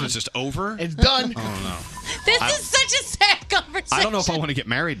your goes life on. is just over? It's done. Oh, no. This is such a sad conversation. I don't know if I want to get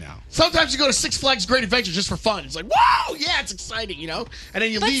married now. Sometimes you go to Six Flags Great Adventure just for fun. It's like, wow, yeah, it's exciting, And then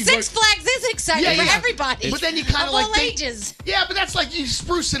you But leave. Six Flags is exciting for everybody. But then you kind of of all ages. Yeah, but that's like you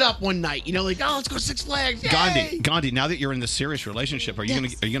spruce it up one night. Like, oh, let's go to Six Flags. Yay! Gandhi, now that you're in this serious relationship, are you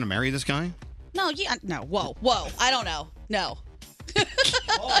gonna marry this guy? No, no. Whoa. I don't know. No.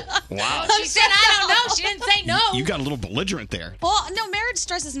 Wow. She said, I don't know. She didn't say no. You got a little belligerent there. Well, no, marriage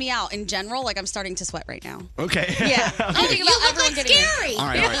stresses me out in general. Like, I'm starting to sweat right now. Okay. Yeah. Oh, you look like Scary. All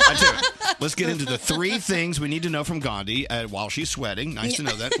right. I tell you, let's get into the 3 things we need to know from Gandhi while she's sweating. Nice to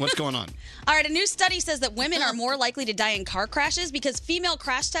know that. What's going on? All right, a new study says that women are more likely to die in car crashes because female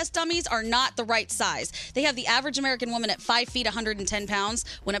crash test dummies are not the right size. They have the average American woman at 5 feet, 110 pounds,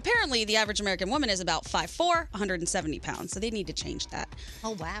 when apparently the average American woman is about 5'4", 170 pounds. So they need to change that.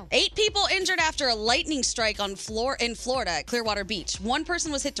 Oh, wow. 8 people injured after a lightning strike in Florida at Clearwater Beach. One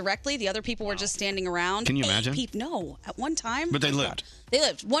person was hit directly. The other people were just standing around. Can you imagine? No, at one time. But they lived. They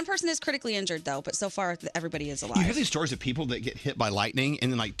lived. One person is critically injured, though, but so far everybody is alive. You hear these stories of people that get hit by lightning,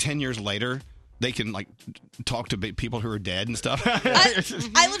 and then like 10 years later, they can like talk to people who are dead and stuff.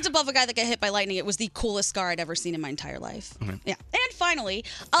 I lived above a guy that got hit by lightning. It was the coolest scar I'd ever seen in my entire life. Okay. Yeah. And finally,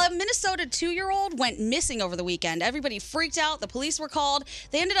 a Minnesota 2-year-old went missing over the weekend. Everybody freaked out. The police were called.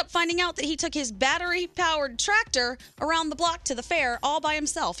 They ended up finding out that he took his battery-powered tractor around the block to the fair all by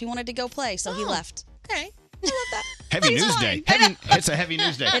himself. He wanted to go play, so he left. Okay. I love that. Heavy news day. It's a heavy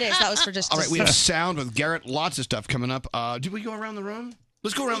news day. It is. That was for just. All right, we have sound with Garrett. Lots of stuff coming up. Do we go around the room?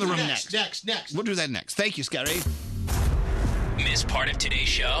 Let's go around the room next. Next. We'll do that next. Thank you, Scary. Miss part of today's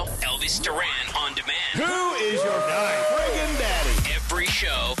show? Elvis Duran on demand. Who is your guy? Friggin' daddy. Every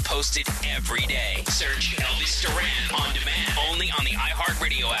show posted every day. Search Elvis Duran on demand. Only on the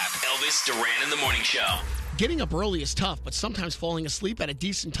iHeartRadio app. Elvis Duran in the Morning Show. Getting up early is tough, but sometimes falling asleep at a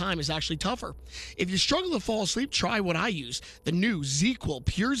decent time is actually tougher. If you struggle to fall asleep, try what I use, the new ZzzQuil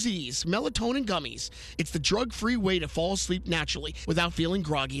Pure Z's melatonin gummies. It's the drug-free way to fall asleep naturally without feeling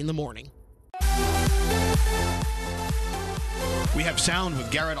groggy in the morning. We have sound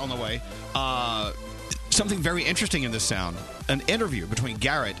with Garrett on the way. Something very interesting in this sound. An interview between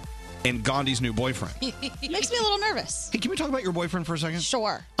Garrett and Gandhi's new boyfriend. Makes me a little nervous. Hey, can we talk about your boyfriend for a second?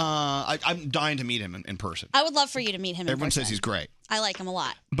 Sure. I'm dying to meet him in person. I would love for you to meet him in Everyone person. says he's great. I like him a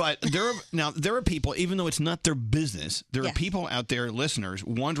lot. But there are people, even though it's not their business, there are people out there, listeners,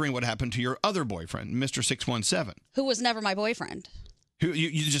 wondering what happened to your other boyfriend, Mr. 617. Who was never my boyfriend. Who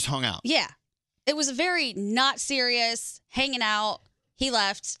you just hung out. Yeah. It was a very not serious, hanging out. He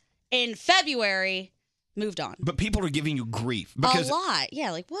left in February, moved on. But people are giving you grief because a lot. Yeah,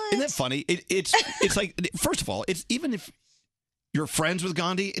 like what? Isn't that funny? It's like, first of all, it's even if you're friends with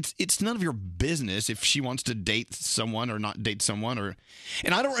Gandhi, it's none of your business if she wants to date someone or not date someone.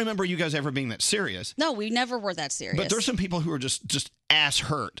 And I don't remember you guys ever being that serious. No, we never were that serious. But there's some people who are just ass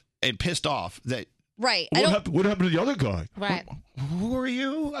hurt and pissed off that. Right. What happened to the other guy? Right. Who are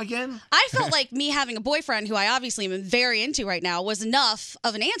you again? I felt like me having a boyfriend who I obviously am very into right now was enough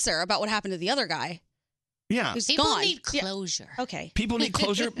of an answer about what happened to the other guy. Yeah. Who's People gone. need closure. Yeah. Okay. People need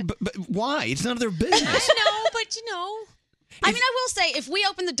closure, but why? It's none of their business. I know, but I mean, I will say, if we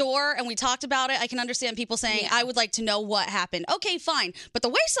opened the door and we talked about it, I can understand people saying, I would like to know what happened. Okay, fine. But the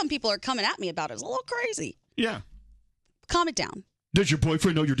way some people are coming at me about it is a little crazy. Yeah. Calm it down. Does your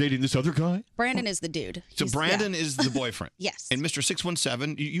boyfriend know you're dating this other guy? Brandon is the dude. So He's- Brandon yeah. is the boyfriend. Yes. And Mr.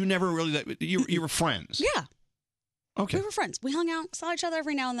 617, you never really, you were friends. Yeah. Okay. We were friends. We hung out, saw each other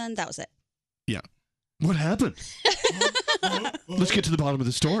every now and then. That was it. Yeah. What happened? Let's get to the bottom of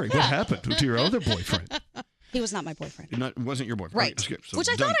the story. What happened to your other boyfriend? He was not my boyfriend. Wasn't your boyfriend. Right. Okay, so Which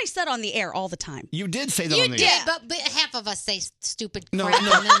I done. thought I said on the air all the time. You did say that You on the did, air. but half of us say stupid No, crap.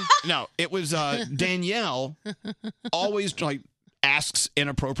 no, and then- no. It was Danielle always asks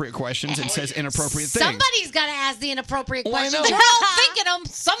inappropriate questions and says inappropriate things. Somebody's got to ask the inappropriate Well, I questions. know. We're all thinking them.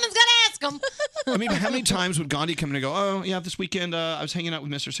 Someone's got to ask them. I mean, how many times would Gandhi come in and go, oh, yeah, this weekend I was hanging out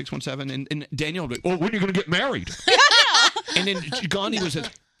with Mr. 617, and Danielle would be, oh, when are you going to get married? And then Gandhi was as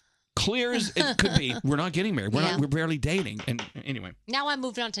clear as it could be, we're not getting married. We're barely dating. And anyway. Now I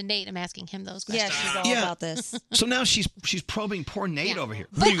moved on to Nate. I'm asking him those questions. Yeah, she's all about this. So now she's probing poor Nate over here.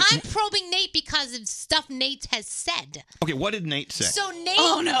 But I'm probing Nate because of stuff Nate has said. Okay, what did Nate say? So Nate,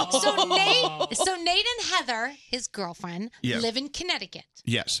 so Nate and Heather, his girlfriend, Yeah. live in Connecticut.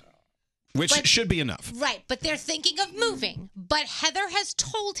 Yes. Which But- should be enough. Right, but they're thinking of moving. But Heather has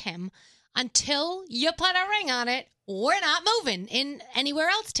told him, until you put a ring on it, we're not moving in anywhere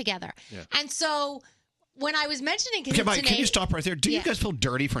else together. Yeah. And so when I was mentioning it Okay, to Mike, can Nate, you stop right there? Do you guys feel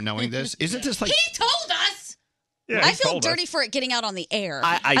dirty for knowing this? Isn't this like... He told us. I feel dirty for it getting out on the air.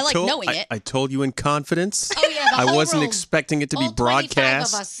 I like told, knowing I, it. I told you in confidence. Oh, yeah, the I whole wasn't room. expecting it to be All 25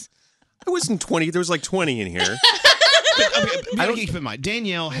 broadcast. of us. I wasn't 20. There was like 20 in here. I don't keep in mind.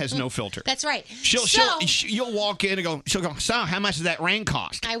 Danielle has no filter. That's right. You'll walk in and go. She'll go. So, how much does that ring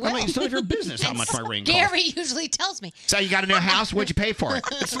cost? I I'm will. like, it's none of your business how And much my ring costs. Gary usually tells me. So you got a new house? What'd you pay for it?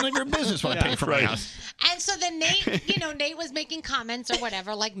 It's none of your business what I pay for my house. And so then Nate, Nate was making comments or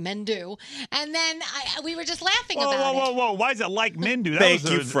whatever, like men do. And then we were just laughing about it. Whoa. Why is it like men do? Thank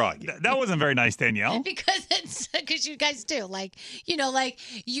you, Frog. That wasn't very nice, Danielle. Because you guys do, like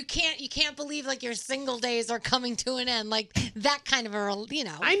you can't believe like your single days are coming to an end, like that kind of a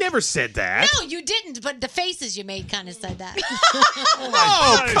I never said that. No, you didn't, but the faces you made kind of said that.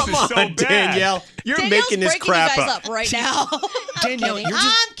 Oh, come this is so on, bad. Danielle. You're Danielle's making this breaking crap you guys up right now. Danielle, kidding. you're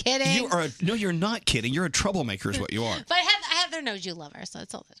just. I'm kidding. You are. No, you're not kidding. You're a troublemaker, is what you are. But Heather knows you love her, so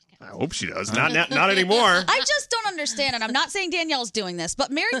it's all that. I hope she does. Not anymore. I just don't understand, and I'm not saying Danielle's doing this, but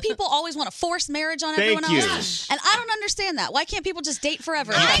married people always want to force marriage on Thank everyone you. else. And I don't understand that. Why can't people just date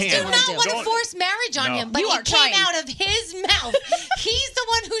forever? I That's do what not they want to force marriage on No. him, but You are it came trying. out of his mouth. He's the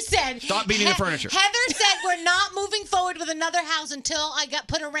one who said, Stop beating the furniture. Heather said we're not moving forward with another house until I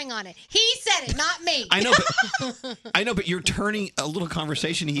put a ring on it. He said it, not me. I know, but you're turning a little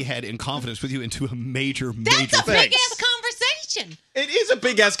conversation he had in confidence with you into a major That's a thing. big ass conversation. It is a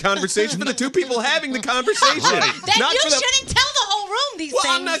big ass conversation for the two people having the conversation. Then Not you for the- shouldn't tell the whole room these Well,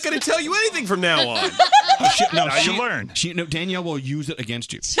 things. I'm not going to tell you anything from now on. You learn. Danielle will use it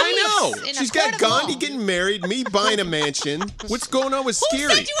against you. I know. In a She's court got of Gandhi law. getting married, me buying a mansion. What's going on with Who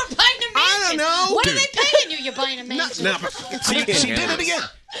Scary? said you were buying a mansion? I don't know. What Dude. are they paying you? You're buying a mansion. No, She did it again.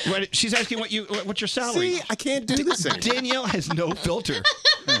 What- She's asking what's your salary. See, I can't do this anymore. Danielle has no filter.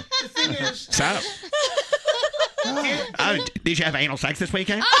 So, did you have anal sex this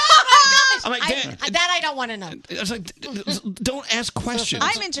weekend? Oh my I'm like, That I don't want to know. I was like, don't ask questions.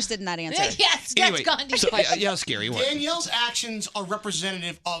 I'm interested in that answer. Yes, Anyway, Gandhi's so, question. yeah, Scary. What? Danielle's actions are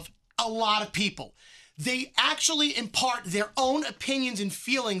representative of a lot of people. They actually impart their own opinions and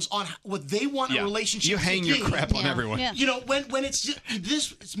feelings on what they want a relationship You to hang be. your crap on everyone. Yeah. You know, when it's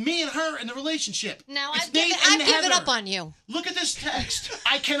it's me and her in the relationship. Now It's I've Nate given and Heather. up on you. Look at this text.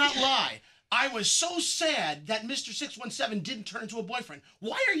 I cannot lie. I was so sad that Mr. 617 didn't turn into a boyfriend.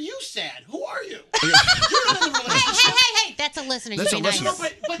 Why are you sad? Who are you? You're not in a relationship. Hey, that's a listener. That's You a be listener.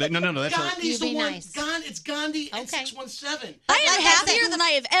 nice. No, that's Gandhi's You be the one. nice. It's Gandhi and 617. I am Like I happier said- than I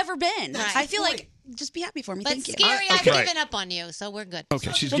have ever been. Right. I feel like just be happy for me. But Thank you. Scary, I've okay. given up on you, so we're good.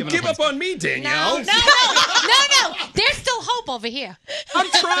 Okay, she's Well, giving give up on me, No, Danielle. no. There's still hope over here. I'm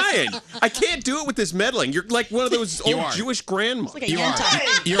trying. I can't do it with this meddling. You're like one of those You old are. Jewish grandmas. Like a You are.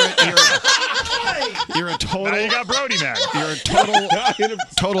 Yenta. You're a total. Now you got Brody, man. You're a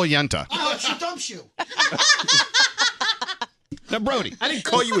total yenta. Oh, she dumps you. Now, Brody, I didn't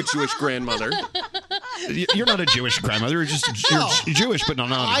call you a Jewish grandmother. you're not a Jewish grandmother. You're just No. you're Jewish, but not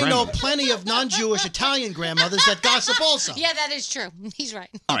a I know grandmother. plenty of non-Jewish Italian grandmothers that gossip also. Yeah, that is true. He's right.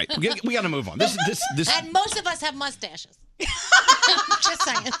 All right, we got to move on. This. And most of us have mustaches. Just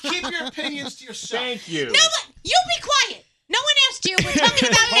saying. Keep your opinions to yourself. Thank you. No, but you be quiet. No one asked you. We're talking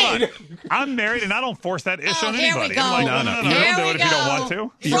about Hold me. on. I'm married and I don't force that ish on here we anybody. go. I'm like, No. no, Here don't do we it if you don't go.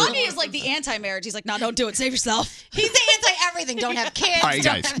 want to. Froggy is like the anti-marriage. He's like, no, don't do it. Save yourself. He's the anti-everything. Don't have kids. All right,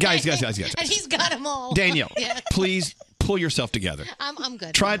 don't have guys. And he's got them all. Danielle, Yeah. please pull yourself together. I'm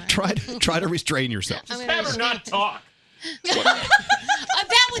good. Try to restrain yourself. I'm gonna Have her not talk.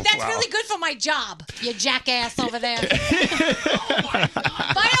 That's Wow. really good for my job, you jackass over there. If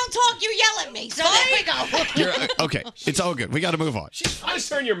I don't talk, you yell at me. So there we go. You're, okay, it's all good. We got to move on. Just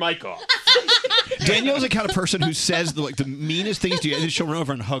turn your mic off. Danielle's the kind of person who says the meanest things to you, and then she'll run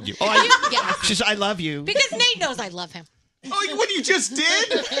over and hug you. She says, "I love you." Because Nate knows I love him. Oh, what you just did?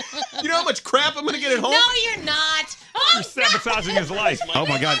 You know how much crap I'm going to get at home? No, you're not. Oh, You're sabotaging his life. Oh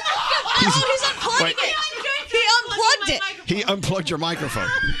my God! He's unplugging Wait. it. He unplugged it. He unplugged your microphone.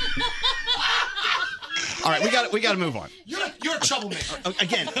 All right, we got to move on. You're a troublemaker.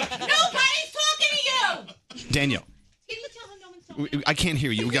 Again, Nobody's talking to you. Danielle, I can't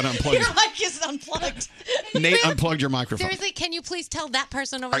hear you. We got to unplug Your it. mic is unplugged. Nate unplugged your microphone. Seriously, can you please tell that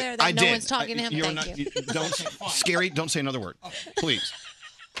person over All there right, that I no did. one's talking to him? You're Thank not, you. Don't Scary. Don't say another word, please.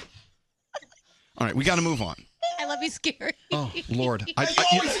 All right, we got to move on. I love you, Scary. Oh Lord! You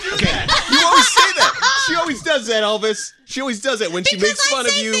always say that. She always does that, Elvis. She always does that when she makes fun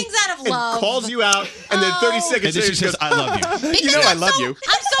of you things out of and love. calls you out, and then 30 seconds And then later she says, goes, "I love you." You know I love you. I'm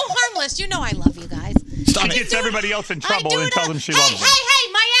so harmless. You know I love you guys. Stop She it. gets everybody else in trouble and tells them she Hey, loves them.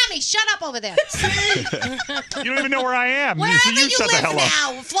 hey, Miami, shut up over there. You don't even know where I am. Wherever you you shut the live hell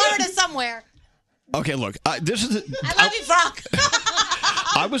up. now, Florida somewhere. Okay, look. This is. I love you, Brock.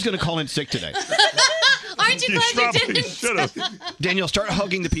 I was going to call in sick today. Aren't you glad you didn't? should have. Danielle, start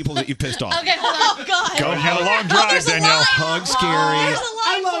hugging the people that you pissed off. Okay, hold on. Oh, God. Go You had a long drive, there's a Danielle. line. Hug Scary. There's a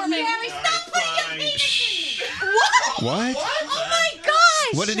line for me. Scary, stop putting your penis in me. What? Oh, my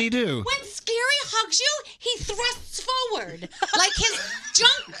gosh. What did he do? When Scary hugs you, he thrusts forward. Like his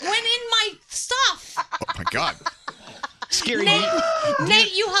junk went in my stuff. Oh my God. Scary.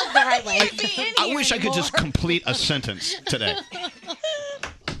 Nate, you hugged the right way. I wish I could just complete a sentence today.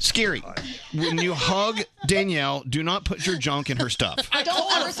 Scary. When you hug Danielle, do not put your junk in her stuff. I Don't call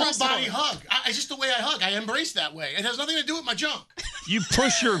it ever a full thrust it body over. hug. It's just the way I hug. I embrace that way. It has nothing to do with my junk. You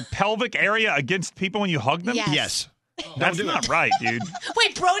push your pelvic area against people when you hug them? Yes. Yes. That's not right, dude.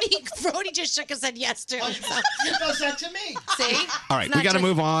 Wait, Brody just shook his head yes too. He does that to me. See? All right, It's we not got to just-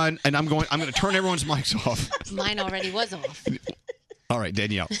 move on, and I'm going to turn everyone's mics off. Mine already was off. All right,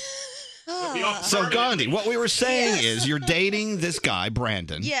 Danielle. So Gandhi, what we were saying is you're dating this guy,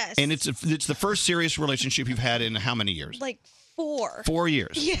 Brandon. Yes. And it's the first serious relationship you've had in how many years? Like 4. 4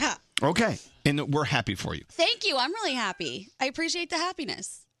 years. Yeah. Okay. And we're happy for you. Thank you. I'm really happy. I appreciate the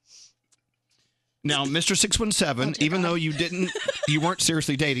happiness. Now, Mr. 617, even though you weren't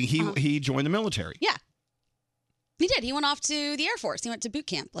seriously dating, he joined the military. Yeah. He did. He went off to the Air Force. He went to boot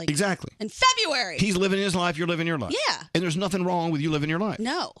camp. Exactly. In February. He's living his life, you're living your life. Yeah. And there's nothing wrong with you living your life.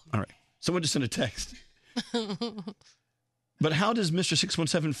 No. All right. Someone just sent a text. But how does Mr.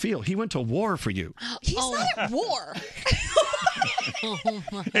 617 feel? He went to war for you. He's not at war.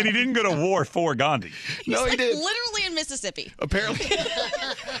 And he didn't go to war for Gandhi. No, he did. Literally in Mississippi. Apparently.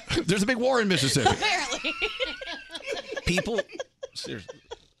 There's a big war in Mississippi. Apparently. People, seriously.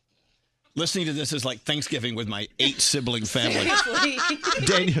 Listening to this is like Thanksgiving with my 8-sibling family.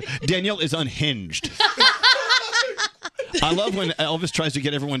 Seriously. Danielle is unhinged. I love when Elvis tries to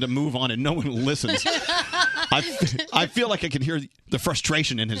get everyone to move on and no one listens. I feel like I can hear the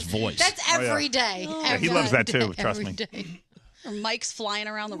frustration in his voice. That's every day. Yeah, he loves that too, trust Every me. day. Or Mike's flying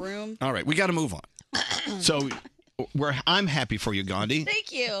around the room. All right, we got to move on. So I'm happy for you, Gandhi.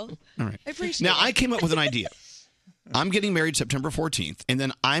 Thank you. All right. I appreciate Now, it. I came up with an idea. I'm getting married September 14th, and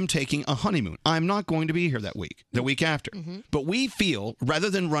then I'm taking a honeymoon. I'm not going to be here that week, the week after. But we feel, rather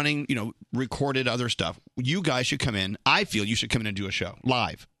than running, recorded other stuff, you guys should come in. I feel you should come in and do a show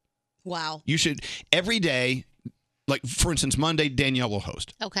live. Wow. You should, every day, like, for instance, Monday, Danielle will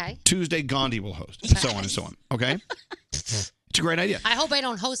host. Okay. Tuesday, Gandhi will host, and so on and so on. Okay? It's a great idea. I hope I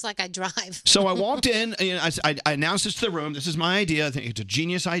don't host like I drive. So I walked in, and I announced this to the room. This is my idea. I think it's a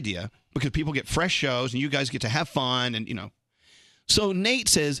genius idea because people get fresh shows, and you guys get to have fun, and, So Nate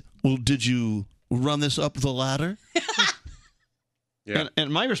says, well, did you run this up the ladder? Yeah.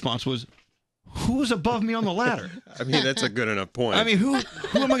 And my response was, who is above me on the ladder? I mean, that's a good enough point. I mean, who am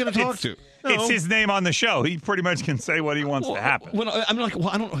I going to talk to? It's his name on the show. He pretty much can say what he wants to happen. I'm like,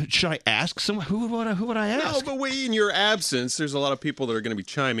 I don't. Should I ask someone? Who would I ask? No, but in your absence, there's a lot of people that are going to be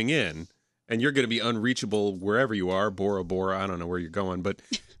chiming in, and you're going to be unreachable wherever you are. Bora Bora, I don't know where you're going, but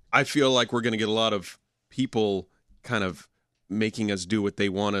I feel like we're going to get a lot of people kind of making us do what they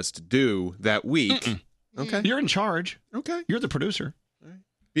want us to do that week. Okay, you're in charge. Okay, you're the producer.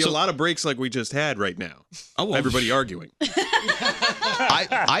 Be a lot of breaks like we just had right now. Oh, well. Everybody arguing.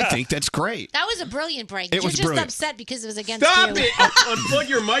 I think that's great. That was a brilliant break. It You're was just brilliant. upset because it was against Stop you. it! Unplug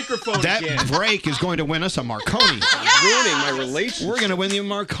your microphone That again. break is going to win us a Marconi. Ruining my relationship. We're going to win the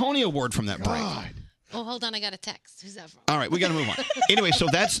Marconi Award from that break. Oh, hold on. I got a text. Who's that from? All right, we got to move on. Anyway, so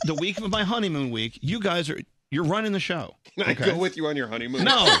that's the week of my honeymoon week. You guys you're running the show. Can I go with you on your honeymoon?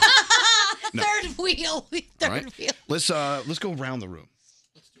 No. No. Third wheel. All right. Let's go around the room.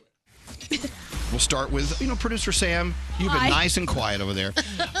 We'll start with producer Sam. You've been Hi. nice and quiet over there.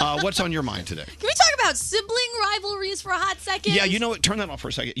 What's on your mind today? Can we talk about sibling rivalries for a hot second? Yeah, you know what? Turn that off for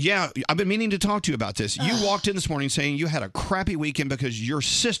a second. Yeah, I've been meaning to talk to you about this. You walked in this morning saying you had a crappy weekend because your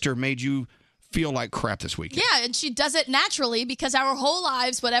sister made you feel like crap this weekend. Yeah, and she does it naturally because our whole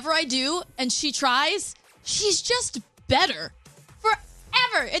lives, whatever I do and she tries, she's just better.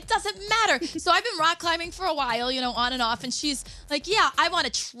 Forever. It doesn't matter. So I've been rock climbing for a while, on and off, and she's like, yeah, I want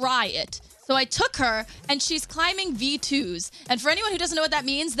to try it. So I took her, and she's climbing V2s. And for anyone who doesn't know what that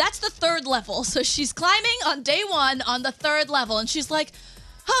means, that's the third level. So she's climbing on day 1 on the third level, and she's like,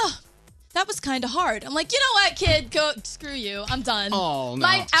 that was kind of hard. I'm like, you know what, kid? Go screw you. I'm done. Oh, no.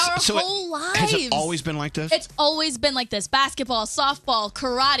 Our So whole lives. Has it always been like this? It's always been like this. Basketball, softball,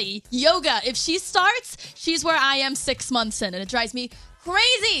 karate, yoga. If she starts, she's where I am 6 months in, and it drives me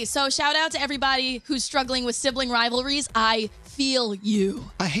crazy. So shout out to everybody who's struggling with sibling rivalries. I feel you.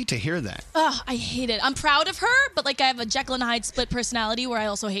 I hate to hear that. Ugh, I hate it. I'm proud of her, but I have a Jekyll and Hyde split personality where I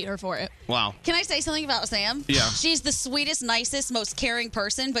also hate her for it. Wow. Can I say something about Sam? Yeah. She's the sweetest, nicest, most caring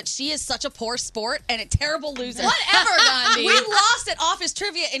person, but she is such a poor sport and a terrible loser. Whatever, Gandhi. We lost at Office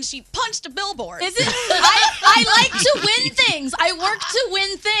Trivia and she punched a billboard. Is it? I like to win things. I work to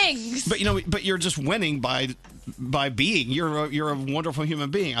win things. But you're just winning by being. You're a wonderful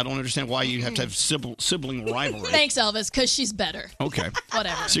human being. I don't understand why you have to have sibling rivalry. Thanks, Elvis, because she's better. Okay.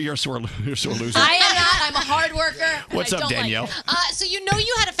 Whatever. So you're a sore loser. I am not. I'm a hard worker. and What's I up, don't like Danielle? it. So you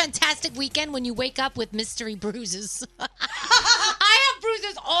had a fantastic weekend when you wake up with mystery bruises. I have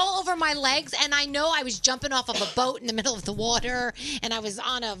bruises all over my legs, and I know I was jumping off of a boat in the middle of the water, and I was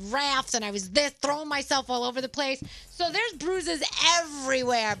on a raft, and I was throwing myself all over the place. So there's bruises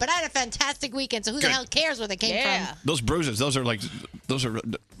everywhere. But I had a fantastic weekend, so who the hell cares where they came from? Those bruises, those are like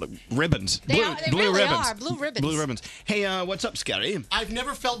ribbons. They really ribbons. are, blue ribbons. Blue ribbons. Hey, what's up, Scary? I've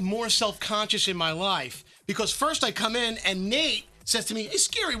never felt more self-conscious in my life because first I come in and Nate says to me, "Hey,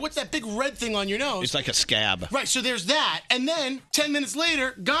 Scary, what's that big red thing on your nose?" It's like a scab. Right, so there's that. And then 10 minutes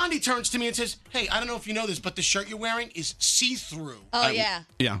later, Gandhi turns to me and says, "Hey, I don't know if you know this, but the shirt you're wearing is see-through." Oh, yeah.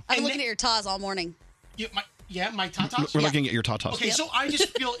 Yeah. I've been looking at your taws all morning. My tatas? We're looking at your tatas. Okay, so I just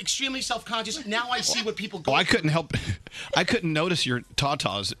feel extremely self-conscious. Now I see what people go Oh, I couldn't notice your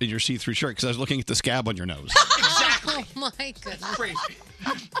tatas in your see-through shirt because I was looking at the scab on your nose. Exactly. Oh, my goodness. Crazy.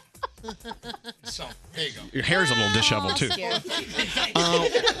 So, there you go. Your hair's a little disheveled, too.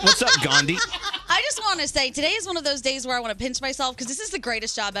 What's up, Gandhi? I just want to say, today is one of those days where I want to pinch myself because this is the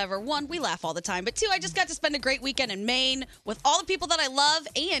greatest job ever. One, we laugh all the time. But two, I just got to spend a great weekend in Maine with all the people that I love.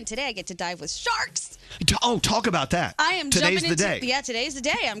 And today I get to dive with sharks. Oh, talk about that. I am Today's jumping the into day. Yeah, today's the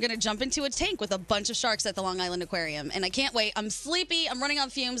day. I'm going to jump into a tank with a bunch of sharks at the Long Island Aquarium. And I can't wait. I'm sleepy. I'm running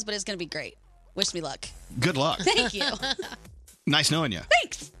on fumes, but it's going to be great. Wish me luck. Good luck. Thank you. Nice knowing you.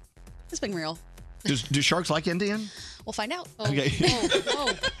 Thanks. It's been real. Do sharks like Indian? We'll find out. Okay.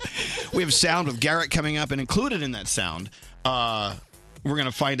 We have sound with Garrett coming up, and included in that sound, we're going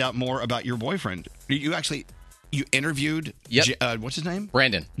to find out more about your boyfriend. You interviewed. Yep. What's his name?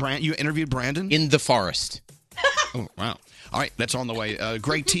 Brandon. You interviewed Brandon in the forest. Oh wow! All right, that's on the way.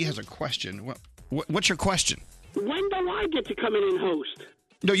 Greg T has a question. What's your question? When do I get to come in and host?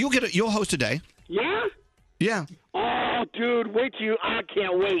 No, you'll host today. Yeah? Yeah. Oh, dude, wait till I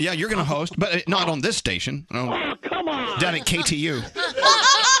can't wait. Yeah, you're going to host, but not on this station. Oh, come on. Down at KTU.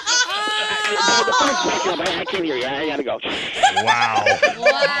 I can't hear you. I got to go. Wow.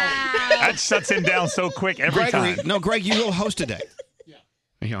 That shuts him down so quick every Gregory, time. No, Greg, you will host today. Yeah.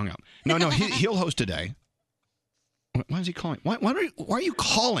 He hung up. No, he'll host today. Why is he calling? Why are you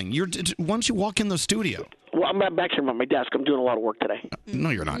calling? Once you walk in the studio. Well, I'm back here at my desk. I'm doing a lot of work today. No,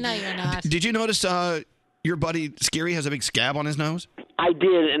 you're not. No, you're not. Did you notice your buddy Scary has a big scab on his nose? I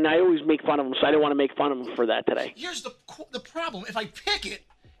did, and I always make fun of him, so I didn't want to make fun of him for that today. Here's the problem. If I pick it,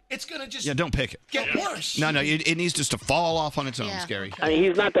 it's going to just don't pick it. get worse. No, it needs just to fall off on its own, Scary. I mean,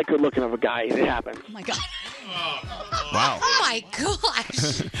 he's not that good looking of a guy. It happens. Oh, my God. Wow. Oh, my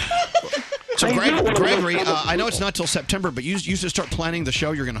gosh. So, Gregory, I know it's not till September, but you should start planning the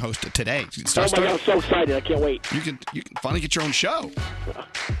show you're going to host today. Oh, my God, I'm so excited. I can't wait. You can finally get your own show.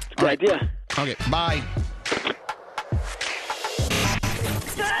 Good idea. Okay, bye.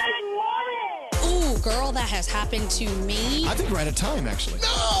 Ooh, girl, that has happened to me. I think we're out of time, actually.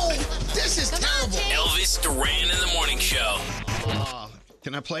 No! This is terrible. Elvis Duran in the morning show.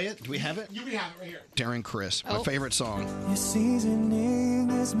 Can I play it? Do we have it? You can have it right here. Darren Criss, my favorite song. Your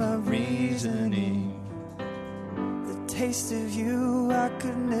seasoning is my reasoning. The taste of you I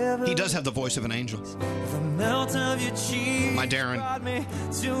could never. He does have the voice of an angel. The melt of your cheek. My Darren. Brought me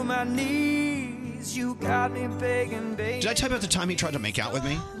to my knees. You got me begging, baby. Did I tell you about the time he tried to make out with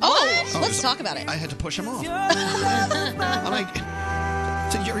me? Let's talk about it. I had to push him off. I'm like,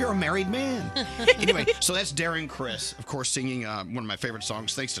 so you're a married man. Anyway, so that's Darren Criss, of course, singing one of my favorite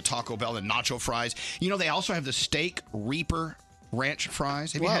songs, thanks to Taco Bell and nacho fries. You know, they also have the steak Reaper ranch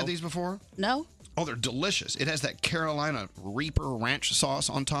fries. Have you had these before? No. Oh, they're delicious. It has that Carolina Reaper ranch sauce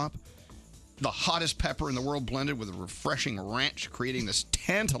on top. The hottest pepper in the world blended with a refreshing ranch, creating this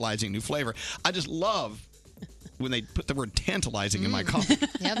tantalizing new flavor. I just love when they put the word tantalizing in my coffee.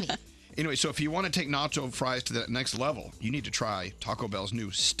 Yummy. Anyway, so if you want to take nacho fries to that next level, you need to try Taco Bell's new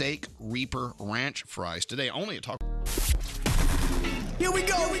Steak Reaper Ranch fries today, only at Taco. Here we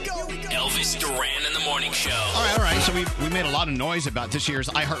go. Elvis Duran in the morning show. All right. So we made a lot of noise about this year's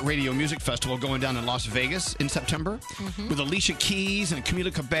iHeartRadio Music Festival going down in Las Vegas in September with Alicia Keys and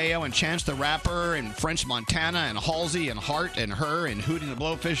Camila Cabello and Chance the Rapper and French Montana and Halsey and Hart and Her and Hootie the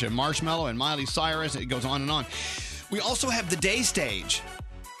Blowfish and Marshmello and Miley Cyrus. It goes on and on. We also have the day stage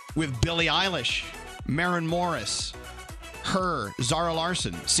with Billie Eilish, Maren Morris, Her, Zara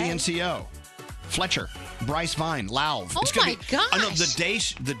Larson, CNCO, Fletcher, Bryce Vine, Lauv. Oh, my gosh. I know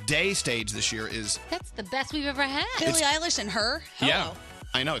the day stage this year is. That's the best we've ever had. Billie Eilish and Her. Hello. Yeah.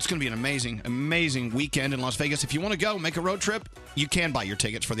 I know. It's going to be an amazing, amazing weekend in Las Vegas. If you want to go, make a road trip, you can buy your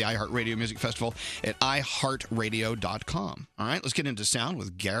tickets for the iHeartRadio Music Festival at iHeartRadio.com. All right, let's get into sound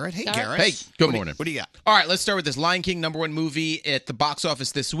with Garrett. Hey, Garrett. Hey, good morning. What do you got? All right, let's start with this Lion King #1 movie at the box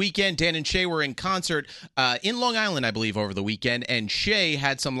office this weekend. Dan and Shay were in concert in Long Island, I believe, over the weekend, and Shay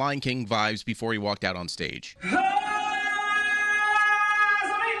had some Lion King vibes before he walked out on stage.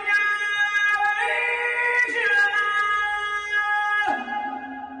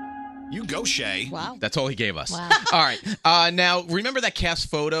 You go, Shay. Wow. That's all he gave us. Wow. All right. Now, remember that cast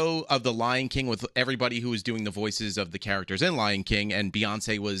photo of the Lion King with everybody who was doing the voices of the characters in Lion King, and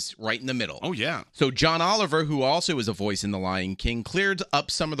Beyonce was right in the middle. Oh, yeah. So John Oliver, who also is a voice in the Lion King, cleared up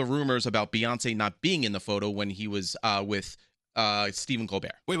some of the rumors about Beyonce not being in the photo when he was with Stephen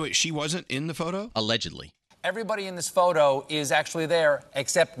Colbert. Wait, she wasn't in the photo? Allegedly. Everybody in this photo is actually there,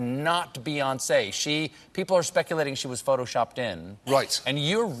 except not Beyonce. People are speculating she was photoshopped in. Right. And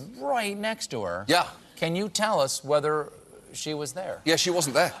you're right next to her. Yeah. Can you tell us whether she was there? Yeah, she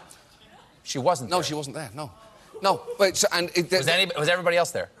wasn't there. She wasn't there? No, she wasn't there, no. No, wait, so, was everybody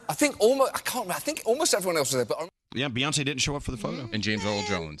else there? I think almost everyone else was there, but... Yeah, Beyonce didn't show up for the photo. And James Earl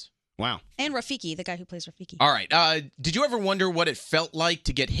Jones. Wow. And Rafiki, the guy who plays Rafiki. All right. Did you ever wonder what it felt like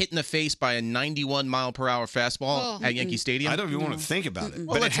to get hit in the face by a 91-mile-per-hour fastball at Yankee Stadium? I don't even want to think about it. Well,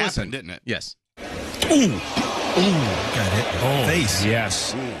 But it let's happened, listen. didn't it? Yes. Got hit in the face.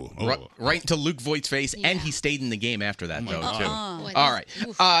 Yes. Right into Luke Voigt's face, and he stayed in the game after that, though, too. Boy, All right.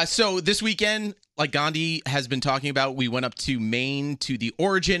 So this weekend, like Gandhi has been talking about, we went up to Maine to the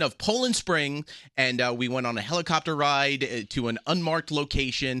origin of Poland Spring, and we went on a helicopter ride to an unmarked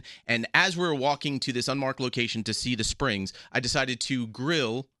location. And as we were walking to this unmarked location to see the springs, I decided to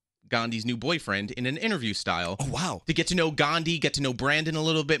grill Gandhi's new boyfriend in an interview style. Oh, wow. To get to know Gandhi, get to know Brandon a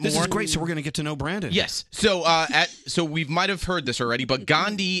little bit more. This is great. So we're going to get to know Brandon. Yes. So so we might have heard this already, but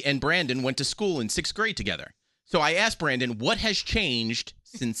Gandhi and Brandon went to school in 6th grade together. So I asked Brandon, what has changed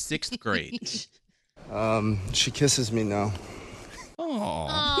since 6th grade? She kisses me now.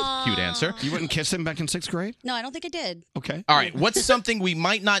 Oh. Cute answer. You wouldn't kiss him back in 6th grade? No, I don't think I did. Okay. All right. What's something we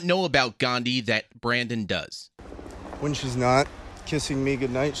might not know about Gandhi that Brandon does? When she's not kissing me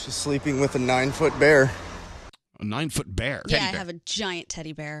goodnight, she's sleeping with a 9-foot bear. A 9-foot bear? Yeah, I have a giant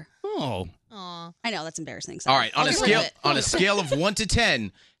teddy bear. Oh. Aw. I know, that's embarrassing. All right. On I'll a get rid of scale it. on a scale of 1 to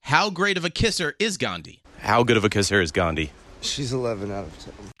 10, how great of a kisser is Gandhi? How good of a kisser is Gandhi? She's 11 out of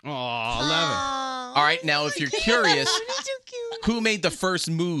 10. Oh, 11. All right. Now, if you're curious, who made the first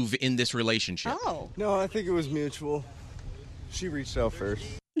move in this relationship? Oh. No, I think it was mutual. She reached out first.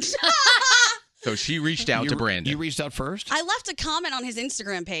 So she reached out to Brandon. You reached out first? I left a comment on his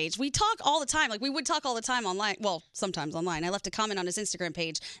Instagram page. We talk all the time. Like, we would talk all the time online. Well, sometimes online. I left a comment on his Instagram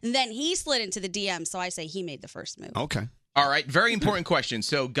page, and then he slid into the DM, so I say he made the first move. Okay. All right. Very important question.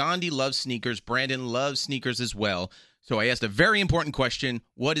 So Gandhi loves sneakers. Brandon loves sneakers as well. So I asked a very important question.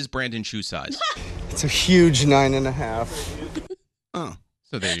 What is Brandon's shoe size? It's a huge 9.5. Oh.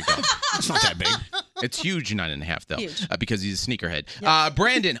 So there you go. It's not that big. It's huge, 9.5, though, Huge. because he's a sneakerhead.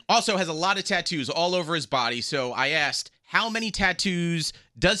 Brandon also has a lot of tattoos all over his body. So I asked, how many tattoos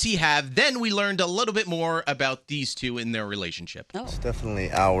does he have? Then we learned a little bit more about these two in their relationship. Oh. It's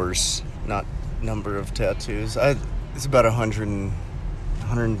definitely hours, not number of tattoos. It's about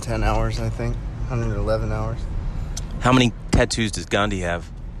 110 hours, I think. 111 hours. How many tattoos does Gandhi have?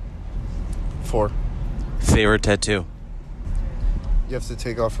 4. Favorite tattoo? You have to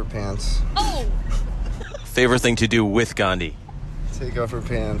take off her pants. Oh! Favorite thing to do with Gandhi? Take off her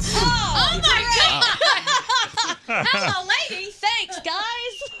pants. Oh my God! Hello, lady. Thanks,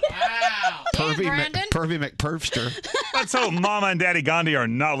 guys. Wow. Pervy McPervster. Let's hope Mama and Daddy Gandhi are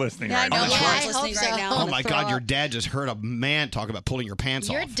not listening right now. Yeah, I'm listening right now. Oh, my God. Your dad just heard a man talk about pulling your pants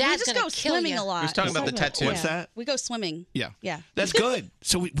Your off. dad's we just gonna go kill swimming you. a lot. He was talking about the tattoo. What's that? We go swimming. Yeah. Yeah. That's good.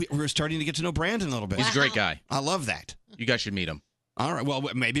 So we're starting to get to know Brandon a little bit. He's a great guy. I love that. You guys should meet him. All right. Well,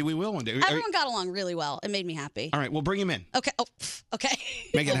 maybe we will one day. Everyone got along really well. It made me happy. All right. We'll bring him in. Okay. Oh, okay.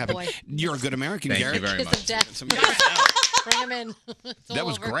 Make it happen. boy. You're a good American, Thank Garrett. you very Kiss much. of death. Some- Bring him in. It's That all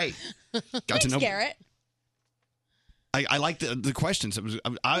was over. great. Got Thanks, to know. Garrett. I like the questions. It was.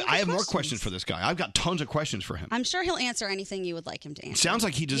 I have more questions for this guy. I've got tons of questions for him. I'm sure he'll answer anything you would like him to answer. Sounds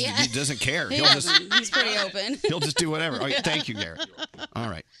like he doesn't care. He He'll just doesn't. He's pretty open. he'll just do whatever. All right, thank you, Garrett. All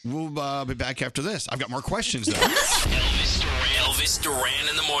right, we'll be back after this. I've got more questions though. Elvis Duran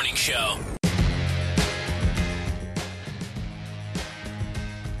in the morning show.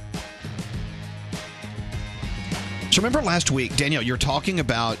 So remember last week, Danielle, you were talking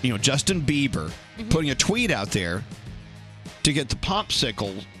about Justin Bieber putting a tweet out there to get the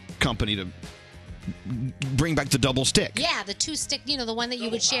popsicle company to bring back the double stick. Yeah, the 2-stick, the one that you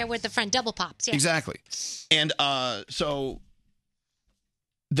would share with a friend, double pops. Yeah. Exactly. And so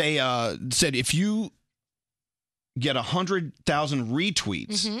they said if you get 100,000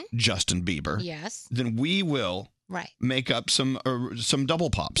 retweets, Justin Bieber, Yes. then we will Right. make up some double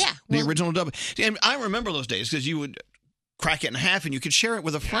pops. Yeah, the well- original double. And I remember those days because you would crack it in half and you could share it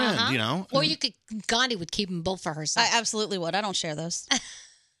with a friend. Or you could. Gandhi would keep them both for herself. I absolutely would. I don't share those.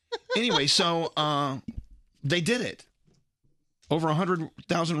 Anyway, so they did it. Over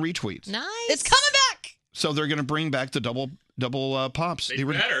 100,000 retweets. Nice. It's coming back. So they're going to bring back the double pops. They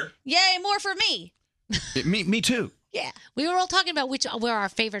better. Yay, more for me. Me too. Yeah. We were all talking about which were our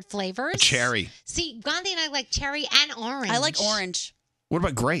favorite flavors. Cherry. See, Gandhi and I like cherry and orange. I like orange. What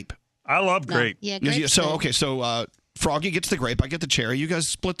about grape? I love grape. Yeah, grape's So good. okay, so Froggy gets the grape. I get the cherry. You guys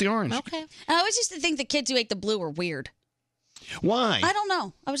split the orange. Okay. I always used to think the kids who ate the blue were weird. Why? I don't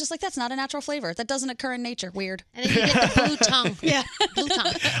know. I was just like, that's not a natural flavor. That doesn't occur in nature. Weird. And then you get the blue tongue. Yeah. Blue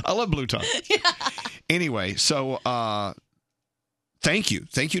tongue. I love blue tongue. Anyway, so thank you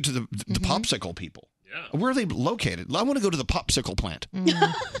to the popsicle people. Yeah. Where are they located? I want to go to the popsicle plant.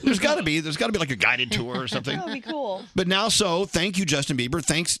 There's got to be like a guided tour or something. That would be cool. But now, thank you, Justin Bieber.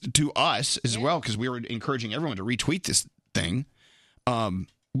 Thanks to us as well, because we were encouraging everyone to retweet this thing.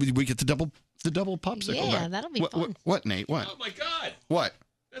 We get the double popsicle. Yeah, back. that'll be fun. What, Nate? What? Oh my God! What?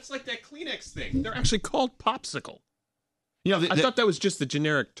 That's like that Kleenex thing. They're actually called popsicle. You know, I thought that was just the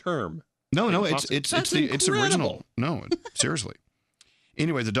generic term. No, Like it's popsicle. That's original. incredible. No, seriously.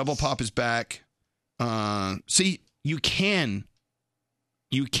 Anyway, the double pop is back. See, you can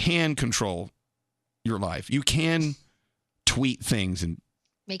control your life. You can tweet things and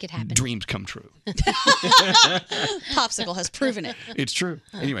Make it happen. dreams come true. Popsicle has proven it. It's true.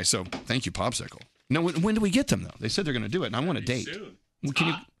 Anyway, so thank you, Popsicle. Now, when do we get them, though? They said they're going to do it, and I want a date. Soon. Well,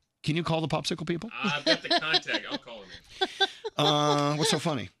 can you call the Popsicle people? I've got the contact. I'll call them in. What's so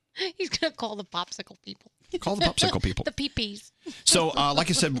funny? He's going to call the popsicle people. Call the Popsicle people. The PPs. So, like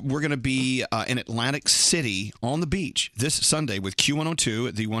I said, we're going to be in Atlantic City on the beach this Sunday with Q102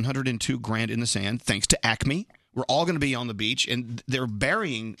 at the 102 Grand in the Sand, thanks to Acme. We're all going to be on the beach, and they're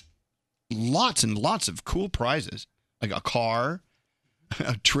burying lots and lots of cool prizes, like a car,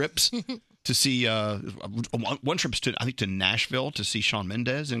 trips to see, one trip's to, I think, to Nashville to see Shawn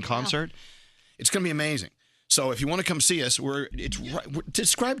Mendes in concert. It's going to be amazing. So if you want to come see us,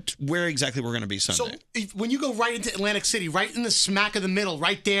 describe where exactly we're going to be Sunday. So when you go right into Atlantic City, right in the smack of the middle,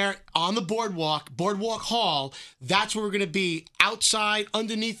 right there on the boardwalk Hall, that's where we're going to be, outside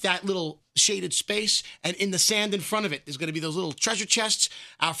underneath that little shaded space, and in the sand in front of it there's going to be those little treasure chests.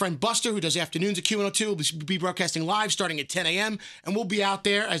 Our friend Buster, who does afternoons at Q102, will be broadcasting live starting at 10 a.m. and we'll be out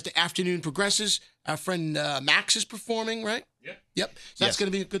there as the afternoon progresses. Our friend Max is performing, right? Yep. So that's going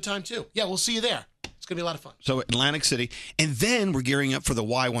to be a good time too. Yeah, we'll see you there. It's going to be a lot of fun. So Atlantic City, and then we're gearing up for the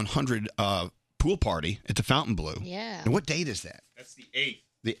Y100 pool party at the Fountain Blue. Yeah. And what date is that? That's the 8th.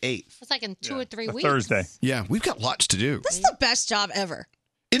 The 8th. It's like in 2 or 3 weeks. Thursday. Yeah, we've got lots to do. This is the best job ever.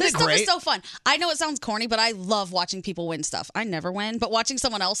 Isn't this it stuff great? is so fun. I know it sounds corny, but I love watching people win stuff. I never win, but watching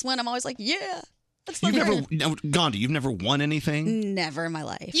someone else win, I'm always like, yeah. That's Gandhi, you've never won anything? Never in my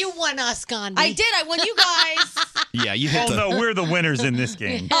life. You won us, Gandhi. I did. I won you guys. Yeah, you hit no, we're the winners in this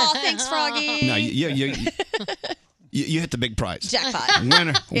game. Oh, thanks, Froggy. No, you hit the big prize. Jackpot.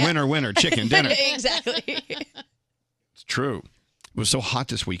 Winner, chicken dinner. Exactly. It's true. It was so hot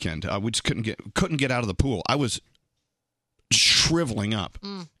this weekend. We just couldn't get out of the pool. I was shriveling up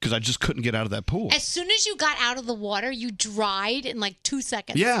because I just couldn't get out of that pool. As soon as you got out of the water, you dried in like 2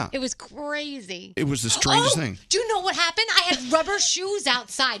 seconds. Yeah. It was crazy. It was the strangest thing. Do you know what happened? I had rubber shoes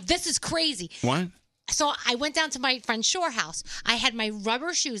outside. This is crazy. What? So I went down to my friend Shore house. I had my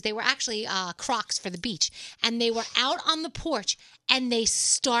rubber shoes. They were actually Crocs for the beach. And they were out on the porch, and they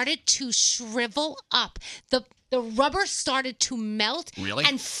started to shrivel up. The rubber started to melt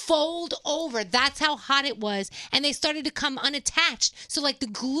and fold over. That's how hot it was. And they started to come unattached. So like the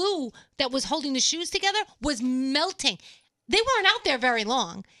glue that was holding the shoes together was melting. They weren't out there very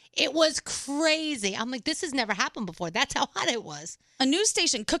long. It was crazy. I'm like, this has never happened before. That's how hot it was. A news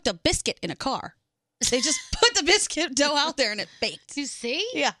station cooked a biscuit in a car. They just put the biscuit dough out there and it baked. You see?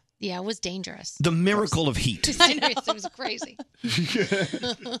 Yeah. Yeah, it was dangerous. The miracle of heat. It was crazy.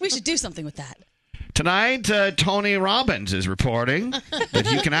 We should do something with that. Tonight, Tony Robbins is reporting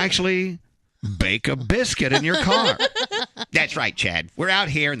that you can actually bake a biscuit in your car. That's right, Chad. We're out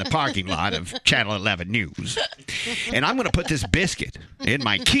here in the parking lot of Channel 11 News. And I'm going to put this biscuit in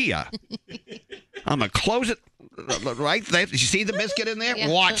my Kia. I'm going to close it right there. You see the biscuit in there? Yeah.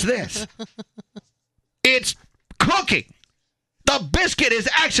 Watch this. It's cooking. The biscuit is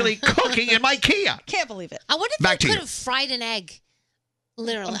actually cooking in my Kia. Can't believe it. I wonder if Back they to could you. have fried an egg.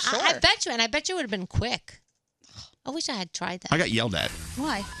 Literally. I'm sure. I bet you, and I bet you it would have been quick. I wish I had tried that. I got yelled at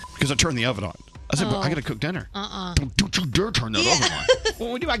Why? because I turned the oven on. I said, Oh. I got to cook dinner. Uh-uh. Don't you dare turn that oven on.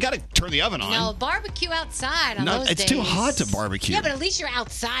 Well, what do I got to turn the oven on? No, barbecue outside on No, those it's days. too hot to barbecue. Yeah, but at least you're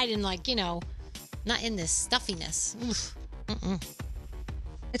outside and like, not in this stuffiness. Oof. Mm-mm.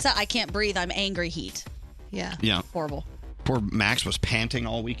 It's that I can't breathe, I'm angry heat. Yeah. Yeah. Horrible. Poor Max was panting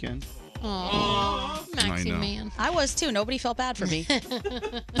all weekend. Oh, Maxie know. man. I was too. Nobody felt bad for me.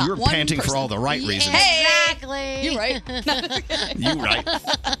 You were panting for all the right reasons. Exactly. You're right. You right.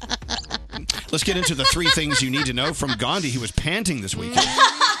 Let's get into the 3 things you need to know from Gandhi, who was panting this weekend.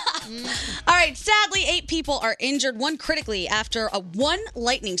 All right. Sadly, 8 people are injured, 1 critically, after one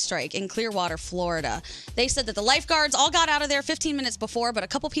lightning strike in Clearwater, Florida. They said that the lifeguards all got out of there 15 minutes before, but a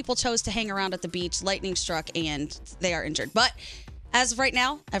couple people chose to hang around at the beach. Lightning struck, and they are injured. But as of right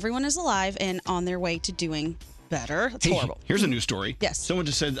now, everyone is alive and on their way to doing better. It's Hey, horrible. here's a news story. Yes. Someone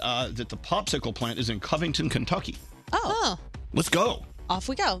just said that the popsicle plant is in Covington, Kentucky. Oh. Let's go. Off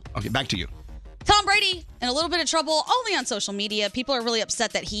we go. Okay, back to you. Tom Brady in a little bit of trouble only on social media. People are really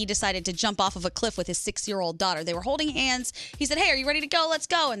upset that he decided to jump off of a cliff with his 6-year-old daughter. They were holding hands. He said, hey, are you ready to go? Let's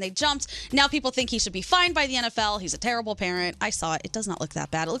go. And they jumped. Now people think he should be fined by the NFL. He's a terrible parent. I saw it. It does not look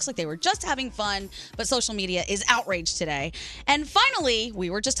that bad. It looks like they were just having fun, but social media is outraged today. And finally, we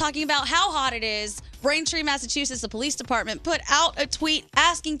were just talking about how hot it is. Braintree, Massachusetts, the police department put out a tweet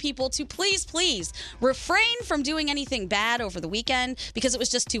asking people to please refrain from doing anything bad over the weekend because it was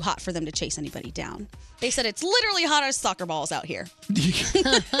just too hot for them to chase anybody be down. They said it's literally hot as soccer balls out here.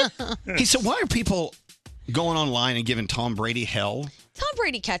 Hey, so why are people going online and giving Tom Brady hell? Tom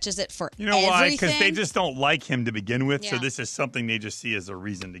Brady catches it for You know why? everything. Because they just don't like him to begin with. So Yeah. this is something they just see as a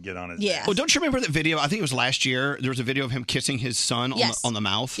reason to get on his Yeah. Well, don't you remember that video? I think it was last year. There was a video of him kissing his son Yes. on the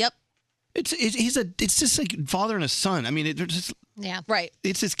mouth. Yep. It's just like father and a son. I mean, they're just Yeah. Right.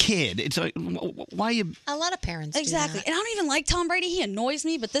 It's his kid. It's like why you? A lot of parents. Exactly. Do that. And I don't even like Tom Brady. He annoys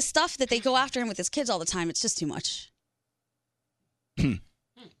me. But this stuff that they go after him with his kids all the time, it's just too much.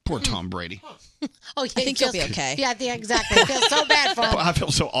 Poor Tom Brady. Oh, yeah, I think you'll be okay. Yeah, exactly. I feel so bad for him. I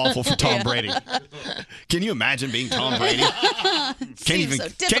feel so awful for Tom Yeah. Brady. Can you imagine being Tom Brady? Seems so Can't even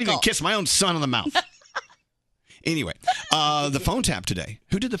difficult. kiss my own son on the mouth. Anyway, the phone tap today.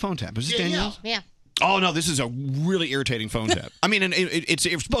 Who did the phone tap? Was this Danielle? Yeah. Oh no, this is a really irritating phone tap. I mean, and it's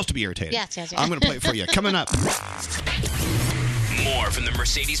supposed to be irritating. Yes. I'm going to play it for you. Coming up. More from the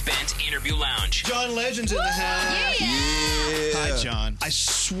Mercedes-Benz Interview Lounge. John Legend's in the house. Yeah. Hi, John. I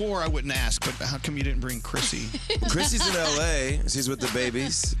swore I wouldn't ask, but how come you didn't bring Chrissy? Chrissy's in L.A. She's with the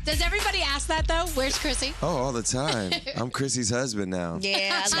babies. Does everybody ask that though? Where's Chrissy? Oh, all the time. I'm Chrissy's husband now.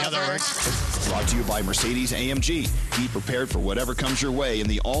 Yeah, See how that works? Brought to you by Mercedes-AMG. Be prepared for whatever comes your way in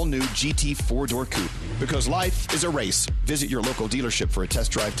the all-new GT 4-door coupe. Because life is a race. Visit your local dealership for a test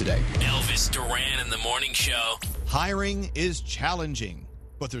drive today. Elvis Duran in the Morning Show. Hiring is challenging,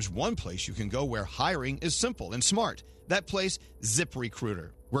 but there's one place you can go where hiring is simple and smart. That place,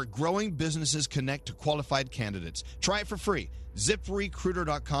 ZipRecruiter, where growing businesses connect to qualified candidates. Try it for free.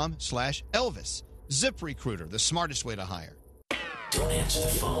 ZipRecruiter.com/Elvis. ZipRecruiter, the smartest way to hire. Don't answer the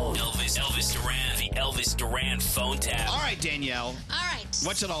phone. Elvis Duran, the Elvis Duran phone tap. All right, Danielle. All right.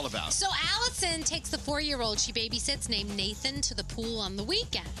 What's it all about? So Allison takes the 4-year-old she babysits named Nathan to the pool on the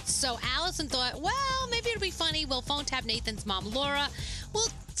weekend. So Allison thought, well, maybe it'll be funny. We'll phone tap Nathan's mom, Laura. We'll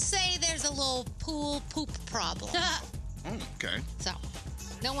say there's a little pool poop problem. Okay. So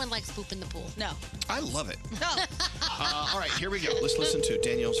no one likes poop in the pool. No. I love it. No. All right, here we go. Let's listen to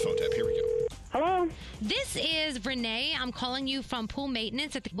Danielle's phone tap. Here we go. Hello. This is Renee. I'm calling you from pool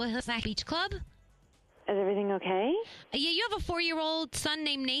maintenance at the Hillside Beach Club. Is everything okay? Yeah, you have a 4-year-old son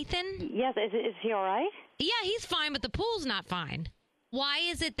named Nathan? Yes. Is he all right? Yeah, he's fine, but the pool's not fine. Why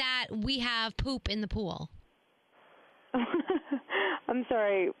is it that we have poop in the pool? I'm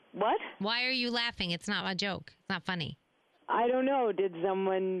sorry. What? Why are you laughing? It's not a joke. It's not funny. I don't know. Did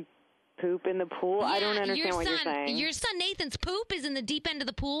someone poop in the pool? I don't understand what you're saying. Your son Nathan's poop is in the deep end of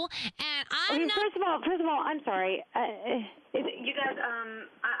the pool, and I'm not. First of all, I'm sorry. You guys,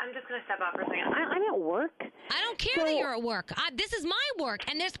 I'm just gonna step out for a second. I'm at work. I don't care that you're at work. This is my work,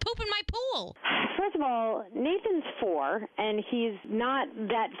 and there's poop in my pool. First of all, Nathan's 4, and he's not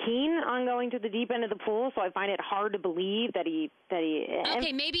that keen on going to the deep end of the pool, so I find it hard to believe that he.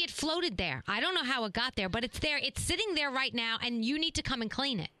 Okay, maybe it floated there. I don't know how it got there, but it's there. It's sitting there right now, and you need to come and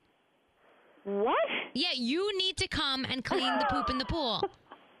clean it. What? Yeah, you need to come and clean the poop in the pool.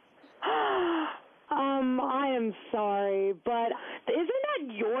 I am sorry, but isn't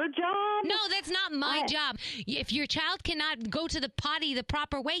that your job? No, that's not my job. If your child cannot go to the potty the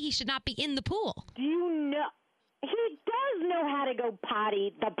proper way, he should not be in the pool. Do you know? He does know how to go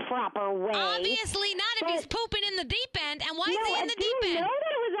potty the proper way. Obviously not if he's pooping in the deep end. And why is he in the do deep you end? know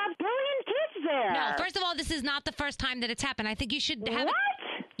that it was a billion kids there? No, first of all, this is not the first time that it's happened. I think you should have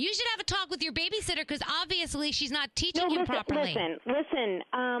You should have a talk with your babysitter because obviously she's not teaching him properly. Listen.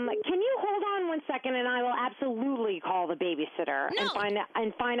 Can you hold on 1 second, and I will absolutely call the babysitter and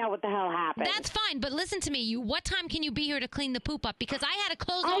find out what the hell happened. That's fine, but listen to me. What time can you be here to clean the poop up? Because I had to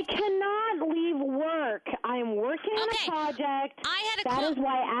close. I cannot leave work. I am working on a project. I had to That close. is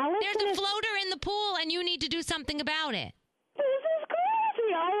why Allison There's a floater in the pool, and you need to do something about it. This is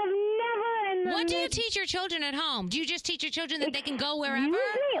crazy. I have never in the What do you teach your children at home? Do you just teach your children that they can go wherever?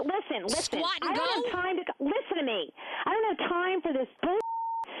 Listen. Squat and I don't have time to listen to me. I don't have time for this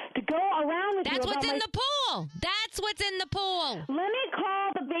to go around with you. That's what's in the pool. That's what's in the pool. Let me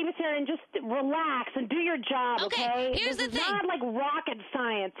call the babysitter and just relax and do your job, okay? Here's this the is thing. not like rocket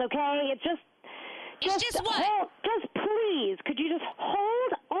science, okay? It's just what? Just please, could you just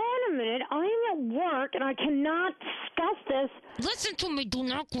hold on a minute? I'm at work and I cannot discuss this. Listen to me. Do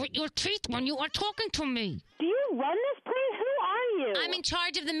not grit your teeth when you are talking to me. Do you run this place? Who are you? I'm in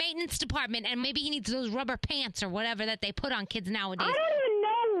charge of the maintenance department, and maybe he needs those rubber pants or whatever that they put on kids nowadays. I don't even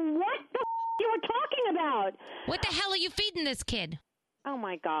know what the you were talking about. What the hell are you feeding this kid? Oh,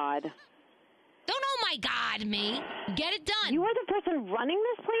 my God. Don't oh my God me. Get it done. You are the person running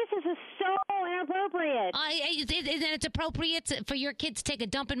this place? This is so inappropriate. Isn't it appropriate for your kids to take a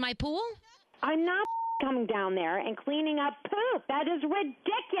dump in my pool? I'm not coming down there and cleaning up poop. That is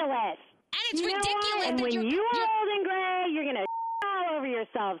ridiculous. And it's ridiculous. And that when you're- you are old and gray, you're going to all over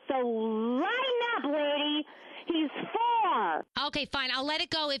yourself. So lighten up, lady. He's 4. Okay, fine. I'll let it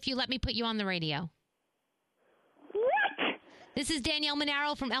go if you let me put you on the radio. What? This is Danielle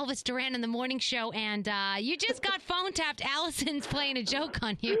Monaro from Elvis Duran in the Morning Show, and you just got phone tapped. Allison's playing a joke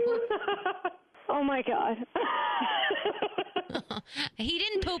on you. Oh, my God. He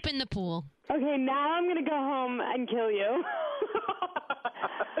didn't poop in the pool. Okay, now I'm going to go home and kill you.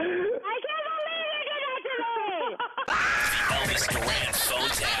 I can't believe you did that to me! Elvis Duran phone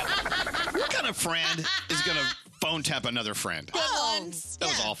tap. What kind of friend is going to phone tap another friend? Good ones. That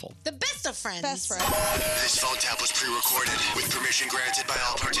was awful. The best of friends. Best friend. This phone tap was pre-recorded with permission granted by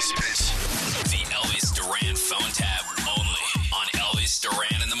all participants. The Elvis Duran phone tap only on Elvis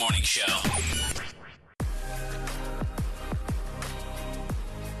Duran in the Morning Show.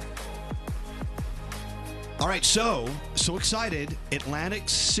 All right, so excited. Atlantic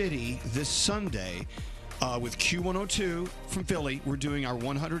City this Sunday with Q102 from Philly. We're doing our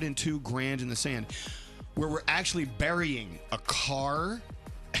 102 Grand in the Sand, where we're actually burying a car.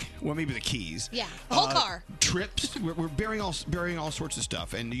 Well, maybe the keys. Yeah, the whole car. Trips. We're burying all sorts of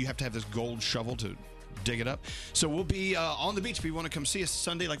stuff, and you have to have this gold shovel to dig it up. So we'll be on the beach. If you want to come see us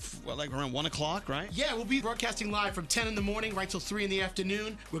Sunday, like around 1 o'clock, right? Yeah, we'll be broadcasting live from 10 in the morning right till 3 in the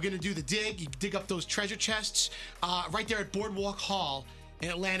afternoon. We're going to do the dig. You dig up those treasure chests right there at Boardwalk Hall in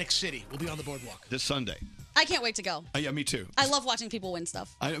Atlantic City. We'll be on the boardwalk. This Sunday. I can't wait to go. Yeah, me too. I love watching people win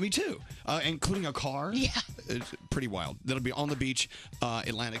stuff. Me too, including a car. Yeah. It's pretty wild. That'll be on the beach,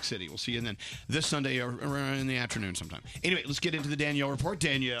 Atlantic City. We'll see you then this Sunday or around in the afternoon sometime. Anyway, let's get into the Danielle report.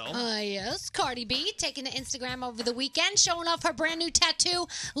 Danielle. Yes, Cardi B taking to Instagram over the weekend, showing off her brand new tattoo,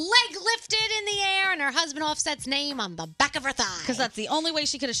 leg lifted in the air, and her husband Offset's name on the back of her thigh. Because that's the only way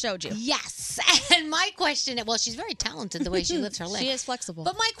she could have showed you. Yes. And my question, well, she's very talented the way she lifts her leg. She is flexible.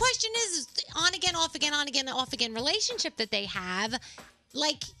 But my question is on again, off again, on again, off again relationship that they have.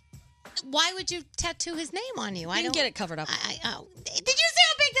 Like, why would you tattoo his name on you? You can get it covered up. Did you see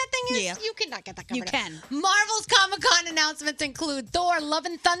how big that thing is? Yeah. You cannot get that covered You up. can. Marvel's Comic-Con announcements include Thor, Love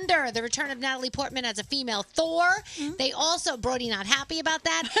and Thunder, the return of Natalie Portman as a female Thor. Mm-hmm. They also, Brody not happy about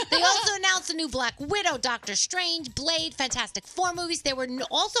that. They also announced a new Black Widow, Doctor Strange, Blade, Fantastic Four movies. There were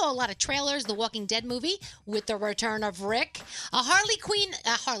also a lot of trailers, the Walking Dead movie with the return of Rick, a Harley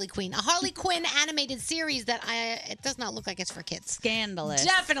Quinn animated series that it does not look like it's for kids. Scandalous.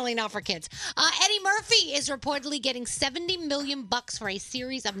 Definitely not for kids. Eddie Murphy is reportedly getting $70 million for a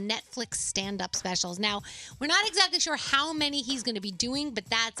series of Netflix stand-up specials. Now, we're not exactly sure how many he's going to be doing, but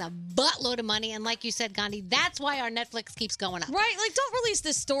that's a buttload of money. And like you said, Gandhi, that's why our Netflix keeps going up. Right? Like, don't release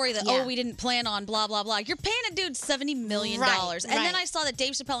this story that, we didn't plan on blah, blah, blah. You're paying a dude $70 million. Right, And then I saw that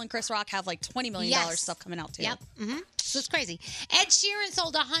Dave Chappelle and Chris Rock have like $20 million stuff coming out, too. Yep. Mm-hmm. So it's crazy. Ed Sheeran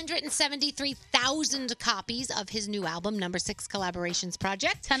sold 173,000 copies of his new album, Number 6 Collaborations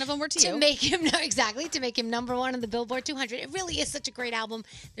Project. 10 of them were to you. Make him to make him number 1 on the Billboard 200. It really is such a great album.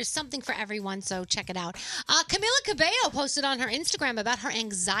 There's something for everyone, so check it out. Camila Cabello posted on her Instagram about her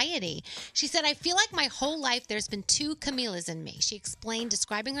anxiety. She said, I feel like my whole life there's been 2 Camilas in me. She explained,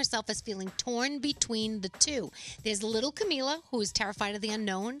 describing herself as feeling torn between the two. There's little Camila, who is terrified of the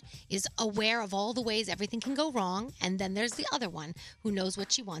unknown, is aware of all the ways everything can go wrong, and then there's the other one who knows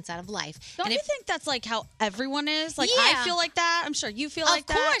what she wants out of life. Don't you think that's like how everyone is? Like, Yeah. I feel like that. I'm sure you feel like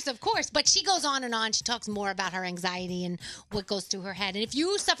that. Of course. But she goes on and on. She talks more about her anxiety and what goes through her head. And if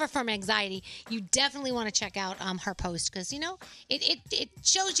you suffer from anxiety, you definitely want to check out her post because, it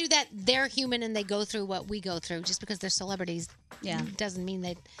shows you that they're human and they go through what we go through. Just because they're celebrities doesn't mean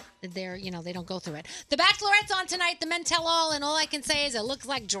that they're, they don't go through it. The Bachelorette's on tonight. The men tell all. And all I can say is it looks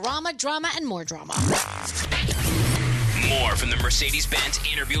like drama, and more drama. More from the Mercedes-Benz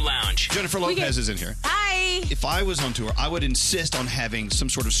Interview Lounge. Jennifer Lopez is in here. Hi. If I was on tour, I would insist on having some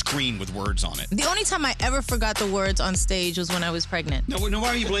sort of screen with words on it. The only time I ever forgot the words on stage was when I was pregnant. No, why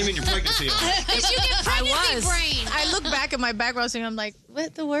are you blaming your pregnancy on it? Because you get pregnancy brain. I look back at my background singer, I'm like,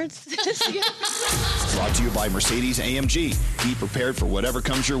 what, the words? Brought to you by Mercedes-AMG. Be prepared for whatever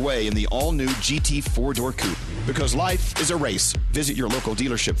comes your way in the all-new GT 4-door coupe. Because life is a race. Visit your local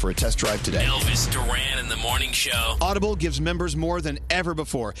dealership for a test drive today. Elvis Duran in the Morning Show. Audible gives members more than ever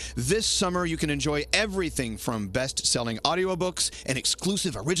before. This summer, you can enjoy everything from best-selling audiobooks and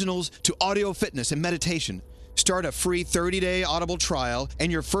exclusive originals to audio fitness and meditation. Start a free 30-day Audible trial,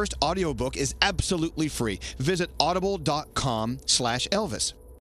 and your first audiobook is absolutely free. Visit audible.com/Elvis.